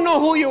 we don't know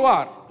who you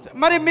are.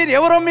 మరి మీరు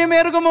ఎవరో మేము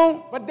ఎరుగము.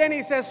 But then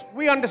he says,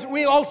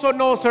 we also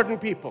know certain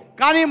people.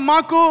 కానీ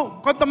మాకు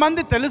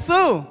కొంతమంది తెలుసు.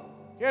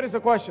 Here is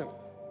the question.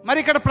 మరి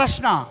ఇక్కడ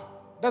ప్రశ్న,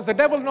 does the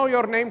devil know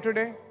your name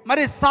today?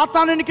 మరి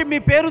సాతానునికి మీ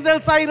పేరు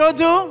తెలుసా ఈ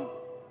రోజు?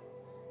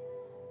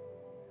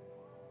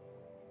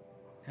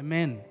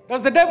 ఆమేన్.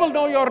 Does the devil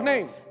know your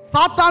name?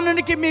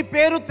 సాతానునికి మీ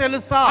పేరు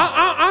తెలుసా?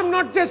 I'm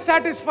not just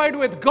satisfied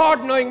with God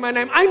knowing my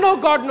name. I know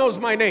God knows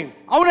my name.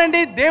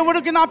 అవునండి,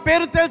 దేవుడికి నా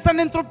పేరు తెలుసా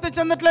నేను తృప్తి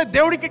చెందట్లేదు.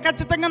 దేవుడికి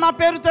ఖచ్చితంగా నా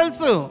పేరు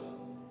తెలుసు.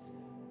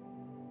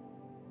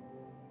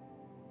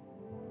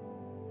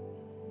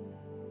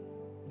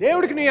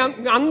 దేవుడికి నీ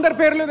అందరి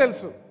పేర్లు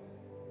తెలుసు,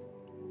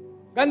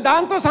 కానీ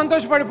దాంతో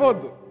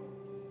సంతోషపడిపోవద్దు.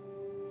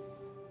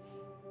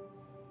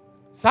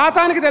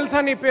 సాతానికి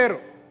తెలుసా నీ పేరు?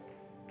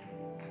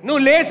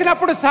 నువ్వు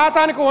లేచినప్పుడు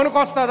సాతానికి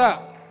వణుకొస్తుందా?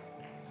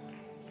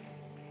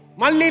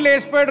 మళ్ళీ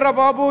లేచిపోయాడు రా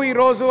బాబు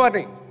ఈరోజు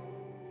అని.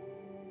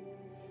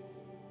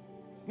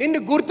 నిన్ను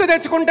గుర్తు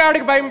తెచ్చుకుంటే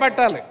ఆడికి భయం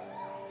పట్టాలి.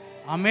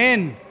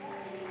 ఆమేన్.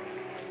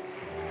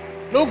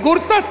 నువ్వు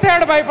గుర్తొస్తే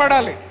ఆడు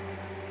భయపడాలి.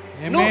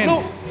 నువ్వు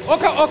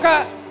ఒక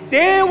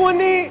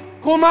దేవుని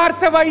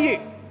కుమార్తెవయ్యి,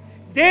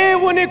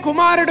 దేవుని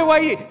కుమారుడు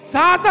అయ్యి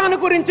సాతాను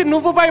గురించి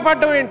నువ్వు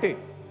భయపడ్డం ఏంటి?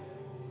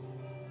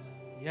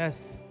 yes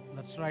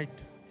that's right.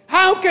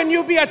 How can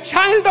you be a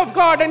child of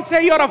God and say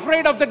you're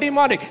afraid of the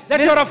demonic, that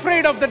you're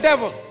afraid of the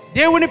devil?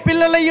 దేవుని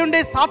పిల్లలై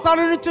ఉండే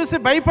సాతానుని చూసి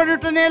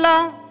భయపడుటనేలా?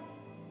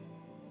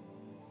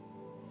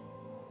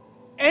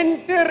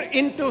 Enter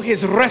into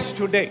his rest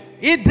today.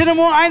 ఈ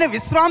దినము ఆయన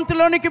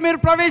విశ్రాంతిలోనికి మీరు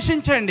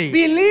ప్రవేశించండి.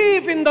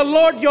 Believe in the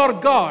Lord your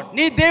God.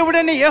 నీ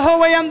దేవుడైన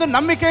యెహోవా యందు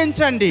నమ్మిక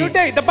ఉంచండి.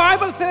 Today the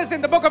Bible says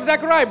in the book of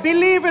Zechariah,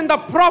 believe in the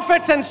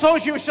prophets and so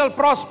you shall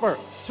prosper.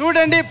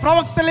 చూడండి,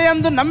 ప్రవక్తల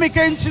యందు నమ్మిక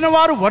ఉంచిన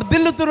వారు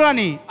వర్ధిల్లుతురు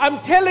అని. I'm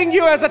telling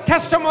you as a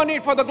testimony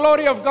for the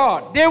glory of God.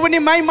 దేవుని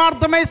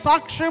మహిమార్థమై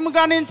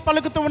సాక్ష్యముగా నేను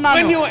పలుకుతూ ఉన్నాను.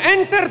 When you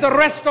enter the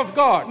rest of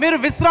God, మీరు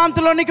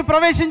విశ్రాంతిలోనికి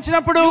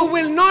ప్రవేశించినప్పుడు you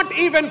will not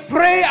even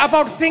pray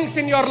about things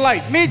in your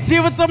life. మీ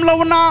జీవితంలో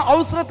ఉన్న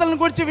అవసరతల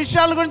గురించి,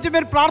 విషయాల గురించి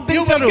మీరు You will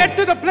ప్రార్థించరు. get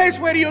to the place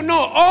where you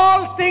know all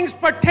things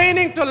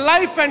pertaining to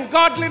life and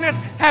godliness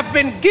have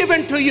been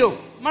given to you.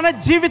 మన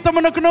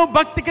జీవితమునకును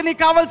భక్తికి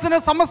కావాల్సిన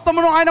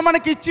సమస్తమును ఆయన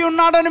మనకి ఇచ్చి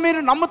ఉన్నాడని మీరు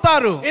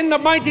నమ్ముతారు. In the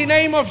mighty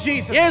name of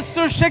Jesus.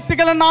 యేసు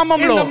శక్తిగల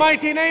నామములో. In the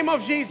mighty name of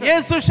Jesus.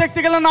 Yesu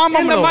శక్తిగల In the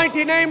నామములో.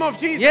 mighty name of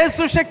Jesus.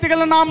 యేసు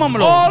శక్తిగల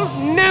నామములో. All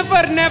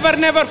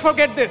never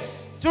forget this.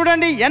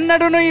 చూడండి,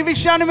 ఎన్నడూను ఈ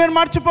విషయాన్ని మీరు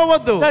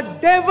మర్చిపోవద్దు. The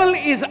devil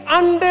is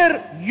under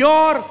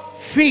your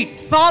feet.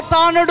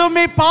 సాతానుడు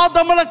మీ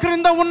పాదముల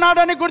క్రింద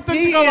ఉన్నాడని He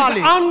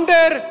గుర్తుంచుకోవాలి. is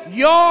under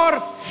your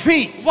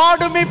feet.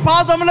 వాడు మీ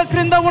పాదముల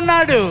క్రింద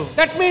ఉన్నాడు.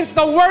 That means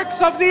the works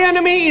of the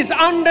enemy is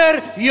under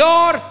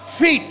your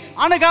feet.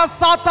 అనగా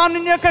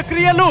సాతాను యొక్క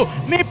క్రియలు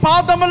మీ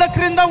పాదముల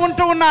క్రింద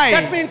ఉంటూ ఉన్నాయి.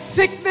 That means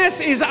sickness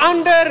is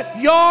under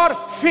your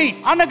feet.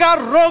 అనగా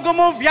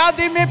రోగము,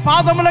 వ్యాధి మీ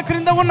పాదముల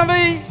క్రింద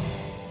ఉన్నవి.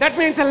 That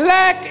means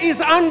lack is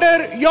under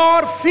your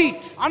feet.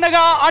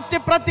 అనగా అట్టి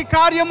ప్రతి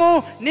కార్యము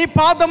నీ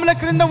పాదముల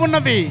క్రింద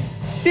ఉన్నవి.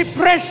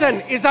 Depression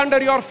is under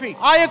your feet.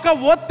 ఆ యొక్క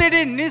ఒత్తిడి,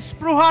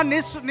 నిస్పృహ,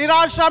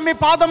 నిరాశ మీ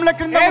పాదముల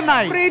క్రింద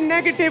ఉన్నాయి. Every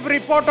negative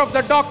report of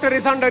the doctor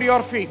is under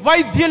your feet.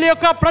 వైద్యుల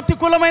యొక్క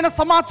ప్రతికూలమైన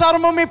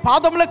సమాచారము మీ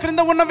పాదముల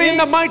క్రింద ఉన్నవి.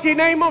 In the mighty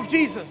name of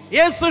Jesus.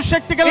 Yesu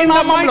శక్తిగల In the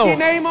నామములో. mighty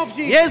name of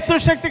Jesus. Yesu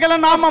శక్తిగల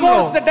Of నామములో.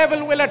 course the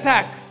devil will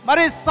attack.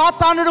 మరి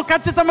సాతానుడు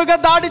ఖచ్చితంగా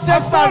దాడి Of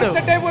చేస్తాడు. course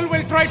the devil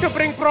will try to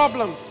bring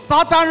problems.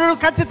 సాతానుడు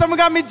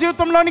ఖచ్చితంగా మీ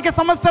జీవితంలోనికి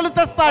సమస్యలు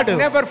తెస్తాడు.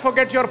 Never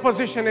forget your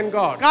position in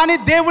God. కానీ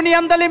దేవుని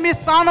యందలి మీ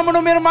స్థానమును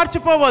మీరు Come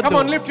మర్చిపోవద్దు.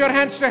 on, lift your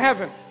hands to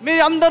heaven. మీ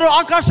అందరూ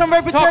ఆకాశం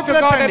వైపు Talk to God at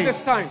చేతులెత్తండి.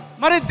 this time.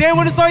 మరి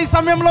దేవునితో ఈ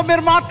సమయంలో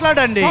మీరు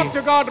మాట్లాడండి. Talk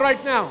to God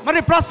right now.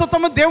 మరి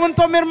ప్రస్తుతం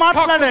దేవునితో మీరు Talk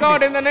to God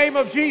మాట్లాడండి. in the name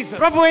of Jesus.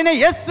 ప్రభు అయిన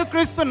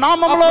యేసుక్రీస్తు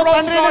నామములో Approach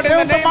తండ్రి అయిన God in the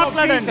దేవునితో name of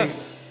మాట్లాడండి.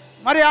 Jesus.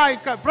 మరి ఆ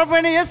యొక్క ప్రభు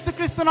అయిన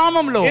యేసుక్రీస్తు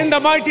నామములో, In the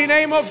mighty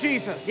name of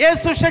Jesus.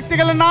 Yesu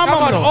శక్తిగల Come on,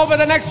 నామములో. over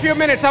the next few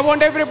minutes, I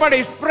want everybody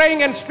praying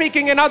and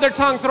speaking in other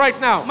tongues right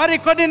now. మరి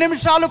కొన్ని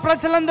నిమిషాలు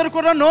ప్రజలందరూ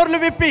కూడా నోర్లు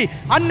విప్పి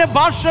అన్ని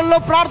భాషల్లో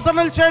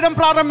ప్రార్థనలు చేయడం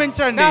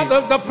ప్రారంభించండి.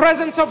 Now, the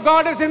presence of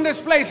God is in this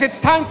place.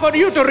 It's time for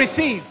you to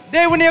receive.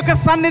 దేవుని యొక్క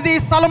సన్నిధి ఈ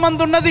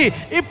స్థలమందు ఉన్నది.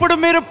 ఇప్పుడు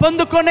మీరు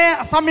పొందుకునే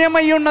సమయం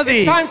అయి ఉన్నది.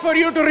 It's time for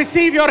you to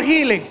receive your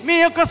healing. మీ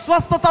యొక్క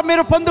స్వస్థత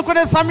మీరు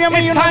పొందుకునే సమయం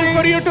అయి It's ఉన్నది. time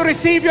for you to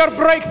receive your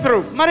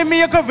breakthrough. మరి మీ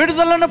యొక్క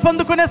విడుదలను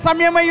పొందుకునే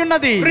సమయం అయి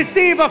ఉన్నది.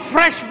 Receive a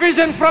fresh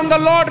vision from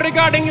the Lord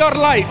regarding your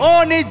life. ఓ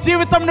నీ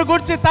జీవితంను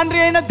గురించి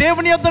తండ్రి అయిన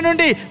దేవుని యొద్ద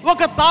నుండి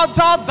ఒక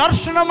తాజా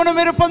దర్శనమును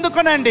మీరు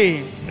పొందుకొనండి.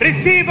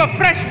 Receive a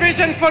fresh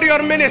vision for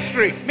your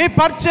ministry. మీ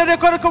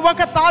పరిచర్య కొరకు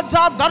ఒక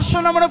తాజా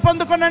దర్శనమును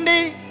పొందుకొనండి.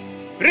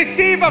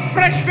 Receive a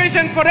fresh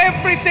vision for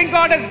everything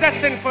God has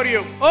destined for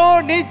you. ఓ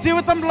నీ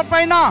జీవితంలో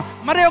పైన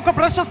మరి ఒక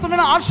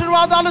ప్రశస్తమైన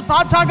ఆశీర్వాదాలు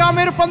తాజాగా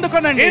మీరు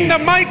పొందుకోనండి. In the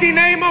mighty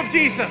name of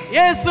Jesus.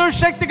 యేసు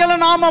శక్తిగల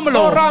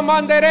నామములో.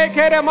 Soramandere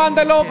kere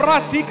mandelo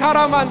brasi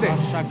karamande.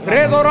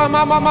 Redora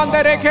mama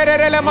mandere kere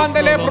rele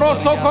mandele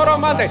broso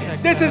koromande.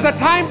 This is a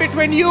time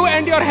between you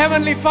and your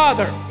heavenly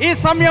Father. ఈ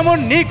సమయము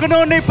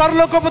నీకును నీ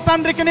పరలోకపు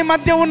తండ్రికి నీ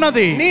మధ్య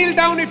ఉన్నది. Kneel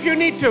down if you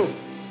need to.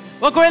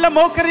 ఒకవేళ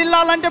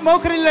మోకరిల్లాలంటే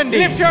మోకరిల్లండి.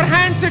 Lift your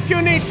hands if you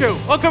need to.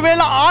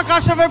 ఒకవేళ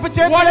ఆకాశం వైపు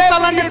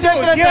చేతులెత్తాలంటే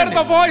చేతులెత్తండి. Hear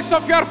the voice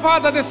of your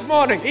Father this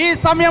morning. ఈ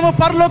సమయము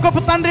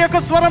పరలోకపు తండ్రి యొక్క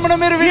స్వరమును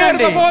మీరు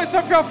వినండి. Hear the voice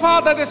of your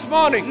Father this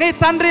morning. నీ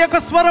తండ్రి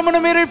యొక్క స్వరమును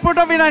మీరు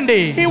ఇప్పుడు వినండి.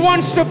 He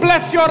wants to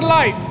bless your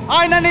life.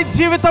 ఆయన నీ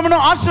జీవితమును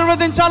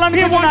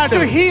ఆశీర్వదించాలనుకుంటున్నాడు.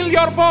 He wants to heal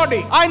your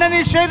body. ఆయన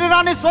నీ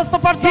శరీరాన్ని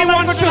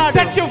స్వస్థపరచాలనుకుంటున్నాడు. He wants to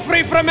set you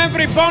free from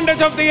every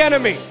bondage of the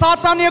enemy.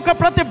 సాతాను యొక్క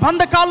ప్రతి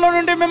బంధకాల్లో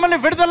నుండి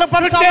మిమ్మల్ని విడుదల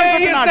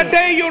పరచాలనుకుంటున్నాడు. Today is the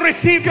day you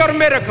receive your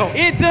miracle.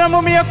 ఈ దినము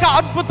మీ యొక్క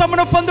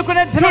అద్భుతమును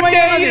పొందుకునే దినమై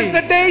ఉన్నది. Today is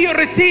the day you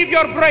receive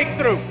your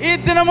breakthrough. ఈ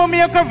దినము మీ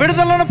యొక్క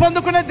విడుదలను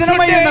పొందుకునే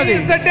దినమై ఉన్నది. Today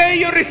is the day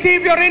you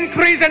receive your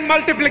increase and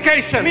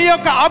multiplication. మీ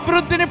యొక్క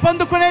అభివృద్ధిని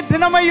పొందుకునే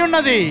దినమై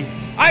ఉన్నది.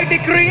 I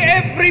decree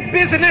every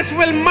business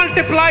will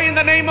multiply in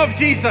the name of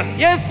Jesus.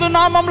 యేసు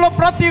నామములో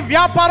ప్రతి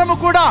వ్యాపారము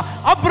కూడా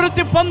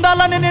అభివృద్ధి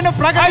పొందాలని నేను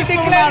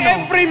ప్రకటిస్తున్నాను. I declare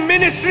every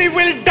ministry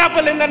will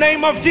double in the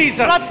name of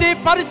Jesus. ప్రతి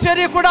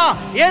పరిచర్య కూడా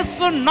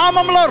యేసు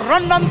నామములో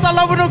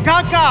రెండంతలవును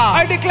గాక.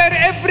 I declare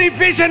every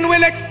vision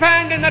will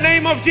expand in the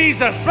name of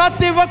Jesus.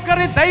 ప్రతి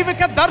ఒక్కరి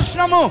దైవిక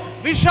దర్శనము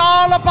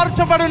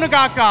విశాలపరచబడును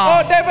గాక.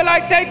 Oh devil, I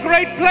take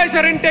great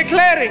pleasure in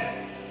declaring.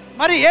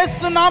 మరి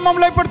యేసు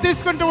నామములో ఇప్పుడు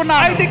తీసుకుంటూ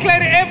ఉన్నాను. I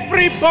declare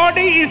every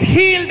body is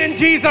healed in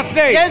Jesus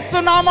name. యేసు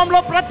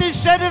నామములో ప్రతి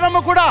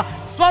శరీరము కూడా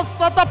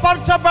స్వస్థత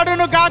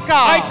పరచబడును గాక.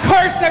 I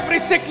curse every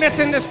sickness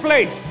in this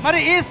place. మరి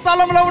ఈ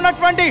స్థలంలో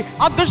ఉన్నటువంటి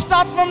ఆ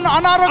దుష్టాత్మను I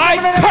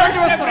అనారోగ్యమును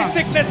curse every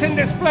sickness in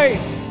this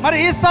place. మరి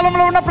ఈ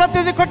స్థలంలో ఉన్న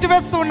ప్రతిది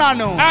కొట్టివేస్తూ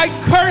ఉన్నాను. I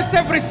curse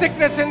every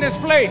sickness in this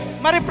place.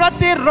 మరి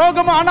ప్రతి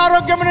రోగము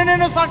అనారోగ్యమును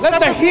నేను Let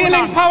the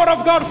healing power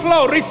of God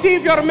flow.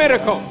 Receive your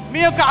miracle.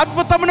 మీ యొక్క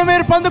అద్భుతమును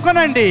మీరు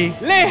పొందుకోనండి.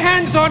 Lay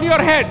hands on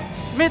your head.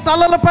 మీ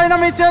తలల పైన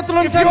మీ చేతులు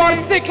If you are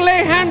sick, lay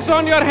hands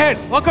on your head.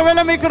 ఒకవేళ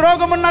మీకు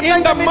రోగం In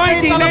ఉన్నట్లయితే the మీ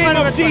mighty తల name పైన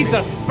of పెట్టండి.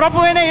 Jesus.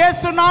 ప్రభువైన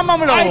యేసు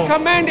నామములో I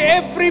command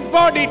every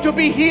body to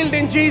be healed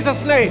in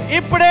Jesus' name.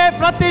 ఇప్పుడే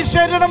ప్రతి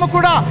శరీరము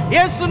కూడా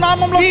యేసు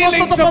నామములో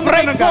Healing స్వస్థత to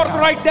break పొందును forth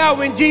గాక. right now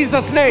in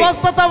Jesus' name.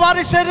 స్వస్థత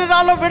వారి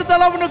శరీరాల్లో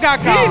విడుదలవును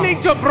గాక. Healing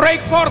to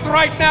break forth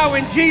right now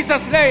in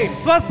Jesus' name.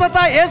 స్వస్థత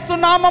యేసు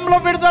నామములో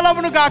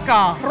విడుదలవును గాక.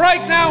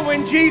 Right now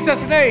in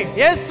Jesus' name.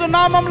 యేసు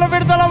నామములో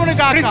విడుదలవును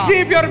గాక.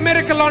 Receive your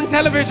miracle on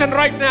television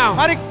right now.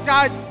 మరి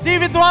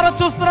టీవీ ద్వారా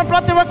చూస్తున్న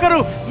ప్రతి ఒక్కరు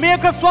మీ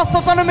యొక్క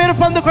స్వస్థతను మీరు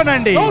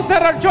పొందుకోనండి. Those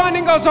that are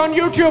joining us on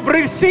YouTube,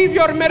 receive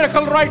your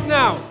miracle right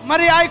now.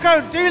 మరి ఆ యొక్క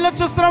టీవీలో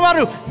చూస్తున్న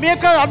వారు మీ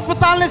యొక్క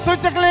అద్భుతాలని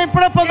సూచకలను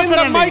ఇప్పుడే In the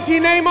పొందుకోనండి. mighty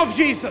name of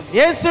Jesus.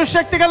 Yesu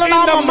శక్తిగల In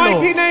the నామములో.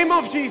 mighty name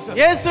of Jesus.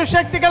 Yesu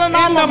శక్తిగల In the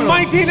నామములో.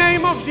 mighty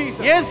name of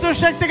Jesus. Yesu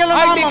శక్తిగల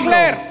I నామములో.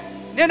 declare.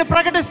 నేను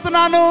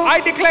ప్రకటిస్తున్నాను. I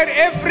declare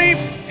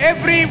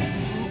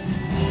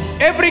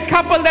every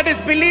couple that is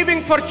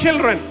believing for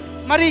children,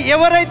 మరి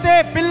ఎవరైతే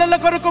పిల్లల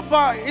కొరకు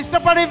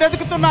ఇష్టపడి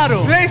వెతుకుతున్నారు,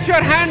 place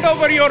your hand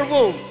over your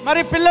womb.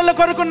 మరి పిల్లల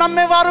కొరకు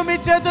నమ్మేవారు మీ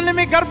చేతుల్ని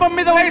మీ గర్భం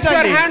మీద Place your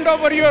ఉంచండి. hand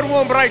over your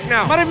womb right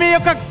now. మరి మీ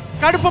యొక్క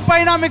కడుపు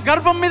పైన మీ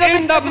గర్భం మీద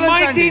In the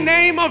mighty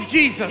name of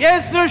Jesus.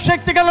 యేసు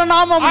శక్తిగల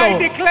నామములో I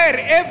declare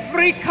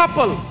every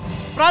couple,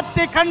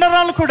 ప్రతి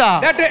కండరాలు కూడా,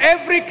 that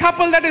every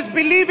couple that is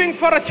believing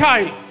for a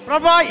child,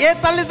 ప్రభా ఏ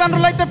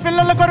తల్లిదండ్రులైతే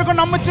పిల్లల కొరకు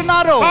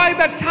నమ్ముచున్నారో, by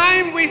the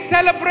time we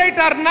celebrate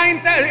our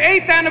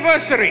 8th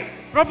anniversary,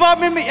 ప్రభా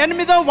మేము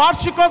 8వ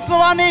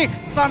వార్షికోత్సవాన్ని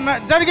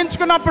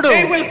జరిగించుకున్నప్పుడు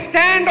they will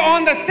stand on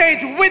the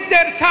stage with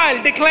their child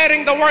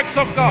declaring the works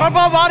of God.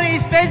 ప్రభా వారు ఈ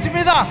stage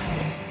మీద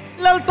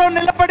పిల్లలతో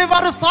నిలబడి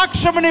వారు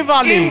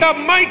సాక్ష్యమునివ్వాలి. In the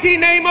mighty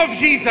name of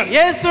Jesus.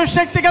 యేసు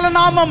శక్తిగల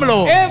నామములో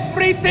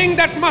Everything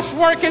that must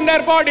work in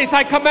their bodies,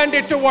 I command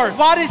it to work.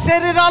 వారి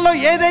శరీరాల్లో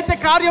ఏదైతే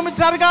కార్యము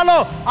జరగాలో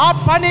ఆ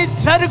పని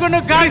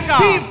జరుగును గాక.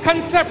 Receive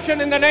conception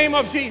in the name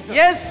of Jesus.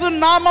 యేసు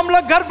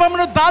నామములో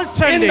గర్భమును In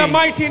దాల్చండి. the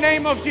mighty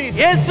name of Jesus.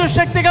 యేసు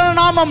శక్తిగల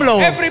నామములో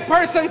Every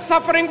person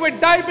suffering with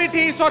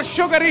diabetes or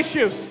sugar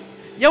issues,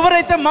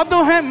 ఎవరైతే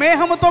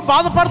మధుమేహముతో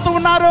బాధపడుతూ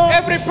ఉన్నారో,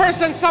 every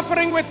person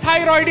suffering with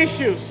thyroid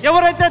issues,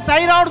 ఎవరైతే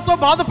థైరాయిడ్ తో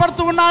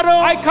బాధపడుతూ ఉన్నారో,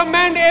 I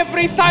command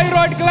every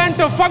thyroid gland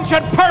to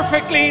function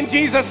perfectly in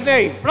Jesus'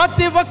 name.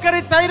 ప్రతి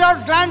ఒక్కరి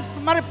థైరాయిడ్ గ్లాండ్స్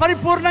మరి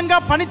పరిపూర్ణంగా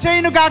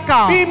పనిచేయును గాక.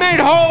 Be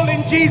made whole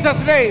in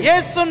Jesus' name.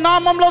 యేసు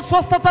నామములో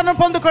స్వస్థతను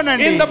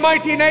పొందుకొనండి. In the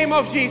mighty name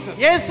of Jesus.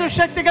 యేసు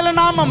శక్తిగల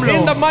నామములో.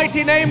 In the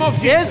mighty name of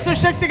Jesus. యేసు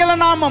శక్తిగల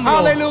నామములో.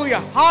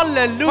 Hallelujah.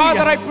 Hallelujah.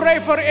 Father, I pray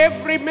for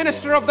every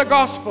minister of the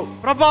gospel.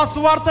 ప్రభువా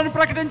సువార్తను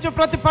ప్రకటించే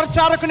ప్రతి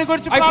పరిచారకుని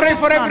గురించి I pray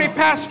for ప్రార్థిస్తున్నాను. every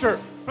pastor.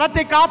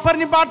 ప్రతి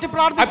కాపరిని బట్టి I pray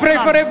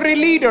ప్రార్థిస్తున్నాను. for every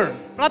leader.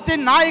 ప్రతి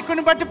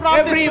నాయకుని బట్టి every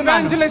ప్రార్థిస్తున్నాను.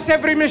 evangelist,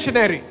 every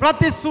missionary,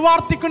 ప్రతి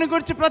సువార్థికుని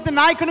గురించి, ప్రతి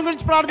నాయకుని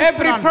గురించి every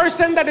ప్రార్థిస్తున్నాను.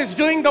 person that is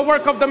doing the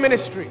work of the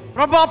ministry.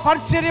 ప్రభువా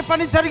పరిచర్య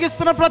పని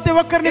జరిగిస్తున్న ప్రతి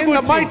ఒక్కరిని In the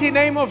గురించి mighty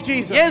name of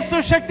Jesus. యేసు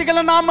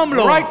శక్తిగల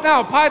నామములో Right now,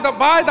 by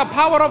the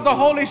power of the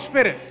Holy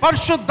Spirit.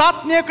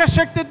 పరిశుద్ధాత్మ యొక్క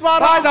శక్తి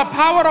ద్వారా, By the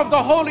power of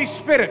the Holy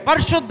Spirit.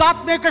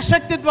 పరిశుద్ధాత్మ యొక్క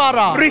శక్తి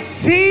ద్వారా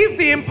Receive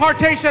the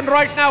impartation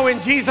right now in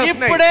Jesus'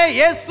 name. ఇప్పుడే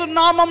యేసు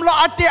నామములో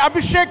అట్టి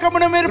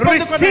అభిషేకమును మీరు Receive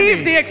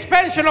పొందుకోండి. the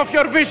expansion of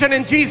your vision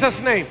in Jesus'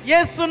 name.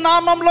 యేసు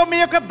నామములో మీ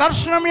యొక్క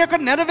దర్శనం యొక్క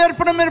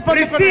నెరవేర్పును మీరు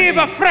Receive a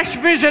పొందుకోండి. fresh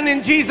vision in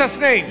Jesus'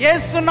 name.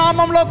 యేసు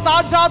నామములో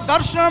తాజా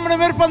దర్శనమును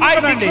మీరు I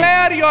పొందుకోండి.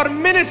 declare your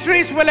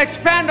ministries will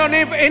expand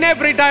in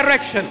every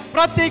direction.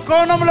 ప్రతి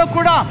కోణంలో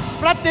కూడా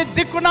ప్రతి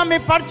దిక్కున మీ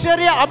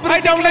పరిచర్య I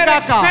అభివృద్ధి అవును declare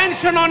గాక.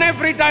 expansion on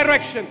every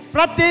direction.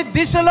 ప్రతి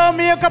దిశలో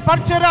మీ యొక్క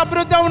పరిచర్య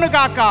అభివృద్ధి అవును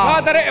గాక.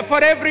 Father,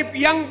 for every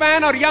young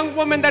man or young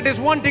woman that is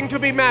wanting to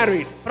be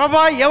married,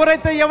 ప్రభువా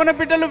ఎవరైతే యవన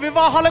బిడ్డలు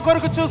వివాహాల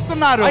కొరకు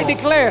చూస్తున్నారు, I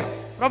declare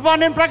ప్రభువా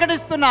నేను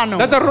ప్రకటిస్తున్నాను,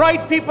 that the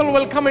right people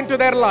will come into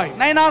their life.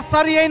 నైనా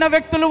సరి అయిన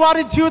వ్యక్తులు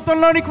వారి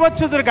జీవితంలోనికి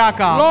వచ్చుదురు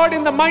గాక. Lord,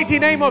 in the mighty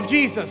name of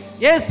Jesus,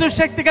 యేసు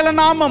శక్తిగల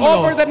నామములో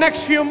over the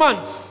next few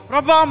months,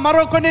 ప్రభువా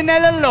మరో కొన్ని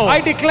నెలల్లో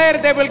I declare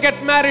they will get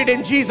married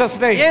in Jesus'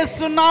 name.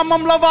 యేసు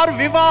నామములో వారు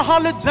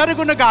వివాహాలు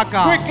జరుగును గాక.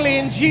 Quickly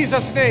in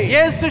Jesus' name.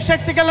 యేసు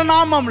శక్తిగల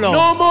నామములో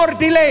No more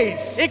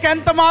delays. ఇక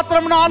ఎంత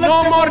మాత్రం ఆలస్యం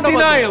No more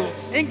ఉండవద్దు.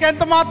 denials.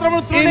 ఇంకెంత మాత్రం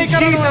In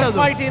తృణీకరణ Jesus' ఉండదు.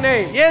 mighty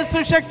name. యేసు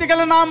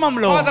శక్తిగల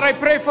నామములో Father, I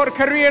pray for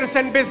careers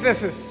and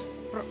businesses.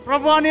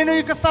 ప్రభువా నేను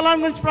ఈ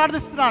స్థలాన్ని గురించి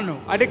ప్రార్థిస్తున్నాను.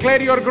 I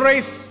declare your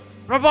grace.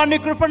 ప్రభువా నీ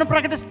కృపను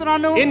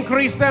ప్రకటిస్తున్నాను.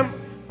 Increase them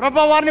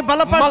ప్రభువా వారిని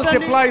బలపరచండి,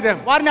 Multiply them.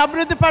 వారిని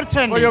అభివృద్ధి for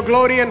పరచండి. your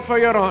glory and for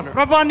your honor.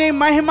 ప్రభువా నీ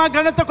మహిమ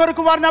ఘనత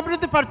కొరకు వారిని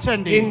అభివృద్ధి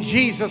పరచండి. In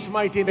Jesus'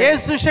 mighty name.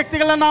 యేసు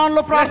శక్తిగల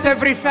నామములో Bless ప్రార్థన.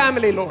 every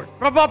family, Lord.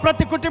 ప్రభువా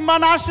ప్రతి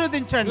కుటుంబాన్ని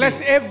ఆశీర్వదించండి. Bless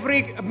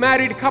every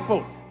married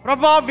couple.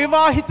 ప్రభువా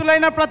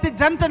వివాహితులైన ప్రతి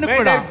జంటను May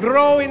కూడా they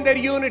grow in their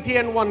unity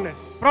and oneness.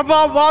 ప్రభువా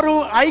వారు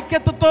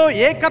ఐక్యతతో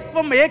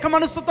ఏకత్వం ఏక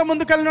మనస్సుతో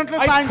ముందుకెళ్ళినట్లు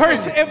I సాయం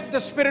curse చేయండి.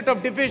 the spirit of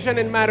division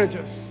in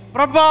marriages.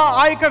 ప్రభువా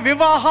ఆ యొక్క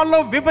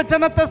వివాహాల్లో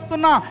విభజన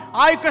తెస్తున్న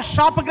ఆ యొక్క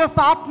శాపగ్రస్త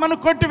ఆత్మను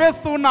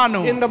కొట్టివేస్తూ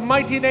ఉన్నాను. In the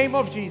mighty name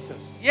of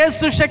Jesus.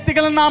 Yesu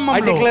శక్తిగల I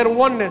నామములో declare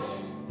oneness.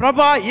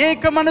 ప్రభువా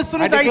ఏక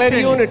మనస్సును I declare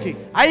దయచేయండి, unity.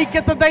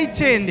 ఐక్యత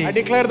దయచేయండి. I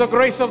declare the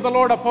grace of the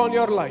Lord upon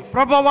your life.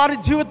 ప్రభువా వారి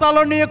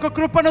జీవితాల్లో నీ యొక్క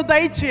కృపను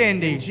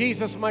దయచేయండి. In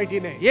Jesus' mighty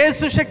name.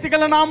 యేసు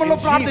శక్తిగల నామములో In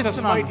Jesus'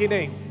 ప్రార్థిస్తున్నాను. mighty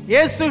name.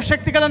 యేసు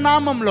శక్తిగల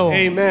నామములో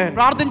Amen.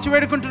 ప్రార్థించి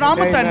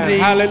వేడుకుంటున్నాము Amen. తండ్రి.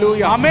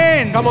 Hallelujah.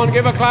 Amen. Come on,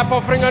 give a clap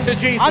offering unto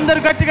Jesus.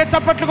 అందరూ గట్టిగా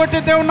చప్పట్లు కొట్టి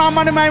దేవుని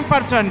నామాన్ని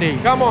మహిమపరచండి.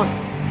 Come on.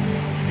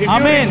 If you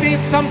Amen.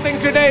 received something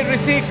today,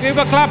 give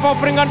a clap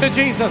offering unto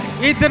Jesus.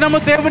 ఈ దినము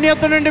దేవుని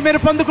యొద్ద నుండి మీరు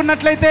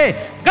పొందుకున్నట్లయితే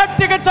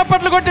గట్టిగా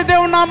చప్పట్లు కొట్టి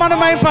దేవుని నామాన్ని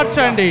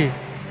మహిమపరచండి.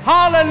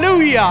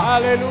 హల్లెలూయా,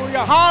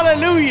 Hallelujah.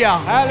 Hallelujah,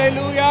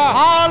 Hallelujah.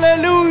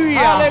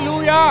 Hallelujah,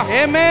 Hallelujah.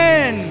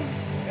 Amen.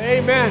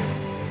 Amen.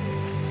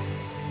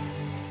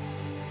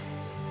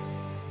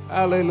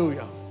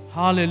 Hallelujah.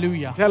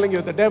 Hallelujah. Telling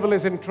you, the devil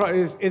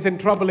is in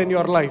trouble in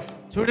your life.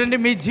 చూడండి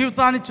మీ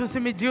జీవితాన్ని చూసి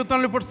మీ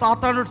జీవితంలో ఇప్పుడు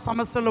సాతానుడు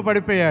సమస్యల్లో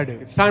పడిపోయాడు.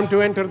 It's time to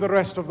enter the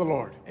rest of the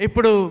Lord.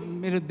 ఇప్పుడు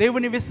మీరు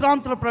దేవుని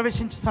విశ్రాంతిలో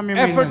ప్రవేశించే సమయం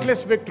ఇది.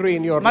 Effortless victory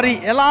in your మరి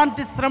life.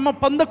 ఎలాంటి శ్రమ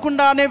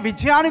పొందకుండానే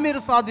విజయాన్ని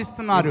మీరు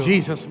సాధిస్తున్నారు. In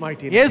Jesus'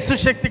 mighty name. యేసు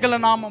శక్తిగల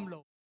నామములో.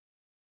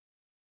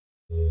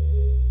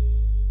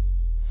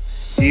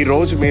 ఈ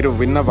రోజు మీరు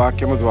విన్న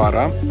వాక్యము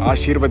ద్వారా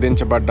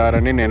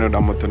ఆశీర్వదించబడ్డారని నేను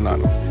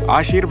నమ్ముతున్నాను.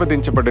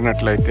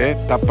 ఆశీర్వదించబడినట్లయితే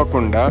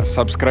తప్పకుండా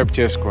సబ్స్క్రైబ్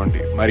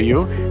చేసుకోండి మరియు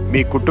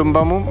మీ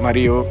కుటుంబము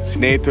మరియు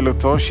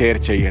స్నేహితులతో షేర్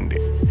చేయండి.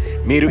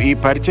 మీరు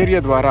ఈ పరిచర్య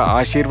ద్వారా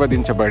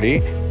ఆశీర్వదించబడి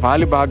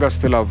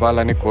పాలిభాగస్తులు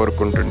అవ్వాలని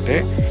కోరుకుంటుంటే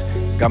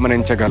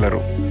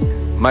గమనించగలరు.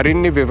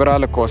 మరిన్ని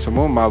వివరాల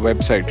కోసము మా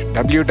వెబ్సైట్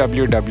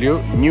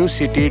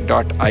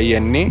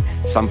www.newcity.in ని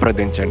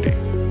సంప్రదించండి.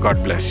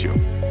 God bless you.